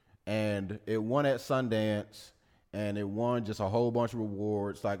 and it won at Sundance, and it won just a whole bunch of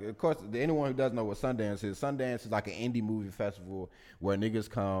rewards. Like, of course, anyone who doesn't know what Sundance is like an indie movie festival where niggas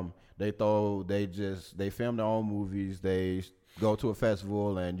come, they film their own movies, they go to a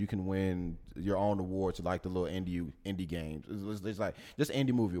festival, and you can win your own awards, like the little indie games. It's like just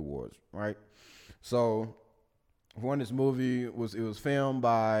indie movie awards, right? So, when this movie was filmed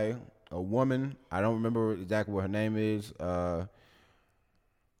by a woman. I don't remember exactly what her name is.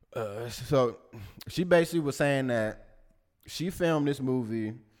 So she basically was saying that she filmed this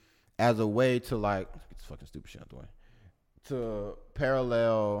movie as a way to get this fucking stupid shit out the way, to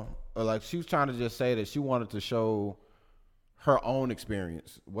parallel, or like she was trying to just say that she wanted to show her own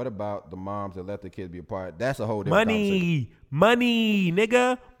experience. What about the moms that let the kids be a part? That's a whole different conversation. Money,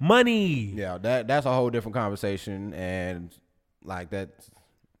 nigga, money. Yeah, that's a whole different conversation, and like that.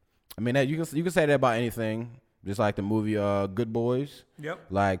 I mean, that you can say that about anything. Just like the movie Good Boys. Yep.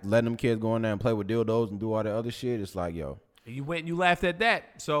 Like letting them kids go in there and play with dildos and do all that other shit. It's like, yo. You went and you laughed at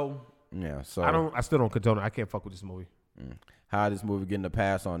that. So yeah. So I still don't condone it. I can't fuck with this movie. How this movie getting a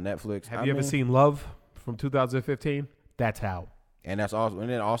pass on Netflix? Have you ever seen Love from 2015? That's how. And that's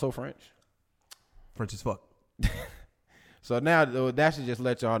also French. French as fuck. So now that should just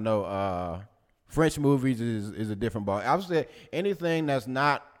let y'all know French movies is a different ball. I would say anything that's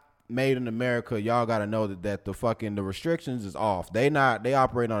not made in America, y'all got to know that the restrictions is off. They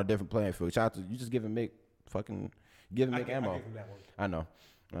operate on a different playing field. Shout out to you, just giving Mick ammo. I know,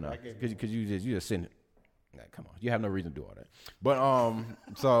 because you just sitting. Like, come on, you have no reason to do all that. But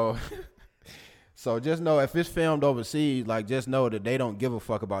so just know if it's filmed overseas, like just know that they don't give a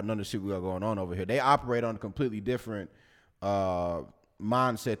fuck about none of the shit we got going on over here. They operate on a completely different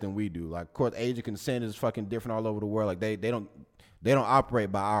mindset than we do. Like, of course, age of consent is fucking different all over the world. Like they don't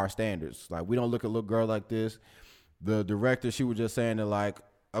operate by our standards. Like, we don't look at a little girl like this. The director, she was just saying that, like,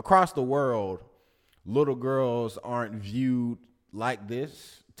 across the world, little girls aren't viewed like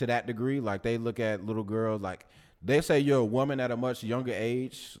this to that degree. Like, they look at little girls, like, they say you're a woman at a much younger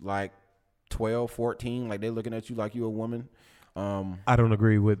age, like 12, 14. Like, they looking at you like you're a woman. I don't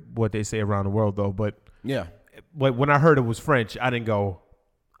agree with what they say around the world though. But Yeah. when I heard it was French, I didn't go,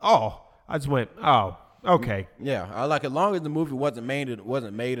 oh. I just went, oh, okay. Yeah, I like as long as the movie wasn't made in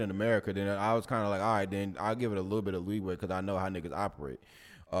America, then I was kind of like, all right, then I'll give it a little bit of leeway because I know how niggas operate.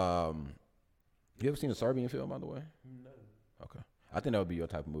 You ever seen a Serbian film, by the way? No. Okay, I think that would be your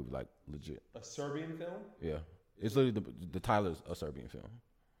type of movie, like legit. A Serbian film? Yeah, it's literally the title is a Serbian film.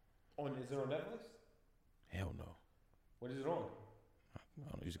 Is it on Netflix? Hell no. What is it on? I don't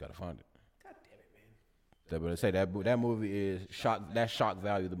know. You just gotta find it. God damn it, man. But they say that movie is shock. That's shock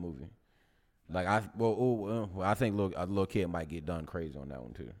value of the movie. Like I think a little kid might get done crazy on that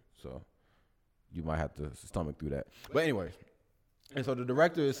one too. So you might have to stomach through that. But anyway, and so the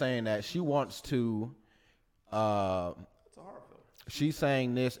director is saying that she wants to. It's a horror film. She's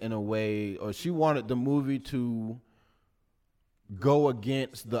saying this in a way, or she wanted the movie to go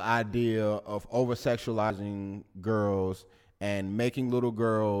against the idea of over sexualizing girls and making little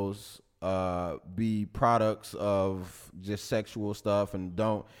girls be products of just sexual stuff and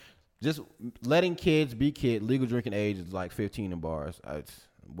just letting kids be kids. Legal drinking age is like 15 in bars. I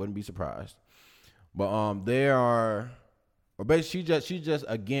wouldn't be surprised. But basically she's just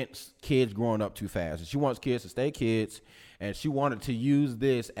against kids growing up too fast. She wants kids to stay kids, and she wanted to use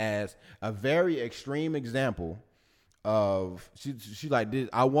this as a very extreme example of she like this.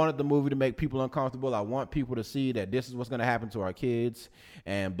 I wanted the movie to make people uncomfortable. I want people to see that this is what's gonna happen to our kids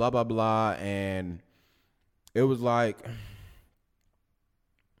and blah blah blah. And it was like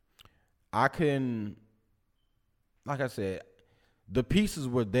like I said, the pieces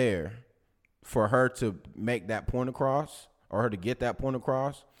were there for her to make that point across, or her to get that point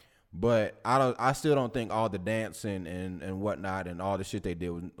across. But I still don't think all the dancing and whatnot and all the shit they did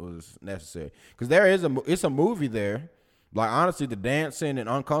was necessary. Because it's a movie there. Like, honestly, the dancing and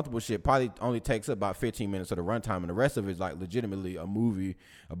uncomfortable shit probably only takes up about 15 minutes of the runtime, and the rest of it is like legitimately a movie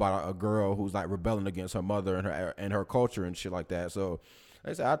about a girl who's like rebelling against her mother and her culture and shit like that. So,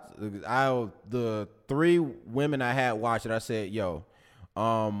 like I said, the three women I had watch it, I said, yo,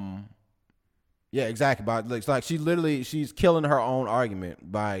 yeah, exactly. But it's like she's killing her own argument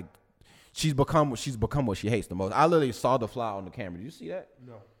by she's become what she hates the most. I literally saw the fly on the camera. Did you see that?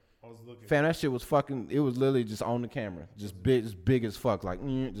 No, I was looking. Fam, that shit was fucking. It was literally just on the camera, just big as fuck, like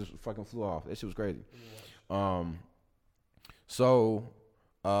just fucking flew off. That shit was crazy. So,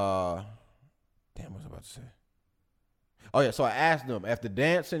 damn, what was I about to say? Oh yeah, so I asked them if the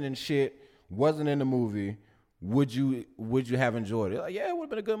dancing and shit wasn't in the movie, would you have enjoyed it? Like, yeah, it would have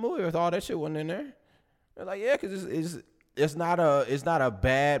been a good movie if all that shit wasn't in there. They're like, yeah, because it's not a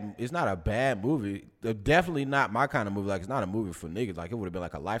bad movie. Definitely not my kind of movie. Like, it's not a movie for niggas. Like, it would have been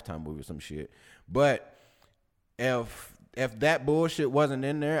like a Lifetime movie or some shit. But if that bullshit wasn't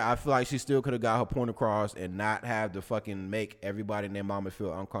in there, I feel like she still could have got her point across and not have to fucking make everybody and their mama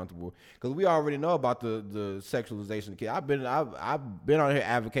feel uncomfortable. Because we already know about the sexualization of kids. I've been on here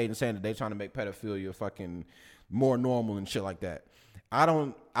advocating, saying that they trying to make pedophilia fucking more normal and shit like that.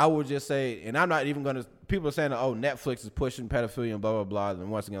 I would just say, and I'm not even going to, people are saying, oh, Netflix is pushing pedophilia and blah, blah, blah. And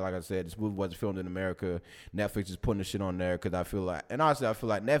once again, like I said, this movie wasn't filmed in America. Netflix is putting the shit on there because I feel like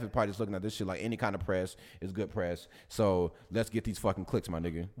Netflix probably just looking at this shit like any kind of press is good press. So let's get these fucking clicks, my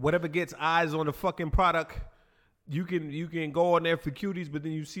nigga. Whatever gets eyes on the fucking product, you can go on there for cuties, but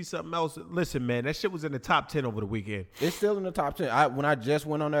then you see something else. Listen, man, that shit was in the top 10 over the weekend. It's still in the top 10. When I just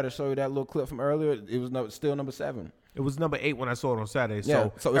went on there to show you that little clip from earlier, it was still number 7. It was number 8 when I saw it on Saturday. Yeah,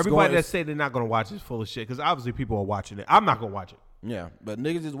 so everybody that say they're not going to watch it is full of shit, because obviously people are watching it. I'm not going to watch it. Yeah, but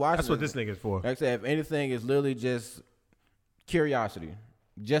niggas is watching. That's what this nigga's for. Like I said, if anything, it's literally just curiosity.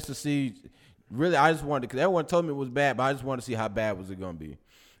 Just to see. Really, I just wanted, because everyone told me it was bad, but I just wanted to see how bad was it going to be.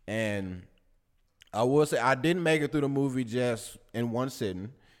 And I will say, I didn't make it through the movie just in one sitting.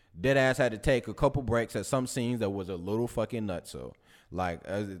 Deadass had to take a couple breaks at some scenes that was a little fucking nuts. So, like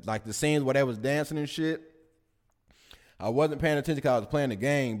the scenes where they was dancing and shit, I wasn't paying attention because I was playing the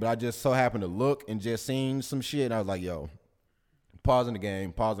game, but I just so happened to look and just seen some shit, and I was like, yo, pausing the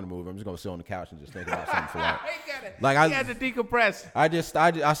game, pausing the movie. I'm just going to sit on the couch and just think about something for that. He had to decompress.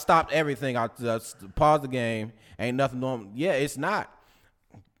 I stopped everything. I paused the game. Ain't nothing normal. Yeah, it's not.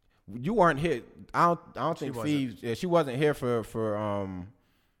 You weren't here. I don't think Phoebe. She wasn't here for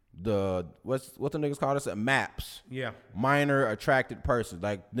the what the niggas call this? MAPS. Yeah. Minor attracted persons.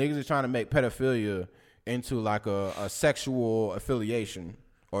 Like, niggas is trying to make pedophilia into like a sexual affiliation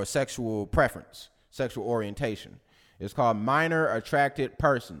or sexual preference, sexual orientation. It's called minor attracted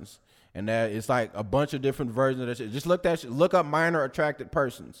persons, and that it's like a bunch of different versions of that shit. Just look up minor attracted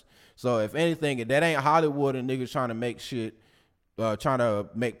persons. So if anything, if that ain't Hollywood and niggas trying to make shit trying to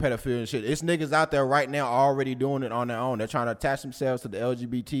make pedophilia and shit. It's niggas out there right now already doing it on their own. They're trying to attach themselves to the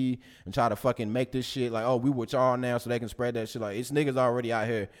LGBT and try to fucking make this shit like, oh, we with y'all now so they can spread that shit. Like, it's niggas already out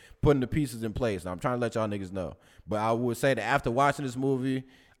here putting the pieces in place. And I'm trying to let y'all niggas know. But I would say that after watching this movie,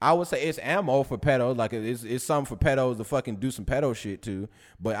 I would say it's ammo for pedos. Like, it's something for pedos to fucking do some pedo shit too.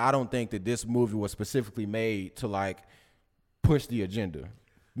 But I don't think that this movie was specifically made to, like, push the agenda.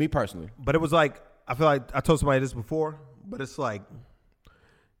 Me personally. But it was like, I feel like I told somebody this before, but it's like,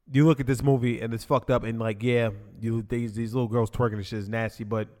 you look at this movie and it's fucked up, and like, yeah, these little girls twerking and shit is nasty,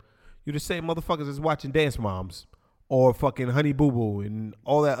 but you're the same motherfuckers as watching Dance Moms or fucking Honey Boo Boo and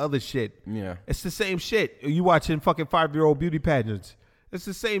all that other shit. Yeah. It's the same shit. You watching fucking 5-year-old beauty pageants. It's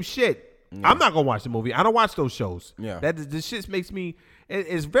the same shit. Yeah. I'm not gonna watch the movie. I don't watch those shows. Yeah. This shit makes me.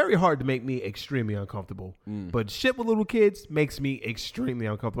 It's very hard to make me extremely uncomfortable. But shit with little kids makes me extremely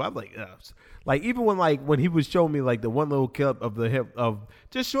uncomfortable. I'm like, ugh. Like even when he was showing me like the one little clip of the hip of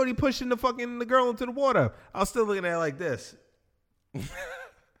just shorty pushing the girl into the water, I was still looking at it like this.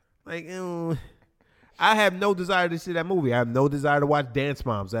 Like, I have no desire to see that movie. I have no desire to watch Dance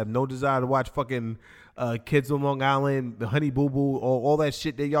Moms. I have no desire to watch fucking Kids on Long Island, the Honey Boo Boo, all that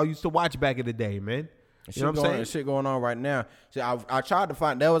shit that y'all used to watch back in the day, man. You know what I'm saying? Shit going on right now. See, I tried to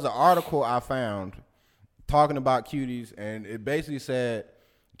find. There was an article I found talking about cuties, and it basically said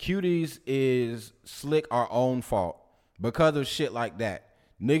cuties is slick our own fault because of shit like that.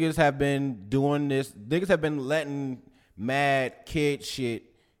 Niggas have been doing this. Niggas have been letting mad kid shit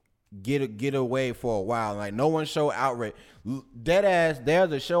get away for a while. Like no one show outrage. Deadass.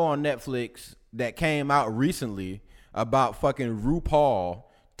 There's a show on Netflix that came out recently about fucking RuPaul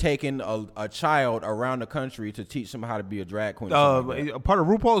taking a child around the country to teach them how to be a drag queen. Part of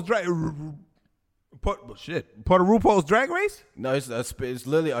RuPaul's drag. Part of RuPaul's Drag Race? No, it's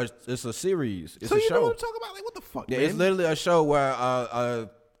literally it's a series. It's so a you show. know what I'm talking about? Like what the fuck? Yeah, man? It's literally a show where a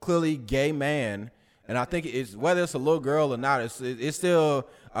clearly gay man, and I think it's whether it's a little girl or not, it's still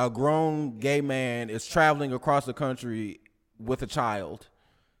a grown gay man is traveling across the country with a child,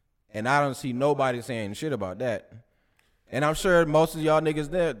 and I don't see nobody saying shit about that. And I'm sure most of y'all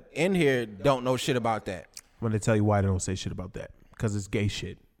niggas there in here don't know shit about that. I'm going to tell you why they don't say shit about that. Because it's gay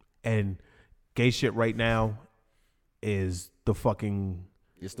shit. And gay shit right now is the fucking...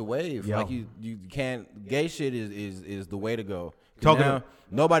 It's the wave. Yo. Like you can't... Gay shit is the way to go. Now,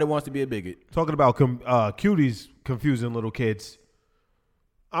 nobody wants to be a bigot. Talking about cuties confusing little kids.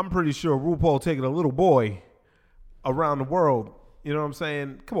 I'm pretty sure RuPaul taking a little boy around the world. You know what I'm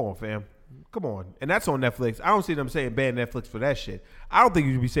saying? Come on, fam. Come on. And that's on Netflix. I don't see them saying ban Netflix for that shit. I don't think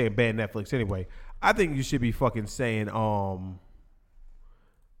you should be saying ban Netflix anyway. I think you should be fucking saying, oh,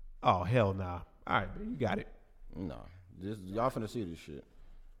 hell nah. All right, man, you got it. No. Y'all finna see this shit.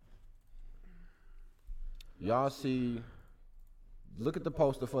 Y'all see, look at the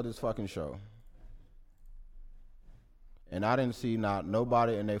poster for this fucking show. And I didn't see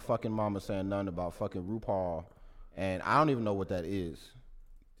nobody and their fucking mama saying nothing about fucking RuPaul. And I don't even know what that is.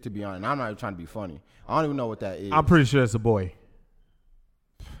 To be honest, I'm not even trying to be funny. I don't even know what that is. I'm pretty sure it's a boy.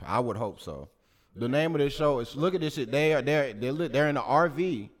 I would hope so. The name of this show is, look at this shit. They're in the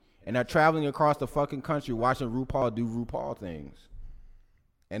RV and they're traveling across the fucking country watching RuPaul do RuPaul things.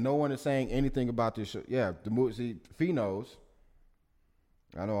 And no one is saying anything about this show. Yeah, the movie. See, Fee knows.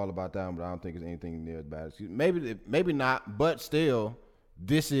 I know all about that one, but I don't think it's anything near as bad. Maybe not, but still.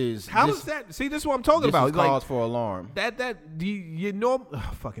 This is that? See, this is what I'm talking about. This is cause for alarm. You know,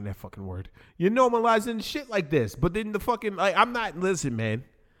 fucking that fucking word. You're normalizing shit like this, but then the fucking listen, man.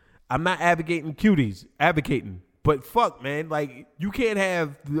 I'm not advocating cuties, but fuck, man. Like you can't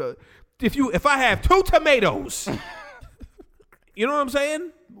have if I have 2 tomatoes, you know what I'm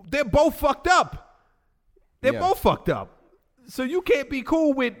saying? They're both fucked up. Both fucked up. So you can't be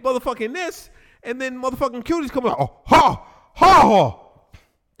cool with motherfucking this, and then motherfucking cuties come out. Oh, ha, ha, ha.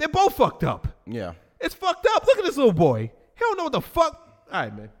 They're both fucked up. Yeah. It's fucked up. Look at this little boy. He don't know what the fuck. All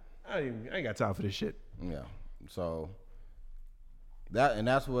right, man. I ain't got time for this shit. Yeah. So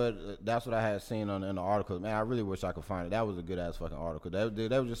that's what I had seen in the article. Man, I really wish I could find it. That was a good ass fucking article. They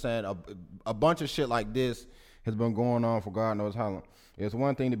were just saying a bunch of shit like this has been going on for God knows how long. It's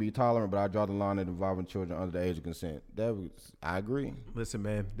one thing to be tolerant, but I draw the line at involving children under the age of consent. I agree. Listen,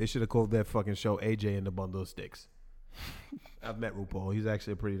 man. They should have called that fucking show AJ and the Bundle of Sticks. I've met RuPaul. He's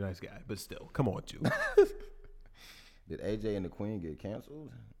actually a pretty nice guy, but still, come on, you. Did AJ and the Queen get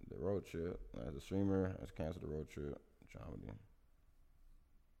canceled? The road trip. As a streamer, has canceled the road trip. Dramedy.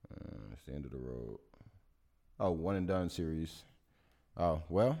 It's the end of the road. Oh, one and done series. Oh,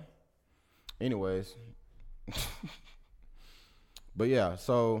 well. Anyways. But yeah,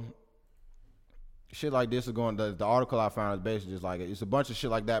 so shit like this is going. The article I found is basically just like it's a bunch of shit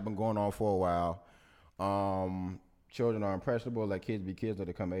like that been going on for a while. Children are impressionable. Let kids be kids. Let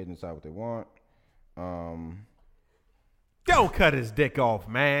they come age and decide what they want. Don't cut his dick off,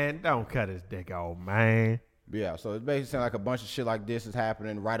 man. Don't cut his dick off, man. Yeah, so it's basically saying like a bunch of shit like this is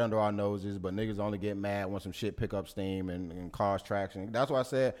happening right under our noses, but niggas only get mad when some shit pick up steam and cause traction. That's why I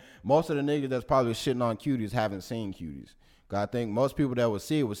said most of the niggas that's probably shitting on Cuties haven't seen Cuties. Cause I think most people that would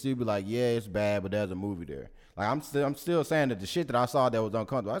see it would still be like, yeah, it's bad, but there's a movie there. Like I'm still saying that the shit that I saw that was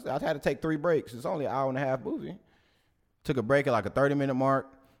uncomfortable. I had to take 3 breaks. It's only an hour and a half movie. Took a break at like a 30-minute mark.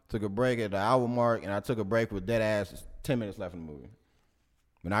 Took a break at the hour mark, and I took a break with dead ass 10 minutes left in the movie.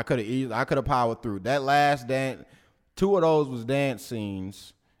 And I could have powered through that last dance. 2 of those was dance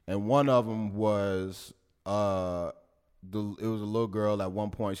scenes, and one of them was it was a little girl. At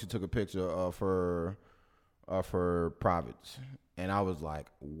one point, she took a picture of her privates, and I was like,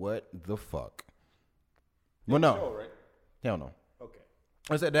 "What the fuck?" Well, no, Sure, right? hell no. Okay.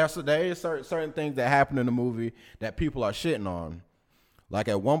 I said there is certain things that happen in the movie that people are shitting on. Like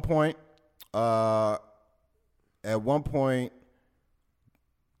at one point, I might as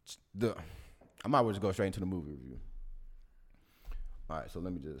well just go straight into the movie review. All right, so I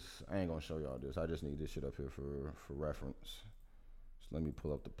ain't gonna show y'all this. I just need this shit up here for reference. So let me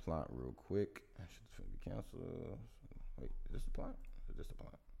pull up the plot real quick. I should be canceled. Wait, is this the plot? Is this the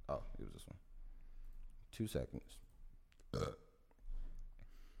plot? Oh, it was this one. 2 seconds.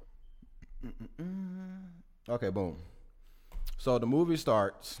 Okay, boom. So the movie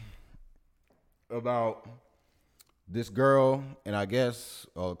starts about this girl, and I guess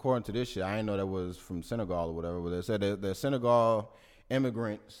according to this shit, I didn't know that was from Senegal or whatever, but they said they're Senegal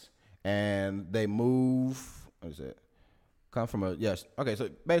immigrants, and they move. What is it? Come from a yes. Okay, so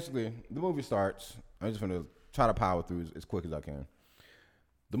basically the movie starts. I'm just gonna try to power through as quick as I can.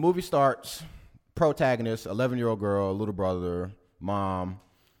 The movie starts. Protagonist, 11-year-old girl, little brother, mom.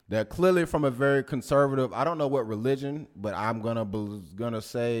 They're clearly from a very conservative. I don't know what religion, but I'm gonna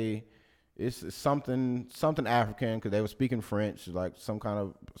say it's something African because they were speaking French, like some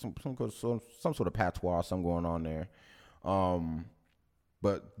sort of patois, something going on there.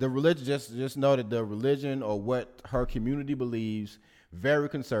 But the religion, just know that the religion or what her community believes, very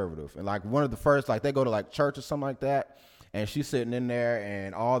conservative. And like one of the first, like they go to like church or something like that. And she's sitting in there,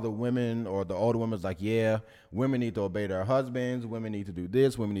 and all the women or the older women's like, yeah, women need to obey their husbands. Women need to do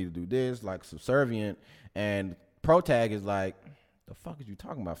this. Women need to do this, like subservient. And Protag is like, the fuck is you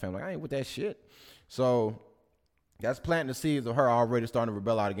talking about, fam? Like, I ain't with that shit. So that's planting the seeds of her already starting to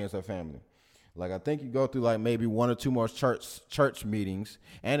rebel out against her family. Like, I think you go through like maybe 1 or 2 more church meetings.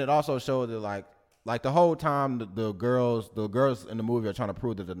 And it also shows that like the whole time the girls in the movie are trying to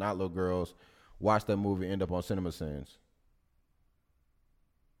prove that they're not little girls, watch that movie, end up on CinemaSins.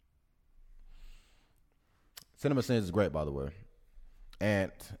 CinemaSins is great, by the way,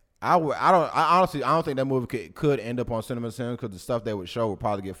 and I honestly don't think that movie could end up on CinemaSins because the stuff they would show would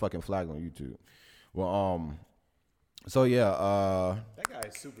probably get fucking flagged on YouTube. Well, so yeah, That guy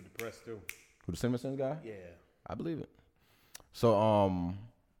is super depressed too. who the CinemaSins guy? Yeah. I believe it. So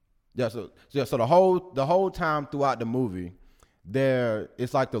so the whole time throughout the movie,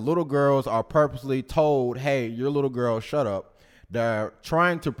 it's like the little girls are purposely told, hey, you're a little girl, shut up. They're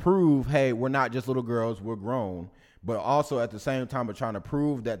trying to prove, hey, we're not just little girls, we're grown. But also at the same time of trying to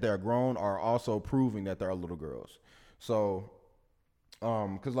prove that they're grown are also proving that they're little girls. So,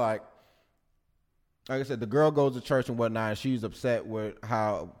 because like I said, the girl goes to church and whatnot, and she's upset with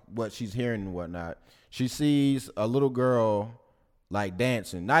what she's hearing and whatnot. She sees a little girl like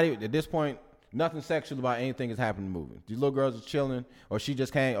dancing. Not even at this point, nothing sexual about anything is happening in the movie. These little girls are chilling, or she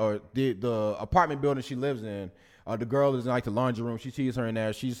just can't, or the apartment building she lives in. The girl is in like the laundry room. She sees her in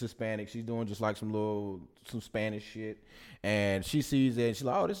there. She's Hispanic. She's doing just like some Spanish shit. And she sees it and she's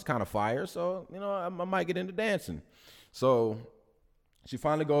like, oh, this is kind of fire. So, I might get into dancing. So she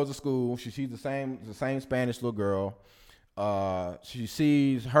finally goes to school. She sees the same Spanish little girl. She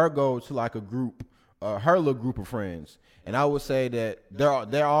sees her go to like a group, her little group of friends. And I would say that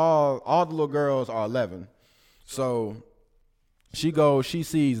they're all the little girls are 11. So she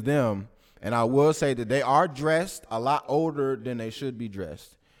sees them. And I will say that they are dressed a lot older than they should be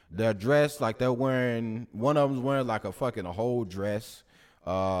dressed. They're dressed like they're wearing, one of them's wearing like a whole dress.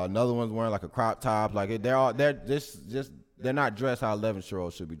 Another one's wearing like a crop top. Like they're not dressed how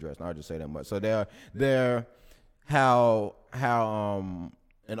 11-year-olds should be dressed. I'll just say that much. So they're how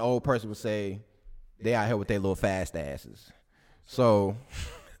an old person would say, they out here with their little fast asses.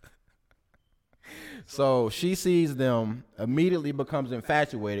 So she sees them, immediately becomes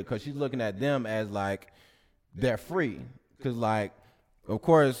infatuated because she's looking at them as like they're free. Because like of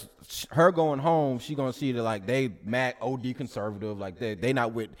course, her going home, she gonna see that like they mad OD conservative, like they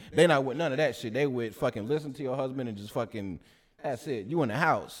not with none of that shit. They with fucking listen to your husband and just fucking that's it. You in the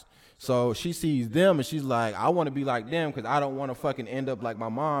house. So she sees them and she's like, I want to be like them because I don't want to fucking end up like my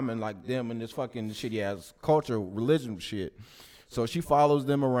mom and like them in this fucking shitty ass culture, religion shit. So she follows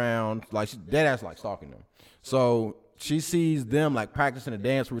them around, like she dead ass like stalking them. So she sees them like practicing a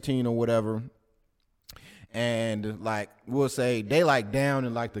dance routine or whatever. And like we'll say they like down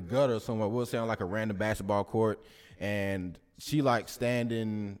in like the gutter somewhere. We'll say on like a random basketball court, and she like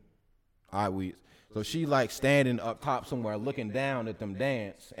standing. So she like standing up top somewhere, looking down at them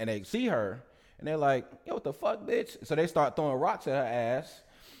dance, and they see her, and they're like, "Yo, what the fuck, bitch?" So they start throwing rocks at her ass,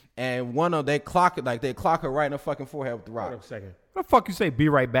 and they clock her right in the fucking forehead with the rock. Hold up a second. What the fuck you say? Be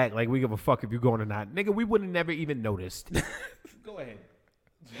right back. Like we give a fuck if you're going or not, nigga. We would have never even noticed. Go ahead.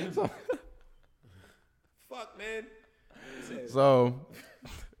 Fuck, man. So,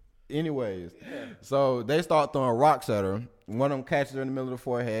 anyways, so they start throwing rocks at her. One of them catches her in the middle of the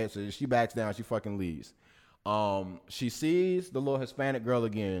forehead, so she backs down. She fucking leaves. She sees the little Hispanic girl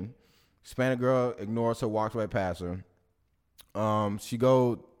again. Hispanic girl ignores her, walks right past her.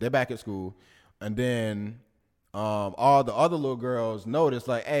 They're back at school, and then all the other little girls notice,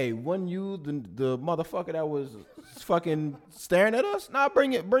 like, hey, wasn't you the motherfucker that was fucking staring at us? Nah,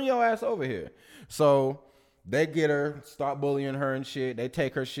 bring your ass over here. So they get her, start bullying her and shit. They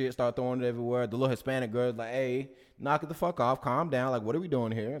take her shit, start throwing it everywhere. The little Hispanic girl's like, hey, knock it the fuck off, calm down. Like, what are we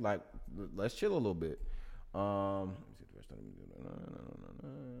doing here? Like, let's chill a little bit. Okay,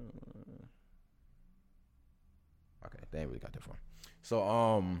 they ain't really got that far.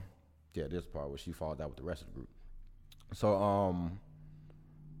 So, yeah, this part where she falls out with the rest of the group. So,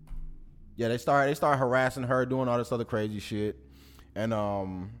 yeah, they start harassing her, doing all this other crazy shit.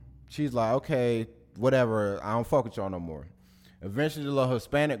 And, she's like, okay, whatever, I don't fuck with y'all no more. Eventually, the little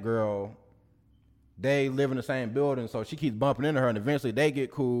Hispanic girl, they live in the same building, so she keeps bumping into her, and eventually they get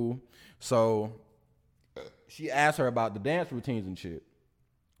cool. So she asks her about the dance routines and shit.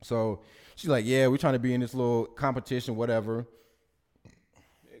 So she's like, yeah, we're trying to be in this little competition, whatever.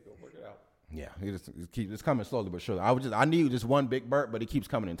 Yeah, go work it out. Yeah, it's coming slowly but surely. I need just one big burp, but it keeps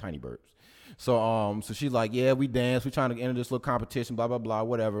coming in tiny burps. So she's like, yeah, we dance, we're trying to enter this little competition, blah, blah, blah,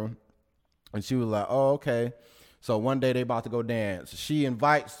 whatever. And she was like, oh, okay. So one day they about to go dance. She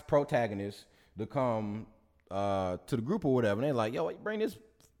invites protagonists to come to the group or whatever. And they're like, yo, you bring this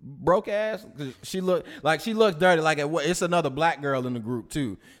broke ass? Cause she looks dirty. Like it's another black girl in the group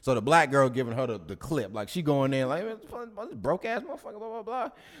too. So the black girl giving her the clip. Like she going in like, this broke ass motherfucker, blah, blah, blah.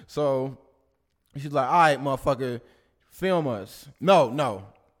 So she's like, all right, motherfucker, film us. No.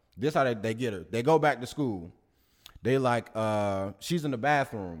 This how they get her. They go back to school. They like, she's in the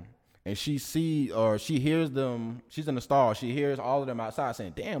bathroom. And she hears them, she's in the stall, she hears all of them outside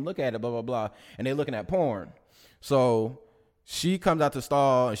saying, damn, look at it, blah, blah, blah. And they're looking at porn. So she comes out the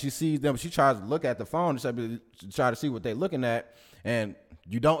stall and she sees them. She tries to look at the phone to try to see what they're looking at. And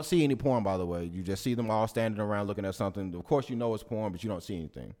you don't see any porn, by the way. You just see them all standing around looking at something. Of course, you know it's porn, but you don't see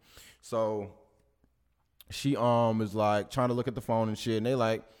anything. So she is like trying to look at the phone and shit. And they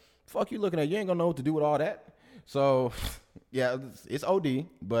like, fuck you looking at? You ain't gonna know what to do with all that. So yeah, it's OD,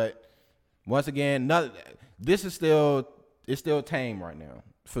 but once again, it's still tame right now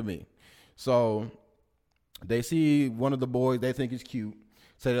for me. So they see one of the boys they think is cute.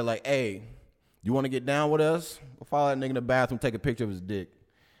 So they're like, hey, you want to get down with us? We'll follow that nigga in the bathroom, take a picture of his dick.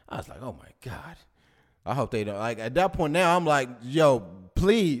 I was like, oh my God. I hope they don't. Like at that point now, I'm like, yo,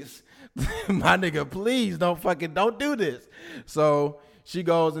 please, my nigga, please don't do this. So she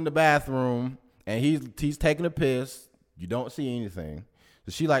goes in the bathroom and he's taking a piss. You don't see anything.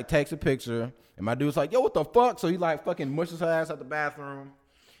 So she like takes a picture and my dude's like, yo, what the fuck? So he like fucking mushes her ass out the bathroom.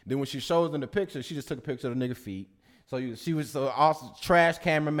 Then when she shows them the picture, she just took a picture of the nigga feet. So she was also trash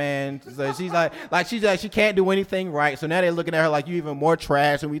cameraman. So she's she can't do anything right. So now they're looking at her like you even more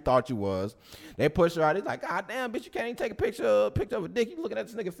trash than we thought you was. They push her out. He's like, God damn, bitch, you can't even take a picture of a dick. You looking at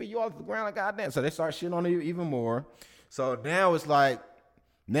this nigga feet, you off the ground like God damn. So they start shitting on her even more. So now it's like,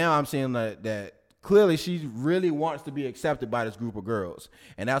 now I'm seeing that clearly she really wants to be accepted by this group of girls.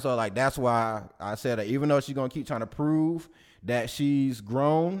 And that's why I said that even though she's gonna keep trying to prove that she's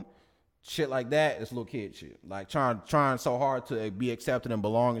grown, shit like that, it's little kid shit. Like trying so hard to be accepted and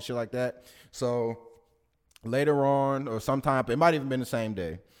belong and shit like that. So later on, or sometime, it might even been the same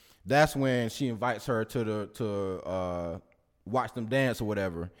day, that's when she invites her to watch them dance or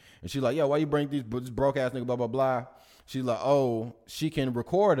whatever. And she's like, yo, why you bring this broke ass nigga, blah, blah, blah. She's like, oh, she can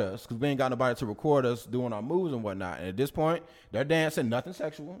record us because we ain't got nobody to record us doing our moves and whatnot. And at this point, they're dancing, nothing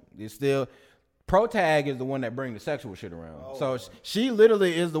sexual. It's still Pro Tag is the one that brings the sexual shit around. So she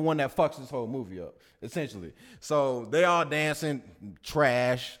literally is the one that fucks this whole movie up, essentially. So they all dancing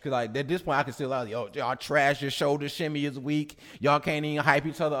trash. Cause like at this point I can still out, yo, y'all trash, your shoulder shimmy is weak. Y'all can't even hype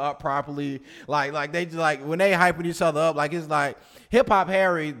each other up properly. Like they just like when they hyping each other up, like it's like Hip Hop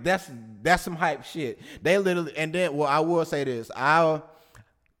Harry, that's some hype shit. They literally, and then well, I will say this.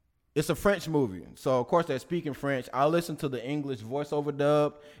 It's a French movie, so of course they're speaking French. I listened to the English voiceover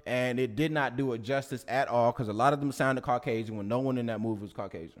dub, and it did not do it justice at all because a lot of them sounded Caucasian when no one in that movie was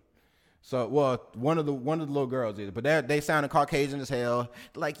Caucasian. So, well, one of the little girls is, but they sounded Caucasian as hell.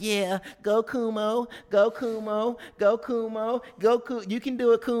 Like, yeah, go Kumo, go Kumo, go Kumo, go Kumo. You can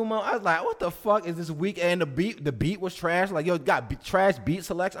do it, Kumo. I was like, what the fuck is this weak? And the beat was trash. Like, yo, got trash beat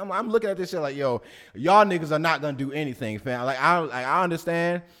selection. I'm looking at this shit like, yo, y'all niggas are not gonna do anything, fam. Like, I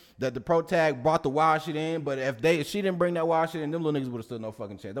understand that the Pro Tag brought the wild shit in, but if she didn't bring that wild shit in, them little niggas would have stood no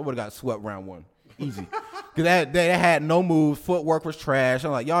fucking chance. They would have got swept round one. Easy. Because they had no moves. Footwork was trash.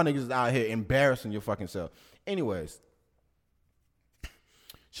 I'm like, y'all niggas is out here embarrassing your fucking self. Anyways,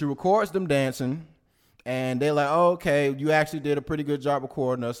 she records them dancing, and they're like, oh, okay, you actually did a pretty good job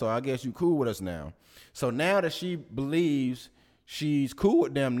recording us, so I guess you cool with us now. So now that she believes she's cool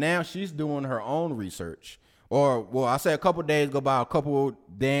with them, now she's doing her own research. Or, well, I say a couple days go by, a couple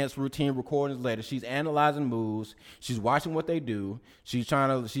dance routine recordings later, she's analyzing moves. She's watching what they do. She's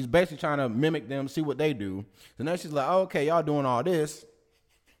basically trying to mimic them, see what they do. So now she's like, oh, okay, y'all doing all this.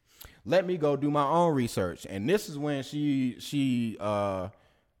 Let me go do my own research. And this is when she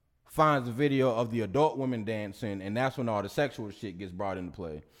finds the video of the adult women dancing, and that's when all the sexual shit gets brought into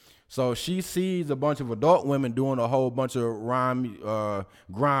play. So she sees a bunch of adult women doing a whole bunch of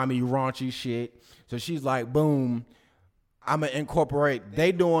grimy, raunchy shit. So she's like, boom, I'm going to incorporate,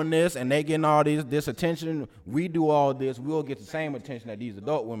 they doing this and they getting all this attention. We do all this. We'll get the same attention that these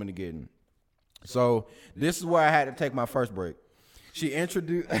adult women are getting. So this is where I had to take my first break. She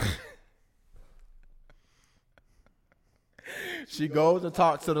introduced... She goes and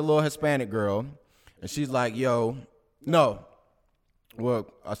talks to the little Hispanic girl. And she's like, yo, no.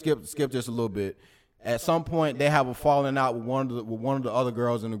 Well, I skipped just a little bit. At some point, they have a falling out with one of the other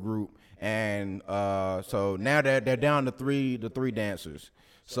girls in the group. And so now they're down to the three dancers.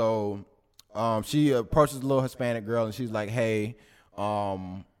 So she approaches the little Hispanic girl and she's like, "Hey,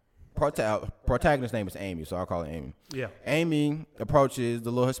 protagonist's name is Amy, so I'll call her Amy." Yeah. Amy approaches the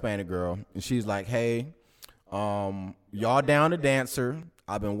little Hispanic girl and she's like, "Hey, y'all down to dancer?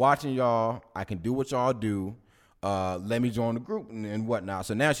 I've been watching y'all. I can do what y'all do. Let me join the group and whatnot."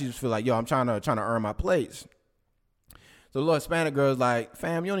 So now she just feel like, yo, I'm trying to earn my place. So the little Hispanic girl is like,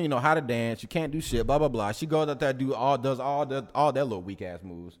 fam, you don't even know how to dance. You can't do shit, blah, blah, blah. She goes out there, does all their little weak ass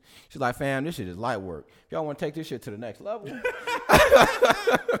moves. She's like, fam, this shit is light work. If y'all want to take this shit to the next level,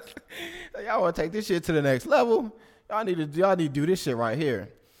 y'all need to do this shit right here.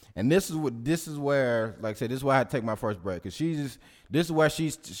 And this is where, like I said, this is where I had to take my first break. Cause this is where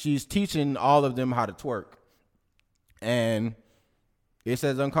she's teaching all of them how to twerk. And it's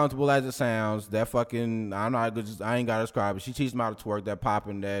as uncomfortable as it sounds. That fucking, I ain't gotta describe it. She teaches them how to twerk. They're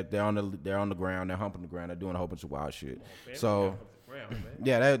popping. They're on the ground. They're humping the ground. They're doing a whole bunch of wild shit. So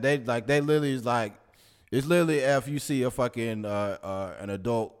yeah, they literally is like, it's literally if you see a fucking an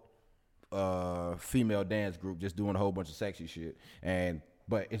adult female dance group just doing a whole bunch of sexy shit,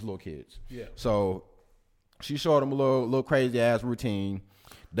 but it's little kids. Yeah. So she showed them a little crazy ass routine.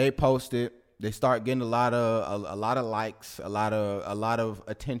 They post it. They start getting a lot of likes, a lot of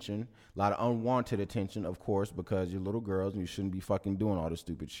attention, a lot of unwanted attention, of course, because you're little girls and you shouldn't be fucking doing all this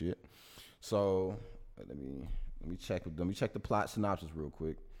stupid shit. So let me check the plot synopsis real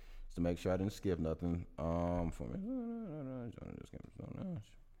quick, just to make sure I didn't skip nothing.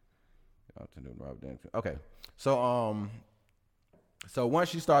 Okay, so once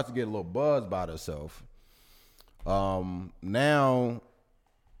she starts to get a little buzz about herself, now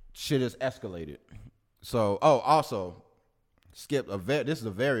shit is escalated. So, also, this is a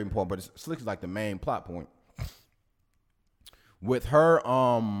very important, but Slick is like the main plot point. With her,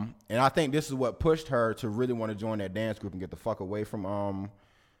 and I think this is what pushed her to really want to join that dance group and get the fuck away from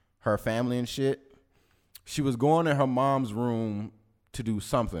her family and shit. She was going in her mom's room to do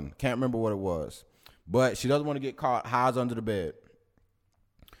something. Can't remember what it was. But she doesn't want to get caught hides under the bed.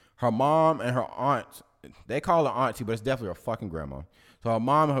 Her mom and her aunt, they call her auntie, but it's definitely her fucking grandma. So her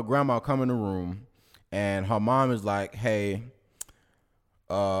mom and her grandma come in the room, and her mom is like, hey,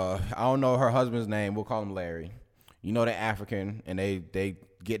 I don't know her husband's name. We'll call him Larry. You know they're African, and they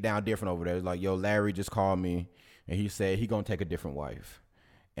get down different over there. It's like, yo, Larry just called me, and he said he gonna take a different wife,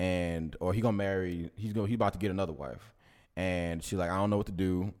 or he gonna marry. He's about to get another wife, And she's like, I don't know what to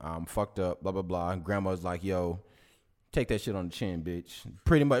do. I'm fucked up, blah, blah, blah. And grandma's like, yo, take that shit on the chin, bitch.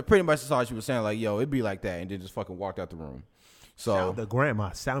 Pretty much that's all she was saying. Like, yo, it'd be like that. And then just fucking walked out the room. So the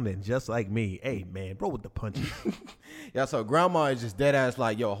grandma sounding just like me. Hey, man, bro with the punches. Yeah, so grandma is just dead ass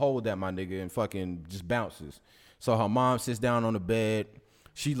like, yo, hold that, my nigga, and fucking just bounces. So her mom sits down on the bed.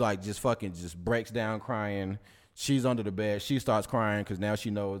 She like just fucking just breaks down crying. She's under the bed. She starts crying because now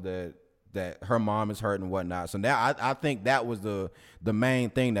she knows that her mom is hurt and whatnot. So now I think that was the main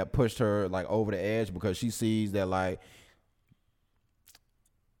thing that pushed her like over the edge, because she sees that like,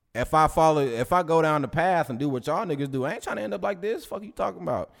 if I go down the path and do what y'all niggas do, I ain't trying to end up like this. Fuck you talking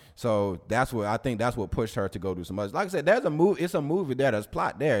about? So that's what pushed her to go do some other. Like I said, there's a movie. It's a movie there. There's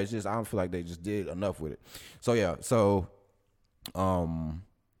plot there. It's just I don't feel like they just did enough with it. So yeah. So,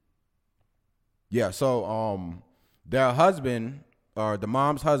 their husband, or the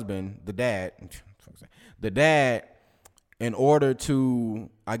mom's husband, the dad, in order to,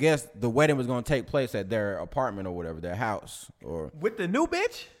 I guess the wedding was going to take place at their apartment or whatever, their house, or With the new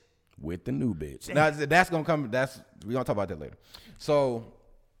bitch? with the new bitch. Now that's gonna come. We're gonna talk about that later. So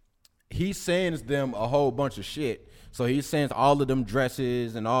he sends them a whole bunch of shit. So he sends all of them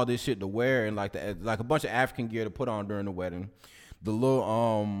dresses and all this shit to wear, and like a bunch of African gear to put on during the wedding. The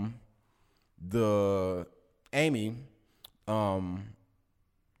little the Amy, the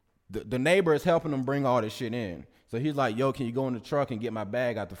neighbor is helping them bring all this shit in. So he's like, yo, can you go in the truck and get my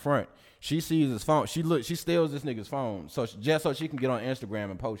bag out the front? She sees his phone. She steals this nigga's phone just so she can get on Instagram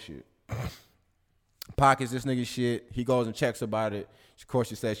and post shit. Pockets this nigga's shit. He goes and checks about it. Of course,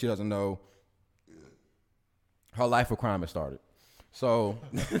 she says she doesn't know. Her life of crime has started. So,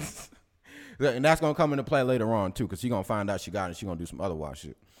 and that's gonna come into play later on too, because she's gonna find out she got it. She's gonna do some other wild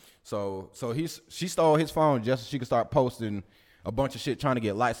shit. So she stole his phone just so she could start posting a bunch of shit trying to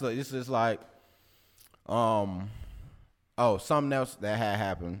get likes. So this is like, something else that had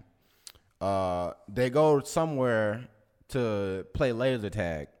happened. They go somewhere to play laser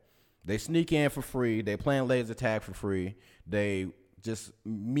tag. They sneak in for free. They playing laser tag for free. They just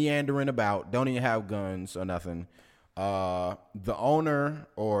meandering about. Don't even have guns or nothing. The owner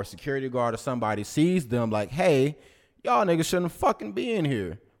or security guard or somebody sees them like, hey, y'all niggas shouldn't fucking be in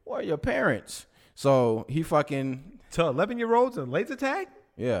here. Where are your parents? So he fucking To 11-year-olds and laser tag?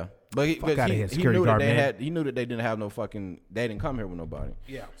 yeah. But he knew that he knew that they didn't have no fucking. They didn't come here with nobody.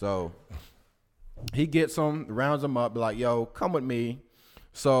 Yeah. So he gets them, rounds them up, be like, "Yo, come with me."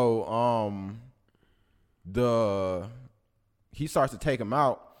 So he starts to take him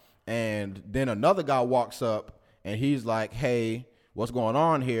out, and then another guy walks up, and he's like, "Hey, what's going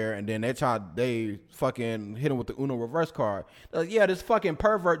on here?" And then they fucking hit him with the Uno reverse card. They're like, yeah, this fucking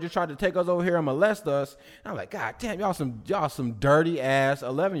pervert just tried to take us over here and molest us. And I'm like, God damn, y'all some dirty ass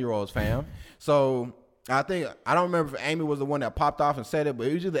 11-year-olds, fam. So I don't remember if Amy was the one that popped off and said it, but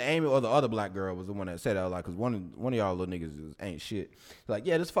it was either Amy or the other black girl was the one that said it. Like, cause one of y'all little niggas ain't shit. Like,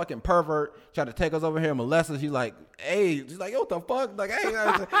 yeah, this fucking pervert tried to take us over here and molest us. He's like, hey, she's like, yo, what the fuck? Like,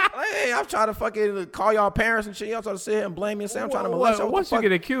 hey, I'm trying to fucking call y'all parents and shit. Y'all trying to sit here and blame me and say I'm trying to molest y'all. Once you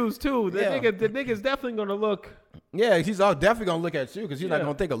get accused too, the nigga's definitely gonna look. Yeah, he's all definitely gonna look at you because he's not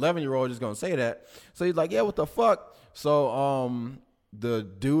gonna think 11-year-old just gonna say that. So he's like, yeah, what the fuck? So the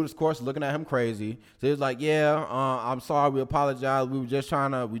dude, of course, looking at him crazy. So he's like, yeah, I'm sorry, we apologize.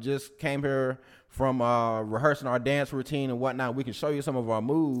 We just came here from rehearsing our dance routine and whatnot. We can show you some of our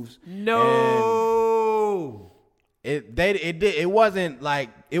moves. No. And it wasn't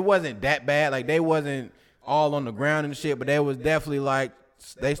that bad. Like, they wasn't all on the ground and shit, but they was definitely like,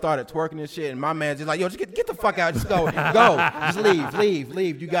 they started twerking and shit, and my man's just like, yo, just get the fuck out, just go, just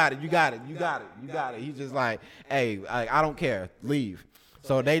leave, you got it. He's just like, hey, I don't care, leave.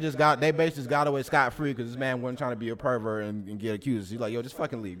 So they basically just got away scot-free because this man wasn't trying to be a pervert and get accused. He's like, yo, just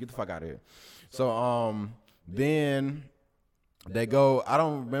fucking leave, get the fuck out of here. So then they go, I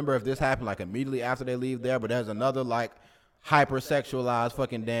don't remember if this happened like immediately after they leave there, but there's another like hypersexualized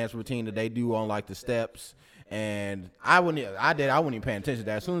fucking dance routine that they do on like the steps. And I wasn't even paying attention to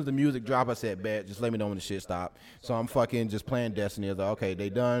that. As soon as the music dropped, I said, bet, just let me know when the shit stopped. So I'm fucking just playing Destiny. I was like, okay, they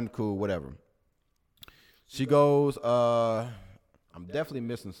done, cool, whatever. She goes, I'm definitely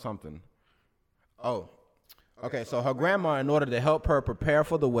missing something. Oh, okay, so her grandma, in order to help her prepare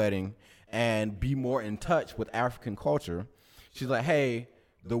for the wedding and be more in touch with African culture, she's like, hey,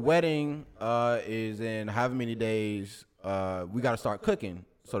 the wedding is in however many days, we got to start cooking.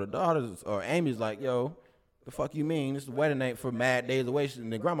 So the daughters, or Amy's like, yo, the fuck you mean? This wedding ain't for mad days away.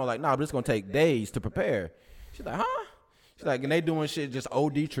 And the grandma like, nah, but it's gonna take days to prepare. She's like, huh? She's like, and they doing shit just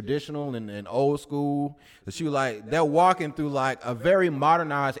OD traditional and old school. So she was like, they're walking through like a very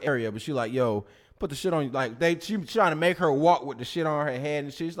modernized area, but she like, yo, put the shit on, like, she trying to make her walk with the shit on her head,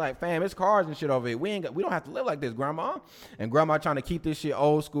 and she's like, fam, it's cars and shit over here. We don't have to live like this, grandma. And grandma trying to keep this shit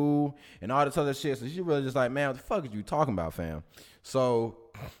old school and all this other shit. So she really just like, man, what the fuck is you talking about, fam? So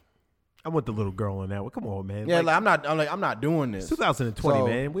I want the little girl on that one. Come on, man. yeah, like, I'm not doing this. It's 2020, So,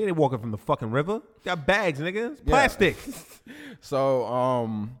 man. We ain't walking from the fucking river. Got bags, nigga. It's plastic.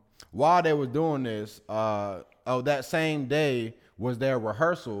 So while they was doing this, that same day was their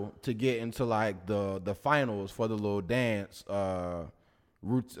rehearsal to get into like the finals for the little dance the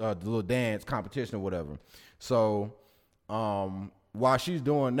little dance competition or whatever. So while she's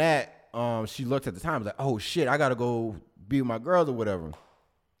doing that, she looked at the time, was like, oh shit, I gotta go be with my girls or whatever.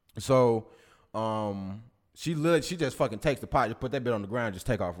 So she just fucking takes the pot, just put that bit on the ground, just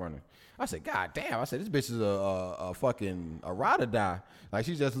take off running. I said, God damn. I said, this bitch is a fucking ride or die. Like,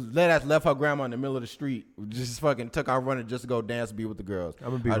 she just left her grandma in the middle of the street, just fucking took off running just to go dance and be with the girls.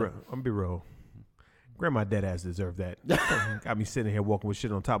 I'm gonna be real. Grandma dead ass deserved that. Got me sitting here walking with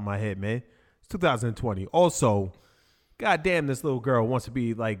shit on top of my head, man. It's 2020. Also, goddamn, this little girl wants to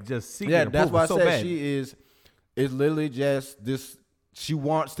be like just seeking approval. That's why I so said bad. she is literally just this. She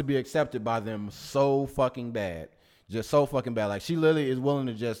wants to be accepted by them so fucking bad. Just so fucking bad. Like, she literally is willing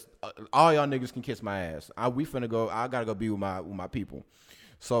to just, all y'all niggas can kiss my ass. I gotta go be with my people.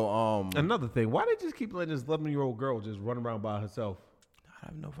 So, another thing, why they just keep letting this 11-year-old girl just run around by herself? I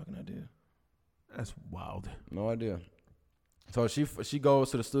have no fucking idea. That's wild. No idea. So she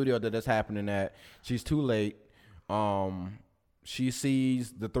goes to the studio that's happening at. She's too late. She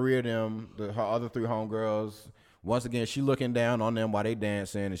sees the three of them, her other three homegirls. Once again, she looking down on them while they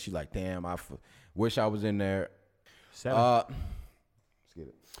dancing, and she like, damn, I wish I was in there. Let's get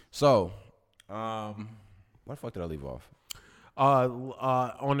it. So, where the fuck did I leave off?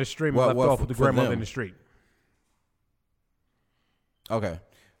 On the stream, I left off with the grandmother in the street. Okay.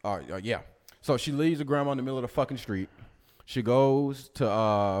 All right. Yeah. So she leaves the grandma in the middle of the fucking street. She goes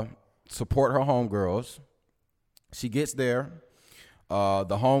to support her homegirls. She gets there.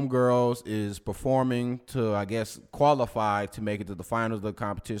 The homegirls is performing to, I guess, qualify to make it to the finals of the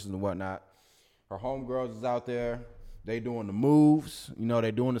competition and whatnot. Her homegirls is out there. They doing the moves. You know, they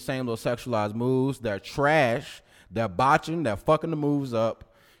doing the same little sexualized moves. They're trash. They're botching. They're fucking the moves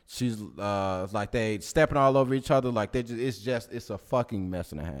up. She's like they stepping all over each other. Like it's a fucking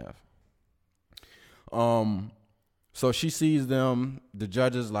mess and a half. So she sees them. The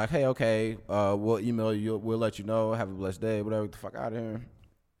judges like, hey, okay, we'll email you. We'll let you know. Have a blessed day. Whatever. Get the fuck out of here.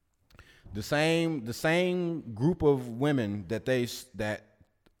 The same group of women that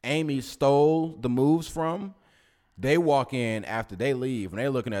Amy stole the moves from, they walk in after they leave, and they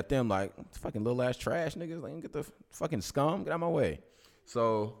looking at them like, fucking little ass trash niggas. Like, get the fucking scum. Get out of my way.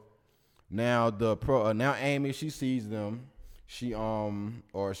 So now now Amy, she sees them. She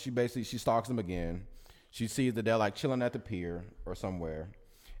stalks them again. She sees that they're like chilling at the pier or somewhere,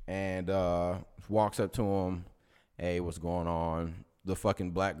 and walks up to them. Hey, what's going on? The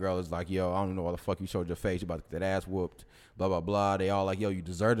fucking black girl is like, yo, I don't know why the fuck you showed your face. You about to get that ass whooped. Blah, blah, blah. They all like, yo, you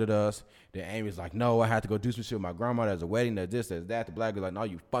deserted us. Then Amy's like, no, I had to go do some shit with my grandma. There's a wedding. There's this, there's that. The black girl's like, no,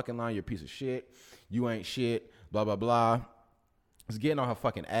 you fucking lying. You're a piece of shit. You ain't shit. Blah, blah, blah. It's getting on her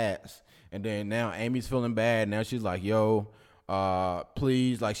fucking ass. And then now Amy's feeling bad. Now she's like, yo,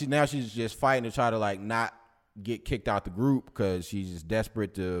 please. Like, she's just fighting to try to like not get kicked out the group because she's just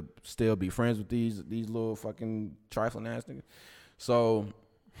desperate to still be friends with these little fucking trifling ass niggas. So,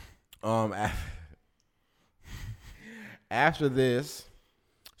 after this,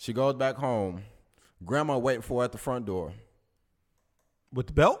 she goes back home. Grandma waiting for her at the front door. With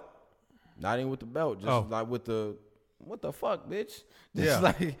the belt? Not even with the belt, just like with the, what the fuck, bitch? Just yeah.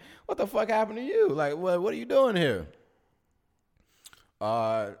 like, what the fuck happened to you? Like, what are you doing here?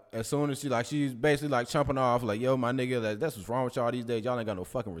 As soon as she's basically like chumping off, like, yo, my nigga, that's what's wrong with y'all these days. Y'all ain't got no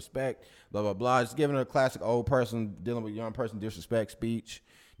fucking respect, blah, blah, blah. Just giving her a classic old person dealing with young person disrespect speech.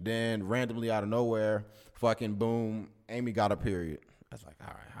 Then randomly out of nowhere, fucking boom, Amy got a period. I was like,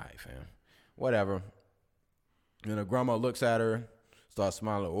 all right, fam. Whatever. And her grandma looks at her, starts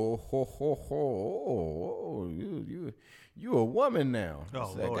smiling, you a woman now.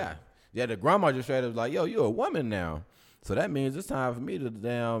 Oh, Lord. God. Yeah, the grandma just straight up was like, yo, you a woman now. So that means it's time for me to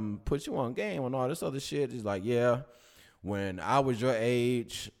damn put you on game and all this other shit. He's like, yeah, when I was your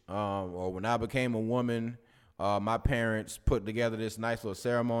age, or when I became a woman, my parents put together this nice little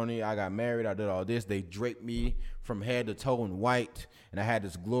ceremony. I got married. I did all this. They draped me from head to toe in white, and I had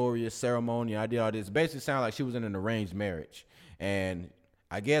this glorious ceremony. I did all this. Basically sounded like she was in an arranged marriage. And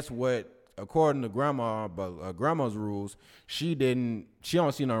I guess according to grandma, but grandma's rules, she don't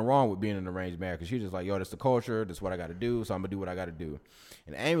see nothing wrong with being in an arranged marriage, because she's just like, yo, that's the culture, that's what I got to do, so I'm gonna do what I got to do.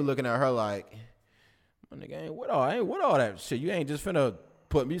 And Amy looking at her like, Nigga, I ain't with all that shit. You ain't just finna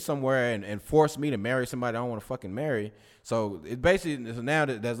put me somewhere and force me to marry somebody I don't want to fucking marry. So it basically so now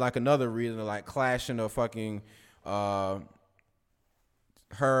that there's like another reason to like clashing of fucking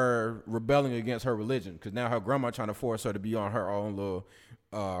her rebelling against her religion, because now her grandma trying to force her to be on her own little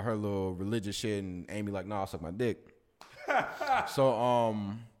her little religious shit, and Amy like, nah, I'll suck my dick. So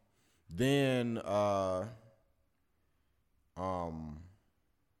then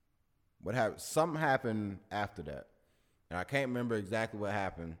what happened? Something happened after that, and I can't remember exactly what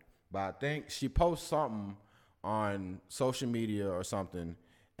happened, but I think she posts something on social media or something,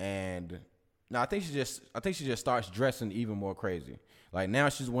 and I think she just starts dressing even more crazy. Like now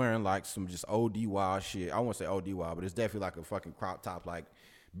she's wearing like some just OD wild shit. I won't say OD wild, but it's definitely like a fucking crop top, like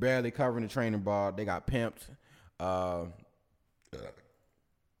barely covering the training bar. They got pimped.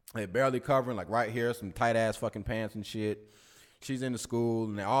 They barely covering, like right here, some tight ass fucking pants and shit. She's in the school,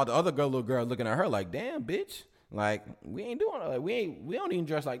 and all the other little girls looking at her like, damn, bitch. Like we ain't doing like we don't even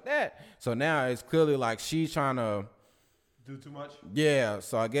dress like that. So now it's clearly like she's trying to do too much. Yeah,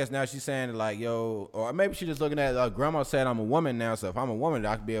 so I guess now she's saying like, yo, or maybe she's just looking at grandma said I'm a woman now, so if I'm a woman,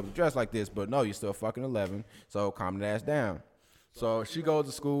 I could be able to dress like this. But no, you're still fucking 11, so calm that ass down. So she goes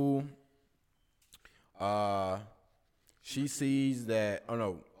to school. She sees that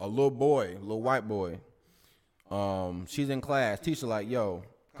a little white boy. She's in class. Teacher like, yo,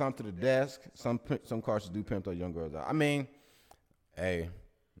 come to the desk. Some courses do pimp those young girls out. I mean, hey,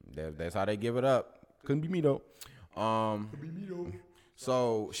 that's how they give it up. Couldn't be me though.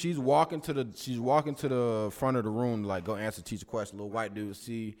 So she's walking to the front of the room to like go answer teacher question. Little white dude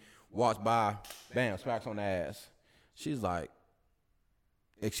walks by, bam, smacks on the ass. She's like,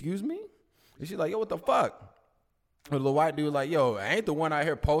 excuse me? And she's like, yo, what the fuck? The little white dude like, yo, I ain't the one out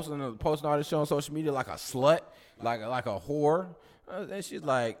here posting all this shit on social media like a slut, like a whore. And she's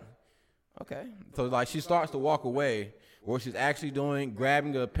like, okay. So like she starts to walk away. What she's actually doing,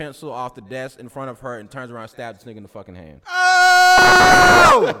 grabbing a pencil off the desk in front of her and turns around and stabs this nigga in the fucking hand.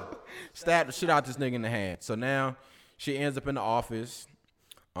 Oh! Stabbed the shit out this nigga in the hand. So now she ends up in the office.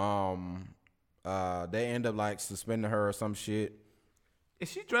 They end up like suspending her or some shit. Is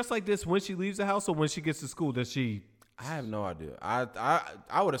she dressed like this when she leaves the house, or when she gets to school? Does she? I have no idea.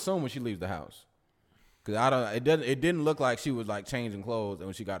 I would assume when she leaves the house, because it didn't look like she was like changing clothes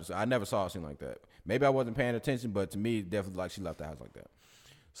when she got to school. I never saw a scene like that. Maybe I wasn't paying attention, but to me, it definitely like she left the house like that.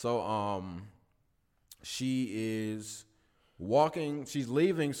 So she is walking. She's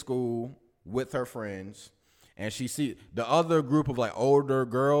leaving school with her friends, and she see the other group of like older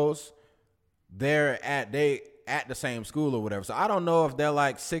girls. They're at the same school or whatever. So I don't know if they're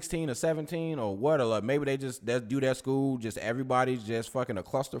like 16 or 17 or what, or like maybe they do their school, just everybody's just fucking a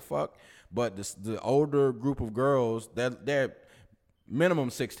clusterfuck. But the older group of girls, they're minimum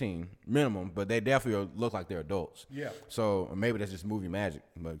 16, but they definitely look like they're adults. Yeah. So maybe that's just movie magic,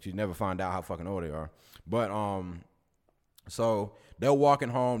 but you never find out how fucking old they are. But so they're walking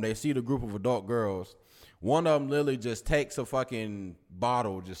home. They see the group of adult girls. One of them literally just takes a fucking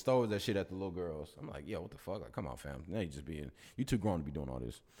bottle, just throws that shit at the little girls. I'm like, yo, what the fuck? Like, come on, fam. Now you too grown to be doing all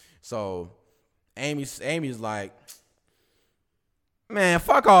this. So Amy's like, man,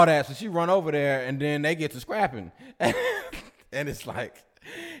 fuck all that. So she run over there, and then they get to scrapping. And it's like,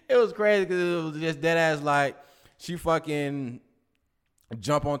 it was crazy because it was just dead ass like, she fucking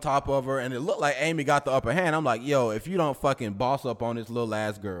jump on top of her, and it looked like Amy got the upper hand. I'm like, yo, if you don't fucking boss up on this little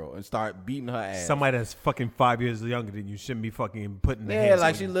ass girl and start beating her ass. Somebody that's fucking 5 years younger than you shouldn't be fucking putting the hands. Yeah,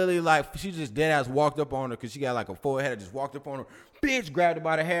 like she literally like, she just dead ass walked up on her because she got like a forehead, just walked up on her, bitch, grabbed her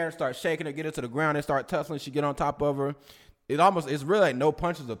by the hair and start shaking her, get her to the ground and start tussling. She get on top of her. It's really like no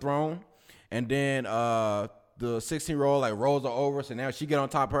punches are thrown. And then the 16-year-old like rolls her over, so now she get on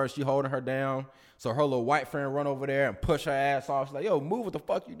top of her, she holding her down. So her little white friend run over there and push her ass off. She's like, yo, move, what the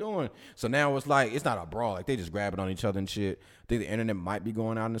fuck you doing? So now it's like, it's not a brawl. Like, they just grabbing on each other and shit. I think the internet might be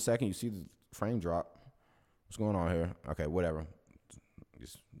going out in a second. You see the frame drop. What's going on here? Okay, whatever.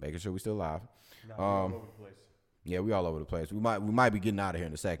 Just making sure we still live. No, we're all over the place. Yeah, we all over the place. We might be getting out of here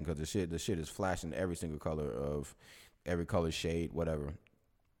in a second because the shit is flashing every single color of every color shade, whatever.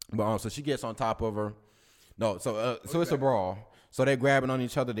 But so she gets on top of her. No, so it's a brawl. So they grabbing on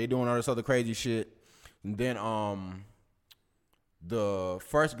each other. They doing all this other crazy shit. And then the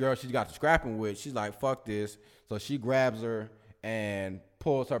first girl she got to scrapping with, she's like, fuck this. So she grabs her and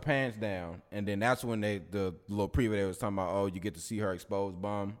pulls her pants down. And then that's when the little preview they was talking about, oh, you get to see her exposed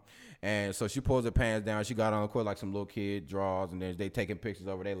bum. And so she pulls her pants down. She got on the court like some little kid draws. And then they taking pictures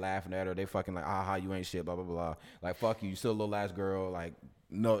of her. They laughing at her. They fucking like, aha, you ain't shit, blah, blah, blah. Like, fuck you. You still a little ass girl. Like,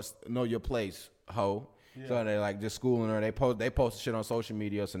 know your place, hoe. Yeah. So they like just schooling her. They post shit on social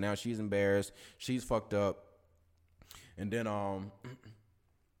media. So now she's embarrassed. She's fucked up. And then I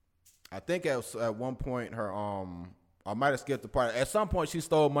think at one point her I might have skipped the part. At some point, she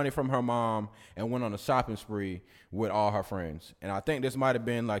stole money from her mom and went on a shopping spree with all her friends. And I think this might have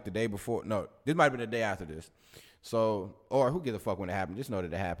been like the day before. No, this might have been the day after this. So, or who gives a fuck when it happened? Just know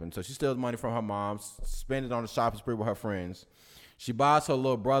that it happened. So she steals money from her mom, spends it on a shopping spree with her friends. She buys her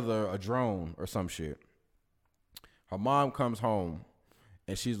little brother a drone or some shit. Her mom comes home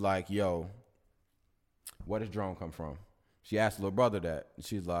and she's like, yo, where does drone come from? She asked her little brother that. And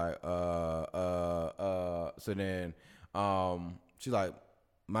she's like, so then she's like,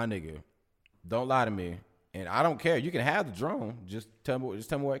 my nigga, don't lie to me. And I don't care. You can have the drone. Just tell me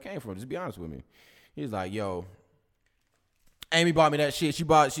where it came from. Just be honest with me. He's like, yo, Amy bought me that shit. She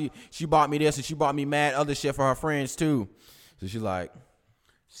bought me this and she bought me mad other shit for her friends too. So she's like,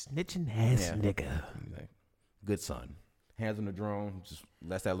 snitching ass nigga. Like, good son. Hands on the drone. Just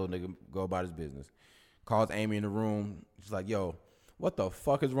lets that little nigga go about his business. Calls Amy in the room. She's like, yo, what the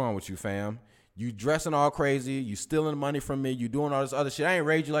fuck is wrong with you, fam? You dressing all crazy. You stealing money from me. You doing all this other shit. I ain't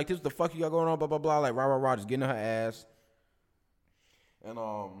raised you like this. What the fuck you got going on? Blah, blah, blah. Like, rah, just getting her ass. And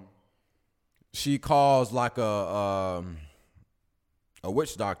she calls like a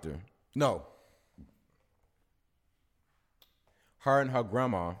witch doctor. No. Her and her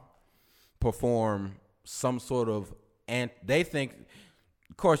grandma perform some sort of, and they think,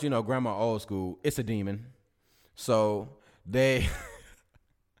 of course, you know, grandma old school, it's a demon. So they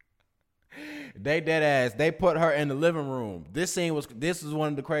dead ass, they put her in the living room. This is one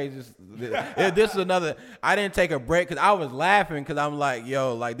of the craziest. This is another, I didn't take a break because I was laughing because I'm like,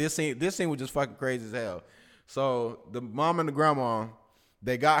 yo, like this scene was just fucking crazy as hell. So the mom and the grandma,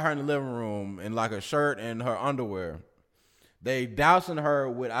 they got her in the living room in like a shirt and her underwear. They dousing her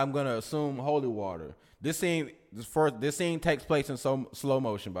with, I'm gonna assume, holy water. This scene takes place in slow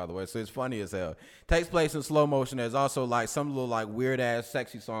motion, by the way, so it's funny as hell. Takes place in slow motion. There's also like some little like weird ass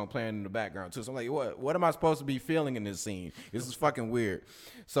sexy song playing in the background too. So I'm like, what am I supposed to be feeling in this scene? This is fucking weird.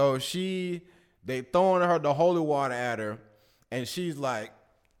 So they throwing her the holy water at her, and she's like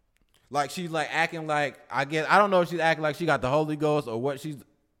she's like acting like, I don't know if she's acting like she got the Holy Ghost or what she's.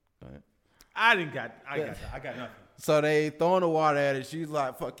 I got nothing. So they throwing the water at her. She's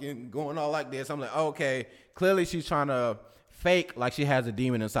like fucking going all like this. I'm like, okay, clearly she's trying to fake like she has a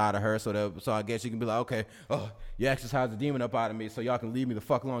demon inside of her. So I guess she can be like, okay, you exorcise the demon up out of me, so y'all can leave me the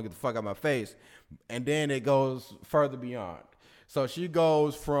fuck alone, get the fuck out of my face. And then it goes further beyond. So she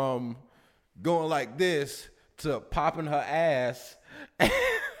goes from going like this to popping her ass.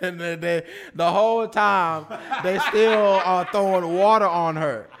 And then the whole time they still are throwing water on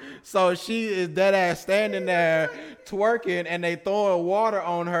her. So she is dead ass standing there twerking, and they throwing water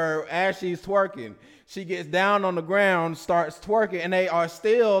on her as she's twerking. She gets down on the ground, starts twerking, and they are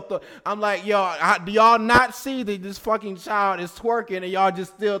still. I'm like, yo, do y'all not see that this fucking child is twerking, and y'all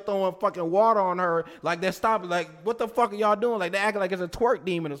just still throwing fucking water on her? Like they're stopping. Like, what the fuck are y'all doing? Like they acting like it's a twerk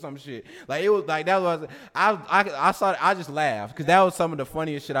demon or some shit. Like it was like that was. I saw it, I just laughed because that was some of the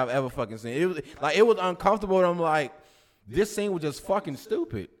funniest shit I've ever fucking seen. It was uncomfortable. And I'm like, this scene was just fucking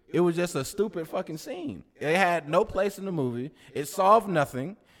stupid. It was just a stupid fucking scene. It had no place in the movie. It solved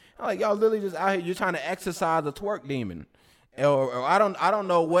nothing. Like, y'all literally just out here, you're trying to exorcise a twerk demon. Or I don't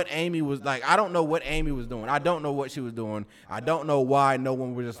know what Amy was like. I don't know what Amy was doing. I don't know what she was doing. I don't know why no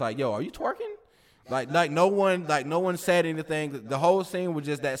one was just like, yo, are you twerking? Like no one said anything. The whole scene was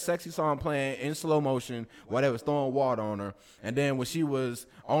just that sexy song playing in slow motion while they was throwing water on her. And then when she was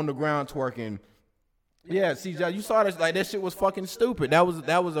on the ground twerking, yeah, see, you saw this, like that shit was fucking stupid. That was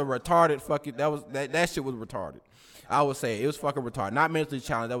a retarded fucking, that shit was retarded. I would say it was fucking retarded. Not mentally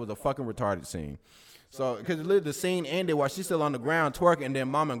challenged. That was a fucking retarded scene. So, because the scene ended while she's still on the ground twerking, and then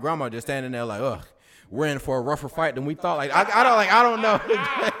mom and grandma just standing there like, ugh, we're in for a rougher fight than we thought. Like, I don't know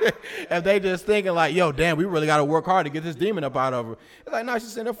if they just thinking like, yo, damn, we really got to work hard to get this demon up out of her. It's like, no,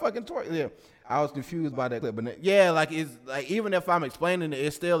 she's in there fucking twerking. Yeah, I was confused by that clip, but yeah, like it's like even if I'm explaining it,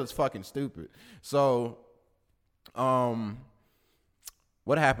 it still is fucking stupid. So,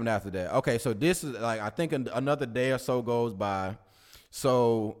 what happened after that? Okay, so this is like I think another day or so goes by.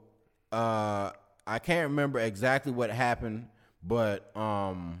 So I can't remember exactly what happened, but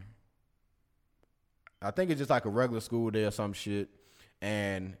I think it's just like a regular school day or some shit.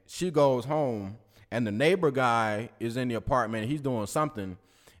 And she goes home, and the neighbor guy is in the apartment. He's doing something,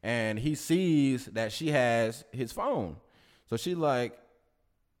 and he sees that she has his phone. So she's like,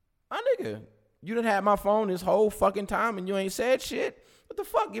 "My nigga, you done had my phone this whole fucking time, and you ain't said shit. What the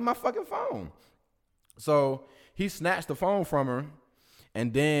fuck? Get my fucking phone." So he snatched the phone from her,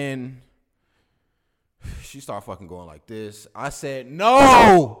 and then She started fucking going like this. I said,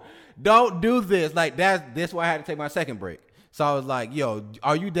 no, don't do this. Like, that's why I had to take my second break. So I was like, yo,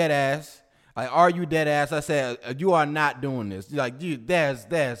 are you dead ass? Like, are you dead ass? I said, you are not doing this. Like,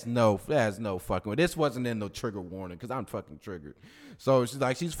 there's no fucking. This wasn't in no trigger warning because I'm fucking triggered. So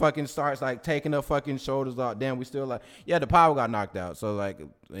she's fucking starts like taking her fucking shoulders off. Damn, we still like, yeah, the power got knocked out. So like,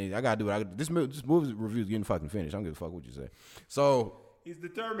 I gotta do it. This movie review's getting fucking finished. I don't give a fuck what you say. So he's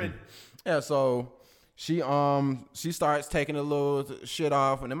determined. Yeah. So she starts taking a little shit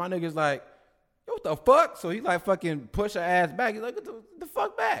off, and then my nigga's like, yo, what the fuck? So he like fucking push her ass back. He's like, what the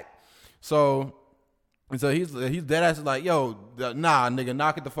fuck back? So he's dead ass like, yo, nah, nigga,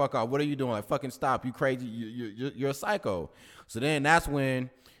 knock it the fuck off. What are you doing? Like, fucking stop. You crazy. You're a psycho. So then that's when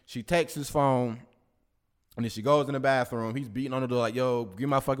she takes his phone and then she goes in the bathroom. He's beating on the door like, yo, give me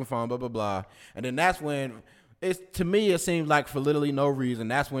my fucking phone, blah, blah, blah. And then that's when to me, it seems like for literally no reason,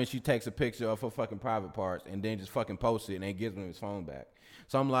 that's when she takes a picture of her fucking private parts and then just fucking posts it and then gives him his phone back.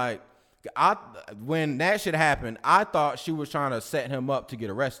 So I'm like, when that shit happened, I thought she was trying to set him up to get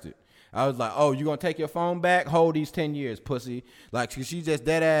arrested. I was like, oh, you gonna take your phone back? Hold these 10 years, pussy. Like, she just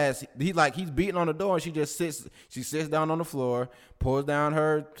dead ass. He's beating on the door and she sits down on the floor, pulls down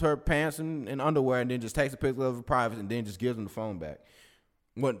her pants and underwear and then just takes a picture of her private and then just gives him the phone back.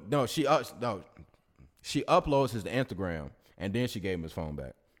 She uploads his to Instagram and then she gave him his phone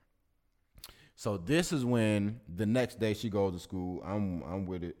back. So this is when the next day she goes to school. I'm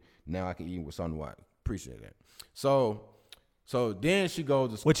with it. Now I can eat with something white. Appreciate that. So then she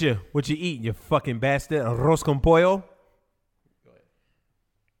goes to school. What you eating, you fucking bastard? Arroz con pollo? Go ahead.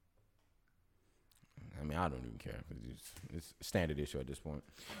 I mean, I don't even care. It's a standard issue at this point.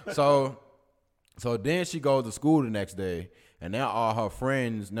 So then she goes to school the next day, and now all her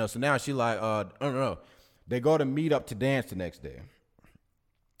friends know. So now she like, no. They go to meet up to dance the next day.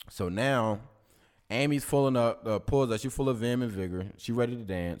 So now Amy's pulling up, pulls up. She's full of vim and vigor. She ready to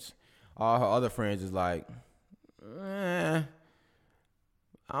dance. All her other friends is like,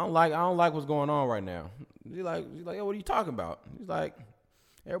 I don't like what's going on right now. She's like, yo, what are you talking about? He's like,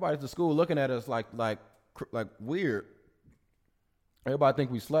 everybody at the school looking at us like weird. Everybody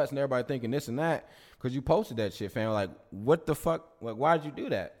think we sluts and everybody thinking this and that because you posted that shit, fam. Like, what the fuck? Like, why did you do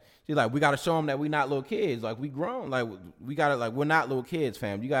that? She's like, we got to show them that we not little kids. Like, we grown. Like, we got to, like, we're not little kids,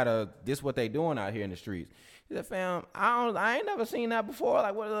 fam. You got to, this what they doing out here in the streets. She said, fam, I ain't never seen that before.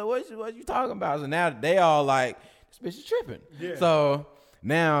 Like, what you talking about? So now they all like, this bitch is tripping. Yeah. So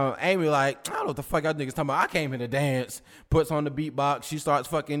now Amy like, I don't know what the fuck y'all niggas talking about. I came here to dance, puts on the beatbox. She starts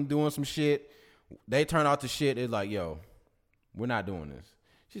fucking doing some shit. They turn out the shit. It's like, yo, we're not doing this.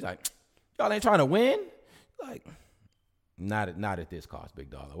 She's like, y'all ain't trying to win? Like, not at this cost, big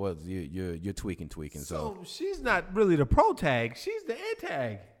dollar. Well, you're tweaking. So she's not really the pro tag. She's the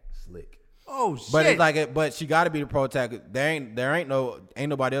antag. Slick. Oh shit. But it's like, but she got to be the pro tag. There ain't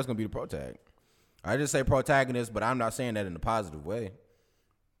nobody else gonna be the pro tag. I just say protagonist, but I'm not saying that in a positive way.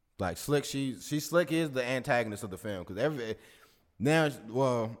 Like Slick, she Slick is the antagonist of the film because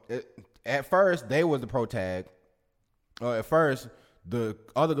at first they was the pro tag. At first the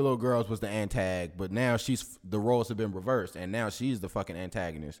other little girls was the antag, but now the roles have been reversed, and now she's the fucking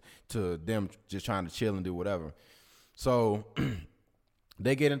antagonist to them just trying to chill and do whatever. So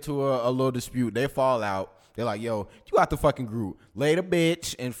they get into a little dispute. They fall out. They're like, yo, you out the fucking group. Lay the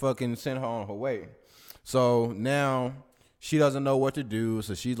bitch and fucking send her on her way. So now she doesn't know what to do.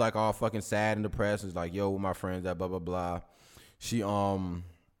 So she's like all fucking sad and depressed. It's like, yo, with my friends at blah, blah, blah. She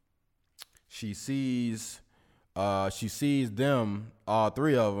sees them, all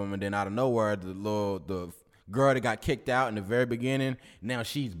three of them. And then out of nowhere, the girl that got kicked out in the very beginning, now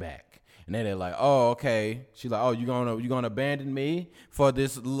she's back. And then they're like, oh, okay. She's like, oh, you gonna abandon me for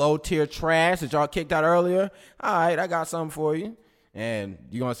this low tier trash that y'all kicked out earlier? All right, I got something for you. And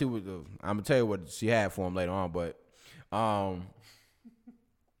you're gonna see what I'm gonna tell you what she had for him later on. But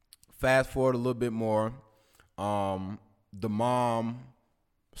fast forward a little bit more. The mom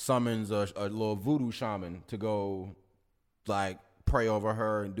summons a little voodoo shaman to go like pray over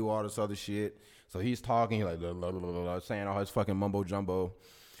her and do all this other shit. So he's talking, like blah, blah, blah, blah, saying all his fucking mumbo jumbo.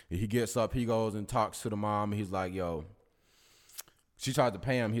 He gets up, he goes and talks to the mom. He's like, yo, she tried to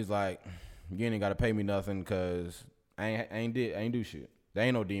pay him. He's like, you ain't got to pay me nothing because I ain't do shit. There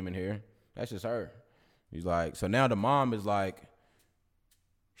ain't no demon here. That's just her. He's like, so now the mom is like,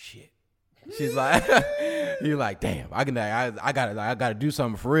 shit. She's like, you're like, damn, I gotta do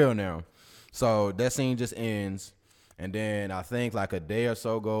something for real now. So that scene just ends. And then I think like a day or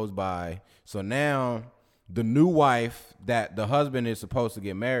so goes by. So now the new wife that the husband is supposed to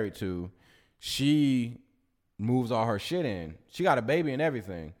get married to, she moves all her shit in. She got a baby and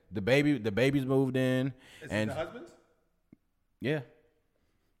everything. The baby's moved in. Is and it the husband's? Yeah.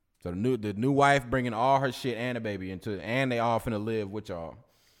 So the new wife bringing all her shit and the baby and they all finna live with y'all.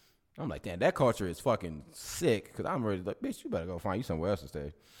 I'm like, damn, that culture is fucking sick. Cause I'm ready, like, bitch, you better go find you somewhere else to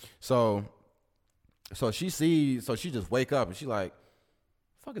stay. So she just wake up and she like,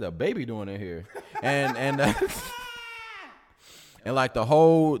 fuck is that baby doing in here? and and like the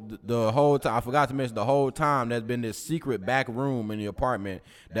whole time, I forgot to mention, the whole time there's been this secret back room in the apartment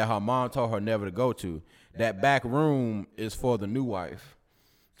that her mom told her never to go to. That back room is for the new wife.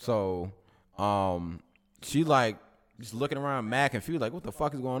 So she like just looking around mad confused, like what the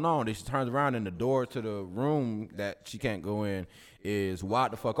fuck is going on? Then she turns around and the door to the room that she can't go in is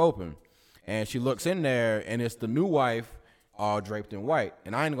wide the fuck open. And she looks in there and it's the new wife all draped in white.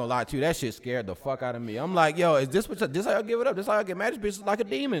 And I ain't gonna lie to you, that shit scared the fuck out of me. I'm like, yo, is this how y'all give it up? This how y'all get mad? This bitch is like a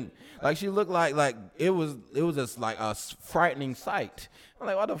demon. Like she looked like it was just like a frightening sight. I'm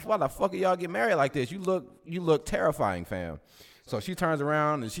like, why the fuck are y'all get married like this? You look terrifying, fam. So she turns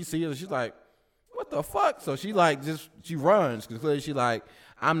around and she sees her. She's like, what the fuck? So she like she runs because clearly she like,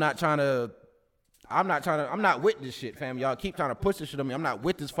 I'm not with this shit, fam. Y'all keep trying to push this shit on me. I'm not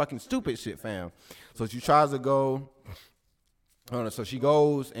with this fucking stupid shit, fam. So she tries to go. So she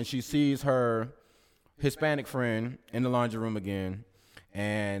goes and she sees her Hispanic friend in the laundry room again,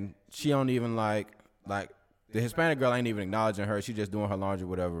 and she don't even like the Hispanic girl ain't even acknowledging her. She just doing her laundry,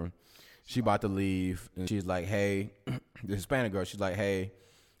 whatever. She about to leave, and she's like, "Hey," the Hispanic girl. She's like, "Hey,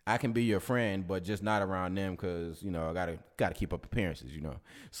 I can be your friend, but just not around them, cause you know I gotta keep up appearances, you know."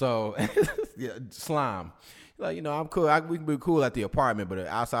 So yeah, slime. Like, you know, I'm cool. We can be cool at the apartment, but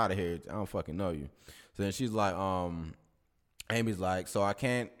outside of here, I don't fucking know you. So then she's like, Amy's like, so I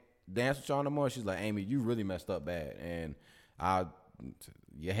can't dance with y'all no more. She's like, Amy, you really messed up bad, and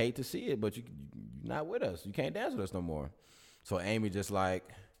you hate to see it, but you're not with us. You can't dance with us no more. So Amy just like,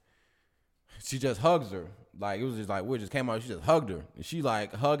 she just hugs her. Like, it was just like, we just came out, she just hugged her. And she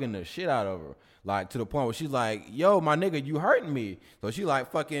like hugging the shit out of her. Like, to the point where she's like, yo, my nigga, you hurting me. So she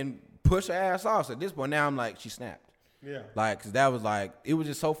like fucking push her ass off. So at this point now I'm like, she snapped. Yeah. Like, cause that was like, it was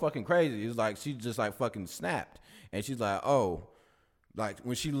just so fucking crazy. It was like, she just like fucking snapped. And she's like, oh, like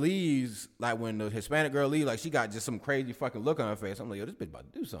when she leaves, like when the Hispanic girl leaves, like she got just some crazy fucking look on her face. I'm like, yo, this bitch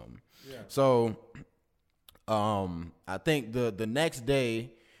about to do something. Yeah. So, I think the next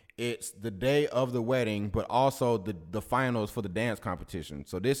day, it's the day of the wedding, but also the finals for the dance competition.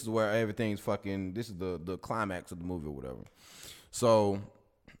 So this is where everything's fucking, this is the climax of the movie or whatever. So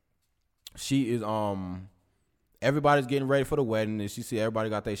she is, everybody's getting ready for the wedding, and she see everybody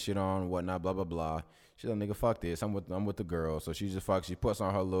got their shit on and whatnot, blah, blah, blah. She's like, nigga, fuck this. I'm with the girl. So she just she puts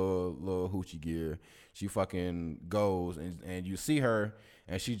on her little hoochie gear. She fucking goes, and you see her,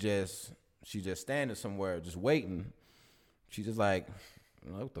 and she just standing somewhere, just waiting. She just like,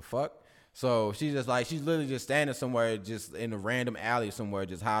 what the fuck? So she's literally just standing somewhere, just in a random alley somewhere,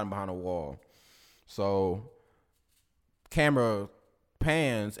 just hiding behind a wall. So camera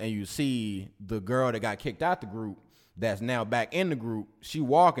pans, and you see the girl that got kicked out the group that's now back in the group. She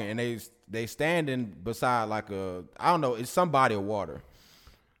walking, and they standing beside like it's some body of water.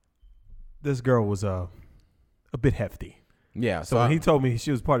 This girl was a bit hefty. Yeah. So when he told me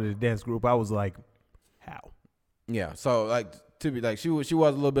she was part of the dance group, I was like, how? Yeah. So like, to be like, she was a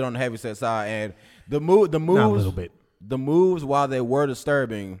little bit on the heavy set side, and the moves, not a little bit. The moves, while they were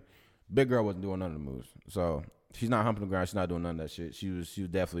disturbing, big girl wasn't doing none of the moves. So she's not humping the ground. She's not doing none of that shit. She was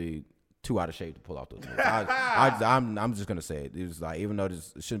definitely too out of shape to pull off those moves. I'm just gonna say it. It was like, even though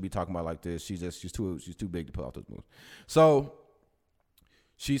this shouldn't be talking about like this, she's too big to pull off those moves. So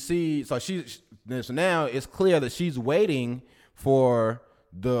so now it's clear that she's waiting for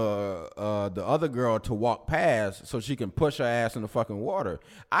the other girl to walk past so she can push her ass in the fucking water.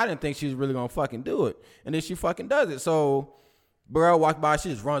 I didn't think she was really gonna fucking do it, and then she fucking does it. So girl walks by, she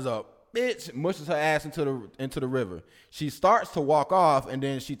just runs up, bitch, mushes her ass into the river. She starts to walk off, and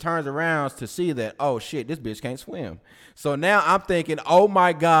then she turns around to see that, oh shit, this bitch can't swim. So now I'm thinking, oh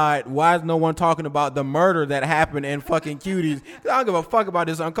my God, why is no one talking about the murder that happened in fucking Cuties? I don't give a fuck about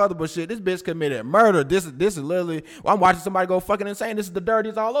this uncomfortable shit. This bitch committed murder. This is literally, I'm watching somebody go fucking insane. This is the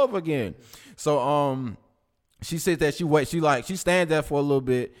dirtiest all over again. So she sits there, she stands there for a little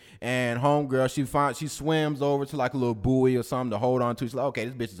bit, and homegirl, she swims over to like a little buoy or something to hold on to. She's like, okay,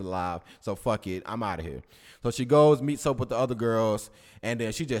 this bitch is alive, so fuck it, I'm out of here. So she goes, meets up with the other girls, and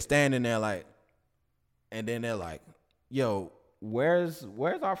then she just standing there like, and then they're like, yo, where's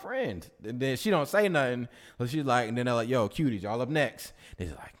our friend? And then she don't say nothing. So she's like, and then they're like, yo, Cuties, y'all up next. They're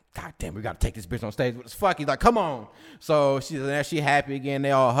like, God damn, we gotta take this bitch on stage with us. Fuck, he's like, come on. So she happy again.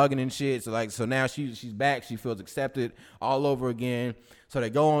 They all hugging and shit. So now she's back. She feels accepted all over again. So they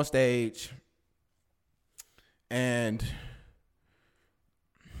go on stage, and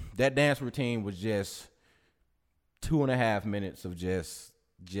that dance routine was just 2.5 minutes of just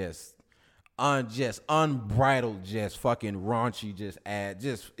unbridled, just fucking raunchy,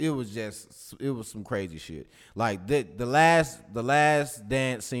 it was some crazy shit. Like the last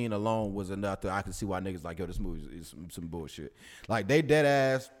dance scene alone was enough that I could see why niggas like, yo, this movie is some bullshit. Like they dead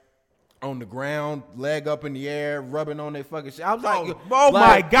ass on the ground, leg up in the air, rubbing on their fucking shit. I was like,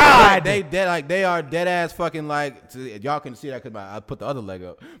 my God. They are dead ass fucking like, y'all can see that because I put the other leg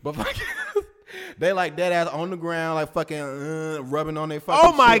up, but fucking. They like dead ass on the ground, like fucking rubbing on their fucking.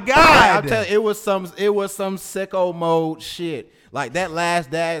 Oh my shit. God! Like, I'm telling you, it was some sicko mode shit. Like that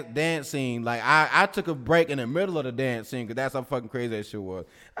last dance scene. Like I took a break in the middle of the dance scene because that's how fucking crazy that shit was.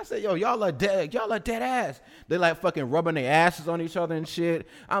 I said, yo, y'all are dead ass. They like fucking rubbing their asses on each other and shit.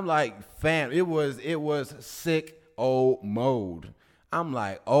 I'm like, fam, it was sick old mode. I'm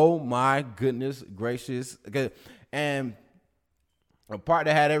like, oh my goodness gracious, and. A part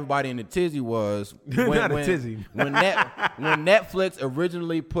that had everybody in the tizzy was when Netflix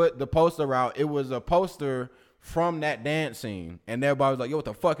originally put the poster out, it was a poster from that dance scene. And everybody was like, yo, what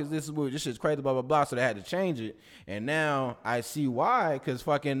the fuck is this movie? This shit's crazy, blah, blah, blah. So they had to change it. And now I see why, because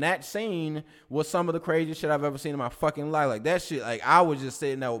fucking that scene was some of the craziest shit I've ever seen in my fucking life. Like that shit, like I was just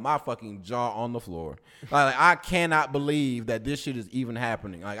sitting there with my fucking jaw on the floor. Like I cannot believe that this shit is even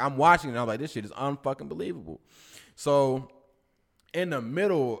happening. Like I'm watching it and I'm like, this shit is unfucking believable. So in the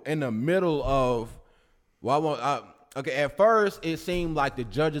middle of, okay, at first it seemed like the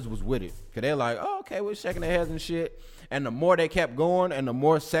judges was with it. Cause they're like, oh, okay, we're shaking their heads and shit. And the more they kept going and the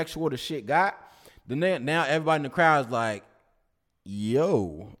more sexual the shit got, then now everybody in the crowd is like,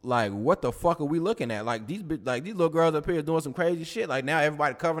 yo, like what the fuck are we looking at? Like these little girls up here doing some crazy shit. Like now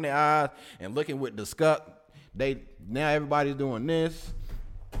everybody covering their eyes and looking with disgust. Now everybody's doing this.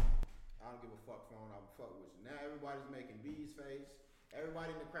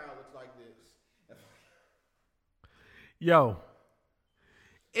 Everybody in the crowd looks like this. Yo,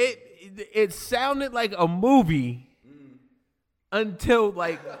 it sounded like a movie until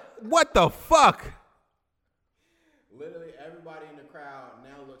like, what the fuck? Literally everybody in the crowd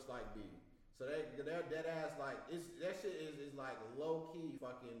now looks like B. So they're dead ass like that shit is like low key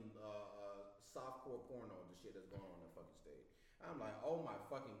fucking softcore porno. The shit that's going on the fucking stage. I'm like, oh my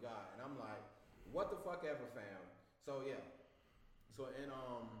fucking God, and I'm like, what the fuck ever, fam? So yeah. So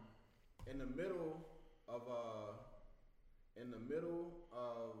in the middle of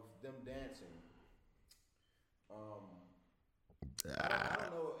them dancing, I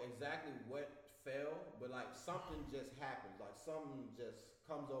don't know exactly what fell, but like something just happens. Like something just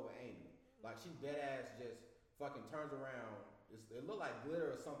comes over Amy. Like she dead ass just fucking turns around. It looked like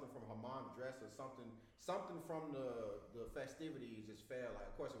glitter or something from her mom's dress or something. Something from the festivities just fell.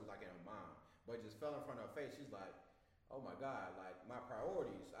 Like of course it was like in her mom, but it just fell in front of her face. She's like, oh my God, like my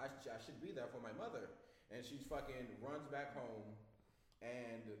priorities, I should be there for my mother. And she fucking runs back home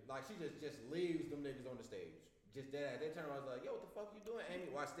and like she just leaves them niggas on the stage. Just dead. They turn around like, yo, what the fuck you doing,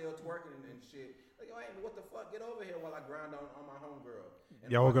 Amy? While still twerking and shit. Like, yo, Amy, what the fuck? Get over here while I grind on my homegirl.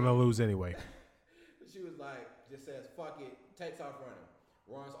 Y'all were gonna lose anyway. She was like, just says, fuck it, takes off running.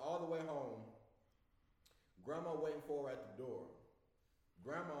 Runs all the way home. Grandma waiting for her at the door.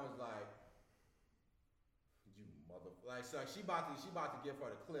 Grandma's like, like so she about to give her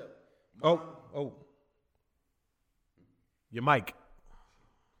the clip. Mom, oh. Your mic.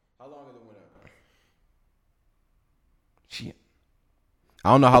 How long has it went out? Shit.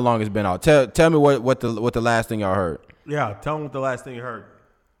 I don't know how long it's been out. Tell me what the last thing y'all heard. Yeah, tell them what the last thing you heard.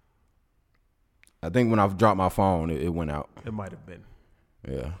 I think when I've dropped my phone, it went out. It might have been.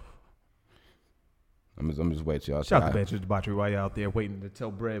 Yeah. I'm just waiting y'all. Shout out to Banter's Debauchery while you're out there waiting to tell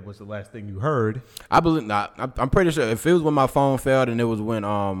Bread what's the last thing you heard. I believe not. I'm pretty sure if it was when my phone failed and it was when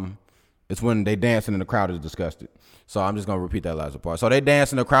it's when they dancing and the crowd is disgusted. So I'm just gonna repeat that last part. So they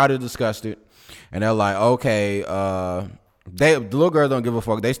dance and the crowd is disgusted, and they're like, okay, the little girls don't give a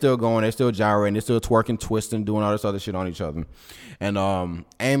fuck. They still going, they still gyrating, they still twerking, twisting, doing all this other shit on each other. And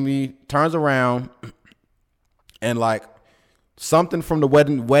Amy turns around and like. Something from the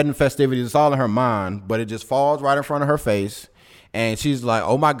wedding festivities, it's all in her mind, but it just falls right in front of her face. And she's like,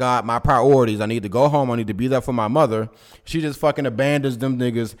 oh my God, my priorities. I need to go home. I need to be there for my mother. She just fucking abandons them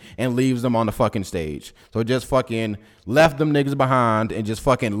niggas and leaves them on the fucking stage. So just fucking left them niggas behind and just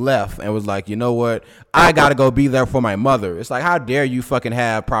fucking left and was like, you know what? I got to go be there for my mother. It's like, how dare you fucking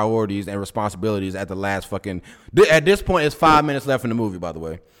have priorities and responsibilities at the last fucking, at this point, it's 5 minutes left in the movie, by the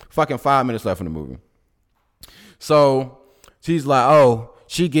way. Fucking 5 minutes left in the movie. So she's like, oh,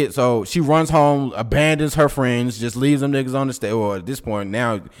 she runs home, abandons her friends, just leaves them niggas on the stage. Or at this point,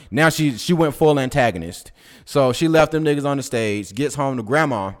 now she went full antagonist. So she left them niggas on the stage, gets home to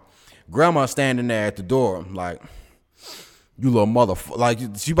grandma. Grandma standing there at the door, like, you little motherfucker. Like,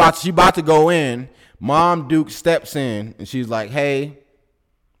 she about to go in. Mom Duke steps in, and she's like, hey,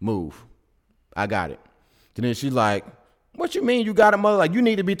 move. I got it. And then she's like, what you mean you got it, mother? Like, you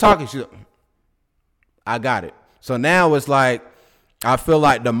need to be talking. She's like, I got it. So now it's like, I feel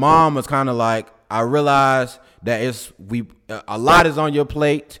like the mom was kind of like, I realize that a lot is on your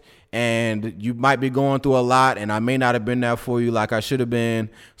plate, and you might be going through a lot, and I may not have been there for you like I should have been.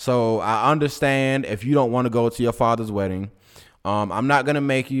 So I understand if you don't want to go to your father's wedding. I'm not going to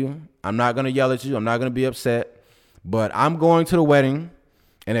make you. I'm not going to yell at you. I'm not going to be upset. But I'm going to the wedding,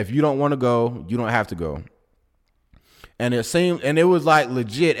 and if you don't want to go, you don't have to go. And it was like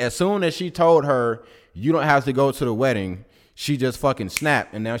legit. As soon as she told her, you don't have to go to the wedding, she just fucking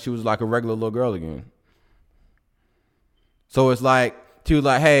snapped, and now she was like a regular little girl again. So it's like, she was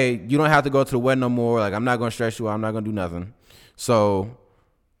like, hey, you don't have to go to the wedding no more. Like, I'm not going to stress you out. I'm not going to do nothing. So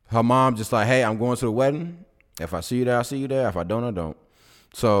her mom just like, hey, I'm going to the wedding. If I see you there, I'll see you there. If I don't, I don't.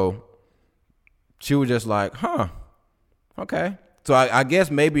 So she was just like, huh, okay. So I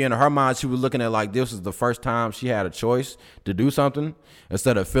guess maybe in her mind, she was looking at like this was the first time she had a choice to do something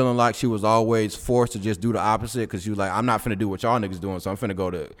instead of feeling like she was always forced to just do the opposite, because she was like, I'm not finna do what y'all niggas doing, so I'm finna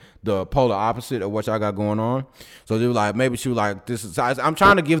go to the polar opposite of what y'all got going on. So they were like, maybe she was like, this is. I'm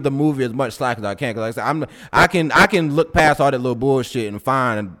trying to give the movie as much slack as I can, because like I said, I can look past all that little bullshit and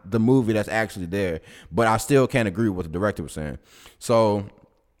find the movie that's actually there, but I still can't agree with what the director was saying. So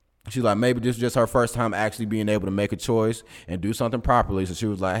she's like, maybe this is just her first time actually being able to make a choice and do something properly. So she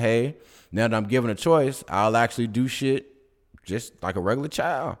was like, hey, now that I'm given a choice, I'll actually do shit just like a regular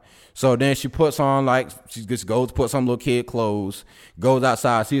child. So then she puts on, like, she just goes, put some little kid clothes, goes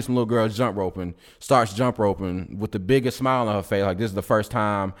outside, sees some little girls jump roping, starts jump roping with the biggest smile on her face. Like, this is the first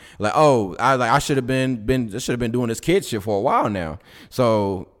time, like, oh, I should have been doing this kid shit for a while now.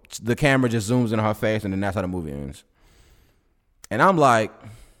 So the camera just zooms in her face, and then that's how the movie ends. And I'm like,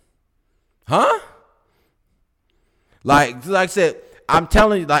 huh? Like I said, I'm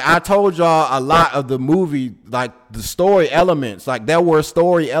telling you, like I told y'all a lot of the movie, like the story elements, like there were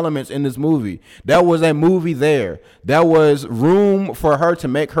story elements in this movie. There was a movie there. There was room for her to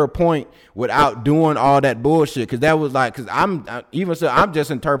make her point without doing all that bullshit. Cause that was like, cause I'm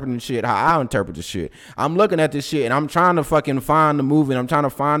just interpreting shit how I interpret the shit. I'm looking at this shit and I'm trying to fucking find the movie, and I'm trying to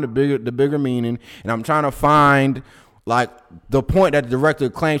find the bigger meaning, and I'm trying to find like the point that the director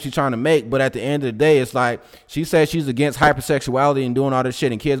claims she's trying to make. But at the end of the day, it's like she says she's against hypersexuality and doing all this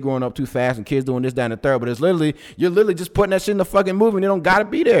shit and kids growing up too fast and kids doing this, that, and the third. But it's literally, you're literally just putting that shit in the fucking movie, and it don't gotta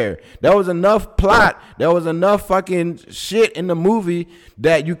be there. There was enough plot, there was enough fucking shit in the movie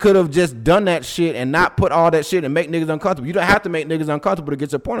that you could have just done that shit and not put all that shit and make niggas uncomfortable. You don't have to make niggas uncomfortable to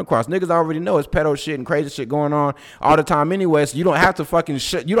get your point across. Niggas already know it's pedo shit and crazy shit going on all the time anyway. So you don't have to fucking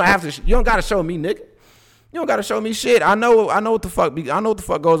you don't gotta show me, nigga. You don't gotta show me shit. I know what the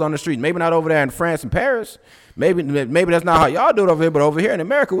fuck goes on the street. Maybe not over there in France and Paris. Maybe that's not how y'all do it over here. But over here in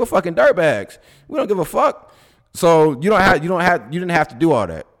America, we're fucking dirtbags. We don't give a fuck. So you didn't have to do all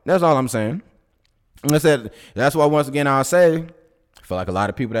that. That's all I'm saying. And I said that's why once again I'll say, I feel like a lot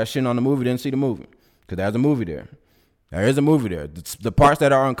of people that shitting on the movie didn't see the movie, because there's a movie there. There is a movie there. The parts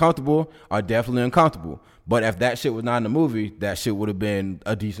that are uncomfortable are definitely uncomfortable. But if that shit was not in the movie, that shit would have been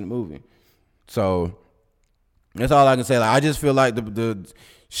a decent movie. So that's all I can say. Like, I just feel like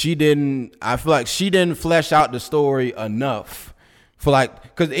she didn't flesh out the story enough for like,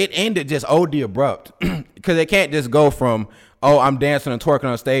 because it ended just OD abrupt. Because it can't just go from, oh, I'm dancing and twerking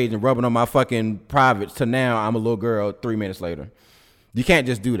on stage and rubbing on my fucking privates to now I'm a little girl 3 minutes later. You can't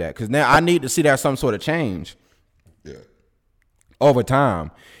just do that, because now I need to see there's some sort of change. Yeah. Over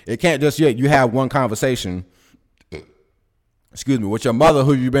time. It can't just, you have one conversation, with your mother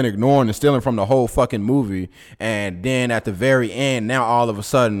who you've been ignoring and stealing from the whole fucking movie, and then at the very end, now all of a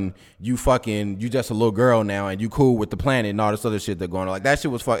sudden you just a little girl now and you cool with the planet and all this other shit that's going on. Like, that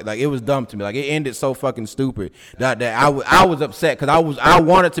shit was like, it was dumb to me. Like, it ended so fucking stupid that I was upset, because I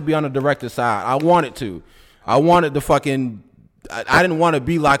wanted to be on the director's side. I wanted the fucking, I didn't want to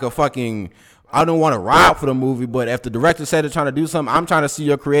be like a fucking, I don't want to ride for the movie, but if the director said they're trying to do something, I'm trying to see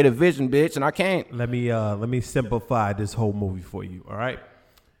your creative vision, bitch, and I can't. Let me simplify this whole movie for you, all right?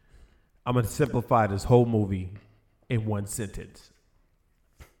 I'm going to simplify this whole movie in one sentence.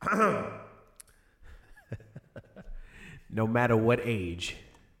 No matter what age,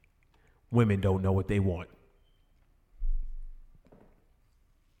 women don't know what they want.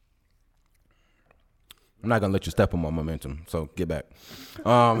 I'm not gonna let you step on my momentum. So get back.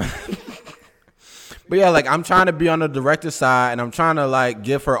 But yeah, like I'm trying to be on the director's side, and I'm trying to like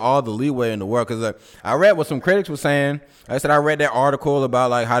give her all the leeway in the world. Cause I read what some critics were saying. I read that article about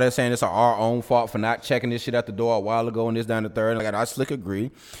like how they're saying it's our own fault for not checking this shit at the door a while ago and this down the third. Like I slick agree.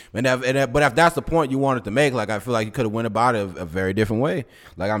 But if that's the point you wanted to make, like I feel like you could have went about it a very different way.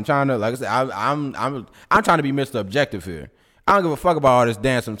 Like I'm trying to, like I said, I'm trying to be Mr. Objective here. I don't give a fuck about all this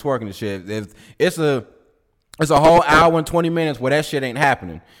dancing, twerking and shit. If it's a whole hour and 20 minutes where that shit ain't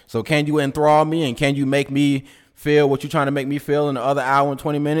happening. So can you enthrall me and can you make me feel what you're trying to make me feel in the other hour and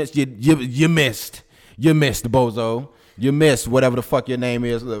 20 minutes? You missed. You missed, bozo. You missed whatever the fuck your name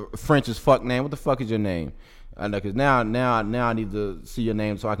is. The French as fuck name. What the fuck is your name? I know, because now I need to see your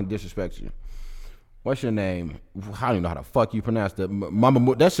name so I can disrespect you. What's your name? I don't even know how the fuck you pronounce that.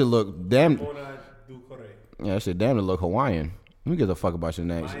 Mama, that shit look damn. Yeah, that shit damn to look Hawaiian. Who gives a fuck about your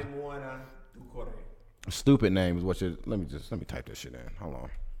name? Stupid name is what you. Let me type that shit in. Hold on.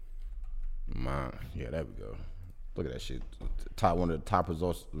 Yeah, there we go. Look at that shit. One of the top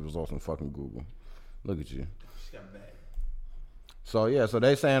results on fucking Google. Look at you. So yeah, so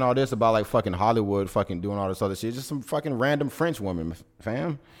they saying all this about like fucking Hollywood, fucking doing all this other shit. Just some fucking random French woman,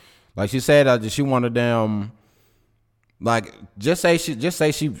 fam. Like she said, she wanted them. Like just say she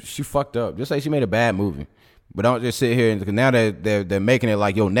fucked up. Just say she made a bad movie. But don't just sit here, and now they're making it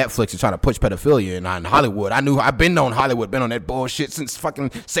like, yo, Netflix is trying to push pedophilia in Hollywood. I've been on Hollywood, been on that bullshit since fucking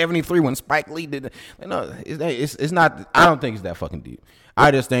 73 when Spike Lee did it. No, it's not, I don't think it's that fucking deep.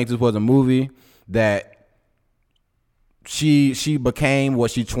 I just think this was a movie that she became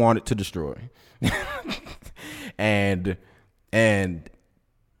what she wanted to destroy. and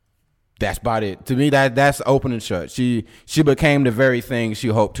that's about it. To me, that's open and shut. She became the very thing she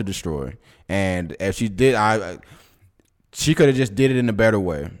hoped to destroy. And if she did, she could have just did it in a better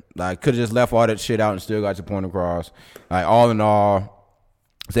way. Like, could have just left all that shit out and still got your point across. Like, all in all,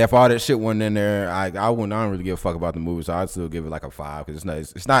 say if all that shit went in there, I don't really give a fuck about the movie, so I'd still give it like a 5 because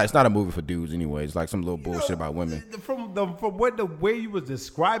it's not a movie for dudes anyway. It's like some little bullshit about women. From the way you was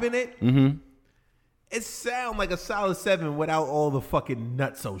describing it, it sound like a solid 7 without all the fucking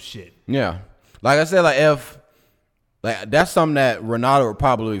nutso shit. Yeah, like I said, that's something that Renato would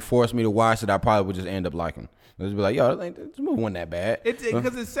probably force me to watch that I probably would just end up liking. Just be like, yo, this movie wasn't that bad.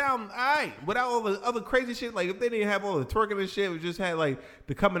 Because it sound all right without all the other crazy shit. Like if they didn't have all the twerking and shit, we just had like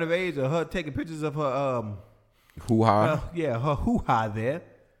the coming of age of her taking pictures of her hoo-ha. Her hoo-ha there.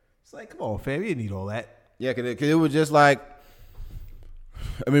 It's like, come on, fam, you didn't need all that. Yeah, cause it was just like,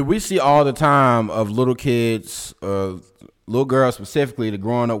 I mean, we see all the time of little kids, little girls specifically, that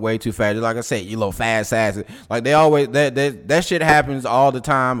growing up way too fast. Like I said, you little fast ass. Like they always that shit happens all the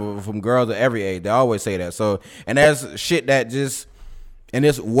time from girls of every age. They always say that. So, and there's shit that just, and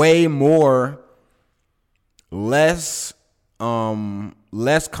it's way more less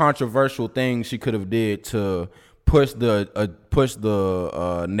controversial things she could have did to push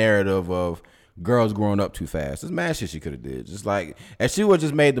the narrative of girls growing up too fast. There's mad shit she could have did. Just like if she would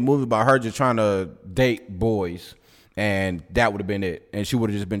just made the movie about her just trying to date boys, and that would have been it. And she would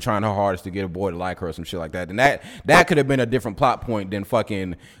have just been trying her hardest to get a boy to like her or some shit like that. And that could have been a different plot point than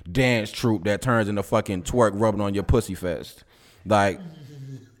fucking dance troupe that turns into fucking twerk rubbing on your pussy fest. Like,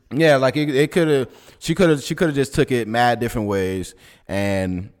 yeah, like it could have. She could have just took it mad different ways.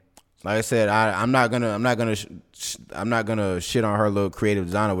 And like I said, I'm not gonna shit on her little creative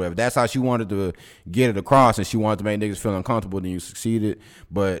design or whatever. That's how she wanted to get it across, and she wanted to make niggas feel uncomfortable. Then you succeeded,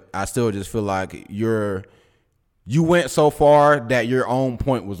 but I still just feel like you went so far that your own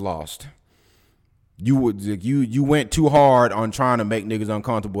point was lost. You went too hard on trying to make niggas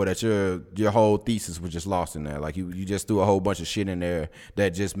uncomfortable that your whole thesis was just lost in there. Like you just threw a whole bunch of shit in there that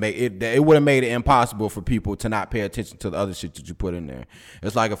just made it. It would have made it impossible for people to not pay attention to the other shit that you put in there.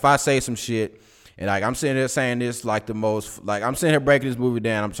 It's like if I say some shit and like I'm sitting there saying this like the most, like I'm sitting here breaking this movie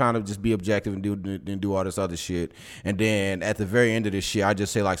down. I'm trying to just be objective and do all this other shit. And then at the very end of this shit, I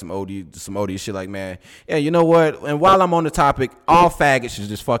just say like some OD shit like, man, yeah, you know what? And while I'm on the topic, all faggots should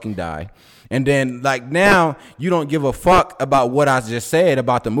just fucking die. And then like now you don't give a fuck about what I just said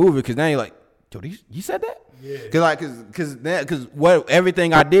about the movie because now you're like, dude, you said that? Yeah. Cause what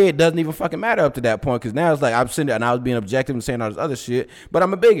everything I did doesn't even fucking matter up to that point. Cause now it's like I'm sitting there and I was being objective and saying all this other shit, but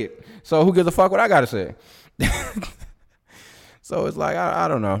I'm a bigot. So who gives a fuck what I gotta say? So it's like I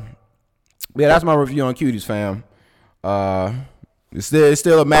don't know. Yeah, that's my review on Cuties, fam. It's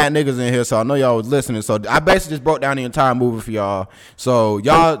still a mad niggas in here, so I know y'all was listening. So I basically just broke down the entire movie for y'all. So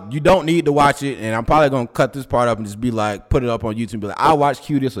y'all, you don't need to watch it, and I'm probably gonna cut this part up and just be like, put it up on YouTube and be like, I'll watch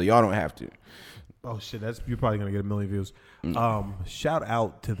Cuties, so y'all don't have to. Oh shit, you're probably gonna get 1 million views. Shout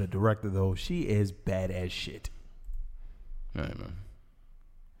out to the director though. She is bad as shit. All right, man.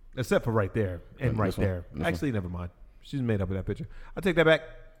 Except for right there and right there. Actually, never mind. She's made up of that picture. I'll take that back.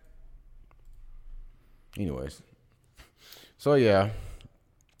 Anyways, so yeah,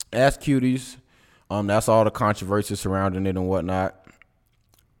 Ass Cuties. That's all the controversy surrounding it and whatnot.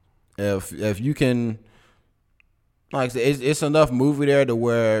 If you can, like I said, it's enough movie there to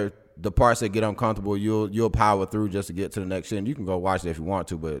where the parts that get uncomfortable, you'll power through just to get to the next shit. And you can go watch it if you want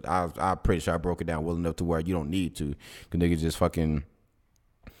to, but I'm pretty sure I broke it down well enough to where you don't need to, because niggas just fucking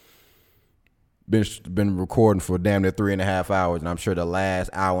been recording for damn near 3.5 hours, and I'm sure the last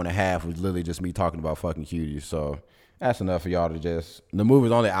hour and a half was literally just me talking about fucking cuties. So that's enough for y'all to just. The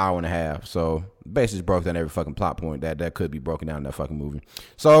movie's only an hour and a half, so basically broke down every fucking plot point that could be broken down in that fucking movie.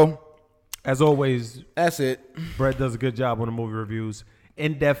 So, as always, that's it. Brett does a good job on the movie reviews.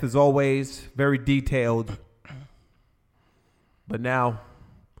 In depth as always, very detailed. But now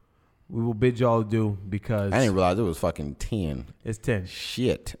we will bid y'all adieu because I didn't realize it was fucking 10. It's 10.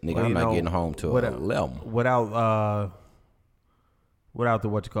 Shit, nigga, Well, I'm not getting home till 11. Without the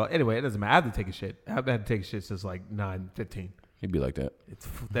what you call it. Anyway, it doesn't matter. I have to take a shit. I've had to take a shit since like 9:15. It'd be like that. It's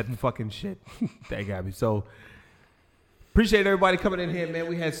that fucking shit that got me. So appreciate everybody coming in here, man.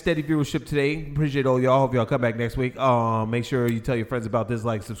 We had steady viewership today. Appreciate all y'all. Hope y'all come back next week. Make sure you tell your friends about this,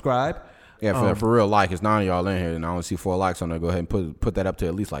 like, subscribe. Yeah, for real, like, it's 9 of y'all in here, and I only see 4 likes on there. Go ahead and put that up to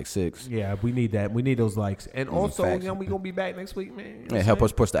at least like 6. Yeah, we need that. We need those likes. And also, we gonna be back next week, man. Yeah, help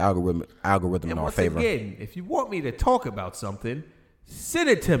us push the algorithm in our favor. Again, if you want me to talk about something, send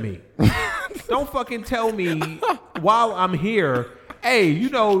it to me. Don't fucking tell me while I'm here, hey,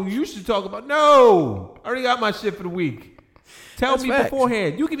 you should talk about. No, I already got my shit for the week. Tell me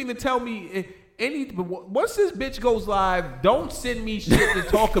beforehand. You can even tell me once this bitch goes live, don't send me shit to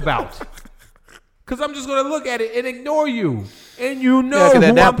talk about. Because I'm just going to look at it and ignore you. And who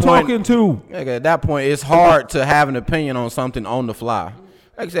I'm talking to. Yeah, at that point, it's hard to have an opinion on something on the fly.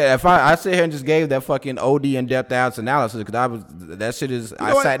 Like I said, if I sit here and just gave that fucking OD in-depth ass analysis, because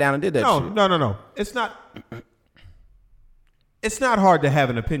I sat down and did that shit. No. It's not hard to have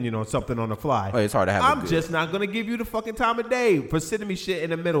an opinion on something on the fly. Oh, it's hard to have. I'm just not going to give you the fucking time of day for sending me shit in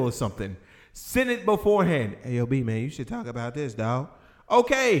the middle of something. Send it beforehand. Hey, yo, B, man, you should talk about this, dog.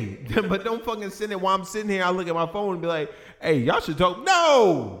 Okay, but don't fucking send it while I'm sitting here. I look at my phone and be like, hey, y'all should talk.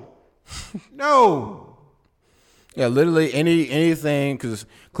 No. Yeah, literally anything, because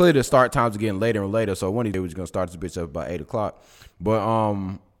clearly the start times are getting later and later. So one of these days we're just going to start this bitch up about 8 o'clock. But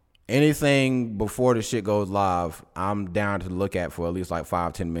anything before the shit goes live, I'm down to look at for at least like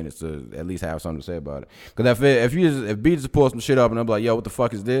 5-10 minutes to at least have something to say about it. Because if B just pulls some shit up and I'm like, yo, what the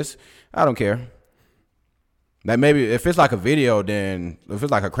fuck is this? I don't care. Like, maybe if it's like a video, then if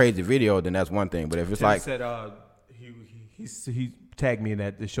it's like a crazy video, then that's one thing. But if it's like, said he tagged me in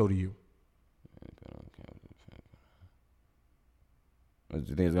that to show to you. You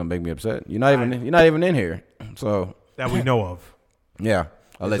think it's gonna make me upset? You're not even in here, so that we know of. Yeah,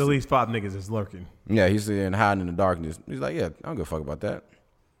 there's at least 5 niggas that's lurking. Yeah, he's sitting hiding in the darkness. He's like, yeah, I don't give a fuck about that.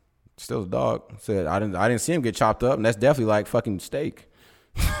 Still a dog. Said I didn't see him get chopped up, and that's definitely like fucking steak.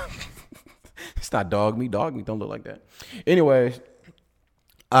 It's not dog meat. Dog meat don't look like that. Anyways,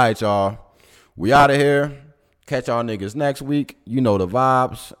 all right, y'all. We out of here. Catch y'all niggas next week. You know the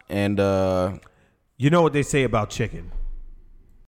vibes. And you know what they say about chicken.